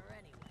a horker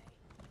anyway.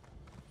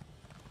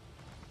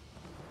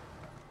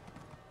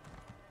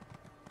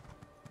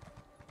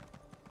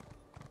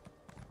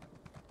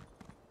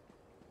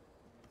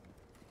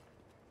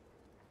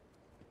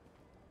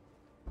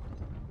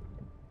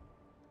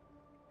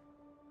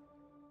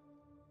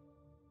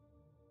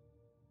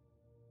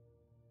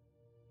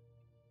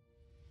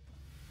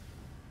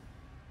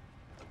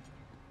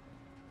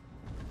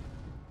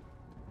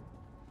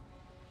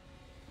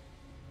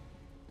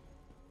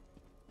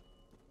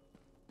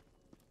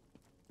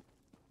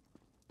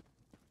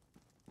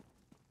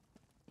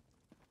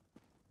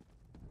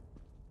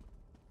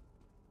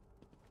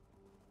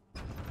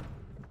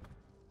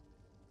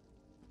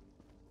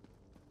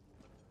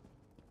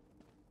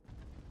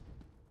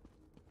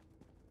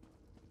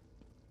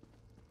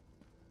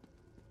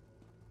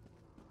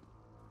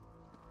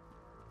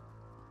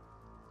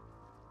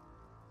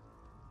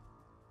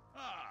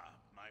 Ah,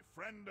 my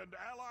friend and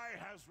ally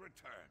has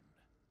returned.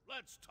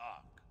 Let's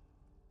talk.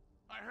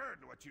 I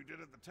heard what you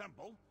did at the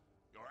temple.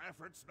 Your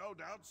efforts no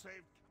doubt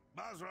saved...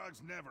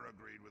 Basrag's never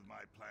agreed with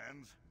my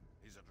plans.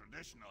 He's a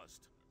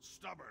traditionalist,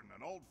 stubborn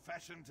and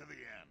old-fashioned to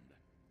the end.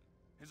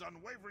 His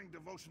unwavering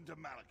devotion to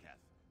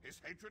Malekith,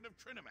 his hatred of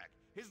Trinimac,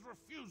 his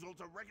refusal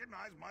to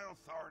recognize my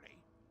authority.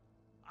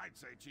 I'd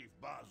say Chief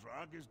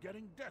Basrag is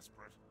getting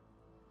desperate.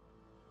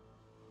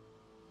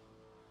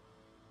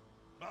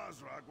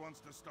 Basrag wants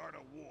to start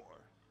a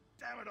war.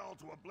 Damn it all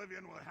to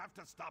oblivion, we'll have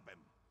to stop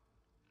him.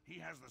 He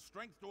has the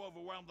strength to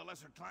overwhelm the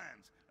lesser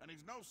clans, and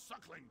he's no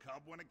suckling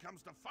cub when it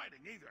comes to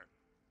fighting either.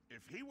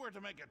 If he were to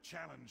make a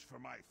challenge for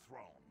my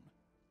throne...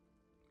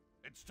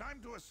 It's time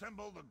to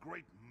assemble the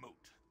Great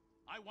Moot.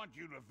 I want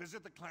you to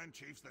visit the clan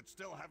chiefs that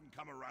still haven't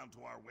come around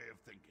to our way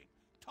of thinking.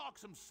 Talk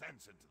some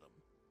sense into them.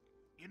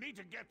 You need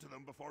to get to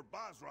them before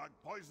Basrag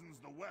poisons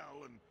the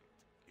well, and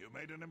you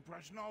made an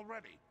impression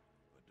already.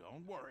 But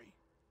don't worry.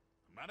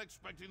 I'm not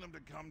expecting them to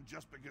come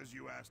just because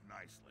you asked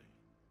nicely.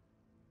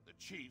 The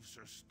chiefs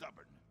are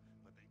stubborn,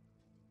 but they...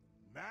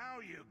 Now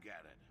you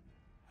get it.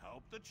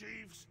 Help the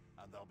chiefs,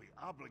 and they'll be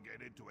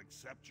obligated to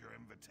accept your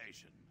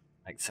invitation.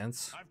 Makes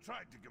sense. I've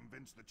tried to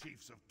convince the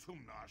chiefs of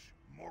Tumnash,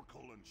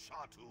 Morkel, and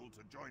Shatul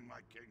to join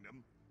my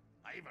kingdom.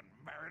 I even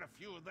married a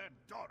few of their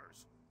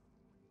daughters.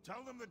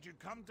 Tell them that you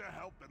come to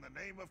help in the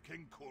name of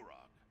King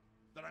Kurog,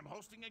 that I'm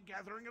hosting a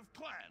gathering of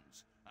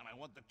clans, and I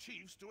want the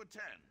chiefs to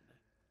attend.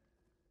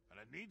 And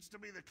it needs to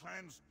be the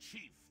clan's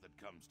chief that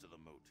comes to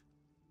the moot.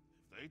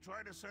 If they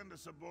try to send a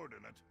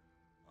subordinate,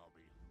 I'll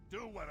be...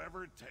 Do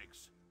whatever it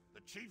takes.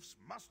 The chiefs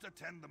must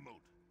attend the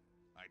moot.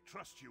 I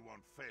trust you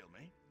won't fail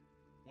me.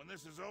 When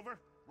this is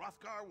over,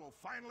 Hrothgar will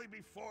finally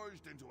be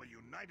forged into a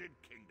united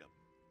kingdom.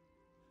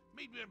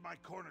 Meet me at my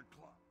corner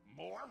club.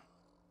 More?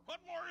 What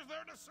more is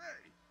there to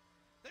say?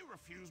 They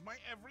refuse my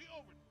every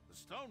over... The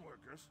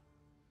stoneworkers?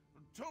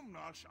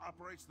 Tumnash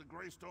operates the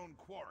Greystone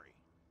Quarry,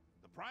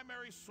 the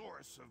primary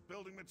source of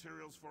building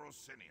materials for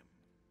Orsinium.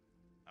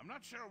 I'm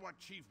not sure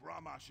what Chief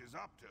Ramash is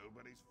up to,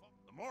 but he's...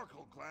 The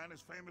Morkel clan is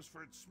famous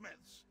for its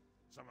smiths.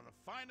 Some of the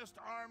finest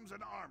arms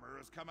and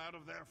armor has come out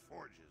of their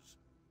forges.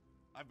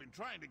 I've been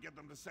trying to get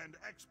them to send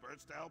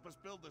experts to help us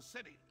build the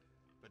city,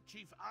 but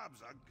Chief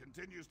Abzug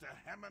continues to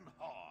hem and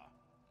haw.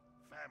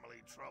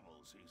 Family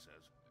troubles, he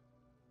says.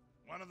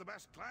 One of the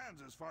best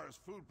clans as far as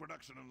food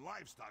production and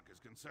livestock is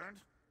concerned.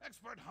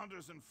 Expert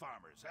hunters and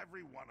farmers,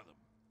 every one of them.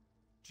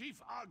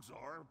 Chief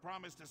Ogzor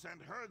promised to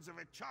send herds of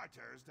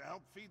charters to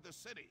help feed the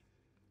city.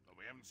 But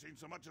we haven't seen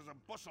so much as a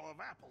bushel of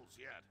apples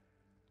yet.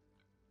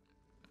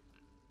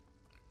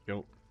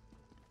 Yo.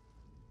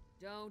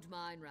 Don't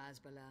mind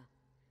Rasbala.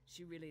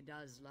 She really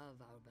does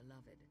love our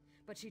beloved,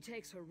 but she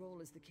takes her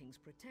role as the king's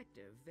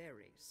protector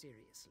very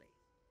seriously.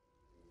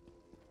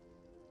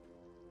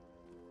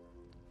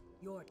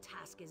 Your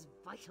task is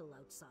vital,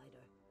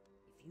 outsider.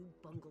 If you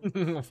bungle...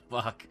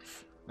 Fuck.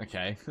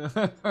 Okay.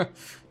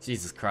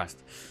 Jesus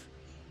Christ.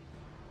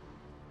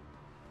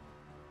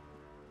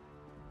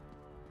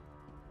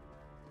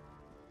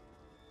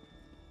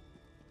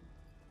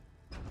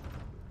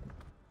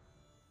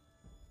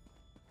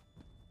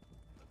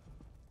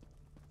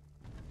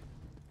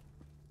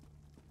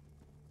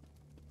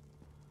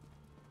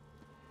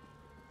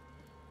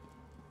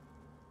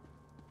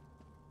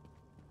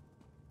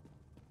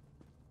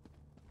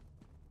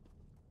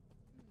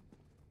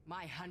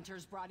 My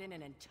hunters brought in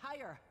an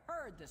entire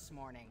herd this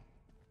morning.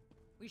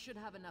 We should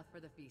have enough for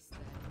the feast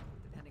then,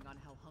 depending on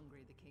how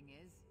hungry the king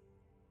is.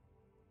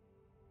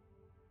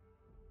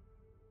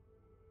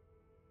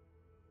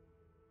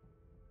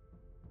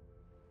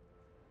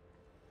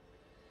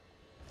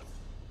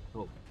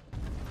 Cool.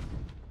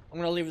 I'm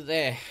gonna leave it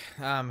there.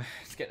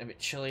 It's getting a bit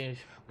chilly.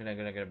 I'm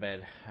gonna go to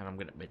bed, and I'm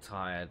getting a bit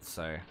tired,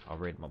 so I'll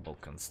read my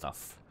book and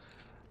stuff.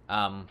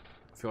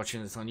 If you're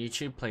watching this on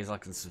YouTube, please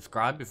like and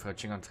subscribe. If you're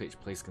watching on Twitch,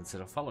 please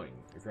consider following.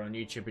 If you're on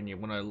YouTube and you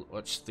want to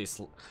watch this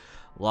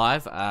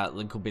live,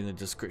 link will be in the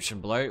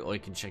description below, or you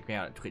can check me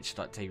out at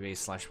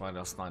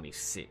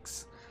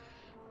twitch.tv/Minos96.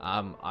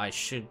 I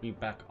should be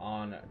back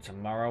on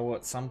tomorrow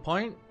at some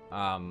point,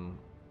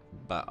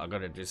 but I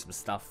gotta do some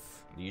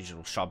stuff, the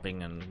usual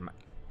shopping and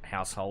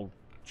household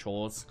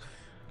chores.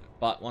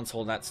 But once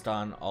all that's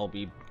done, I'll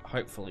be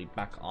hopefully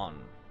back on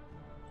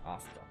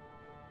after.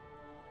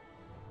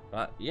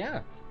 But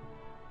yeah.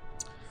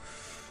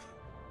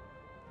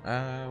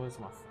 Where's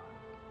my phone?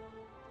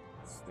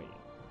 Let's see.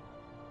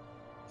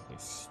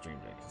 This stream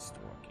deck is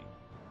still working.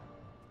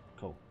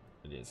 Cool,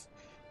 it is.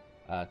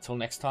 Till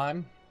next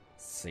time,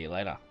 see you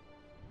later.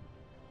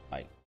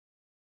 Bye.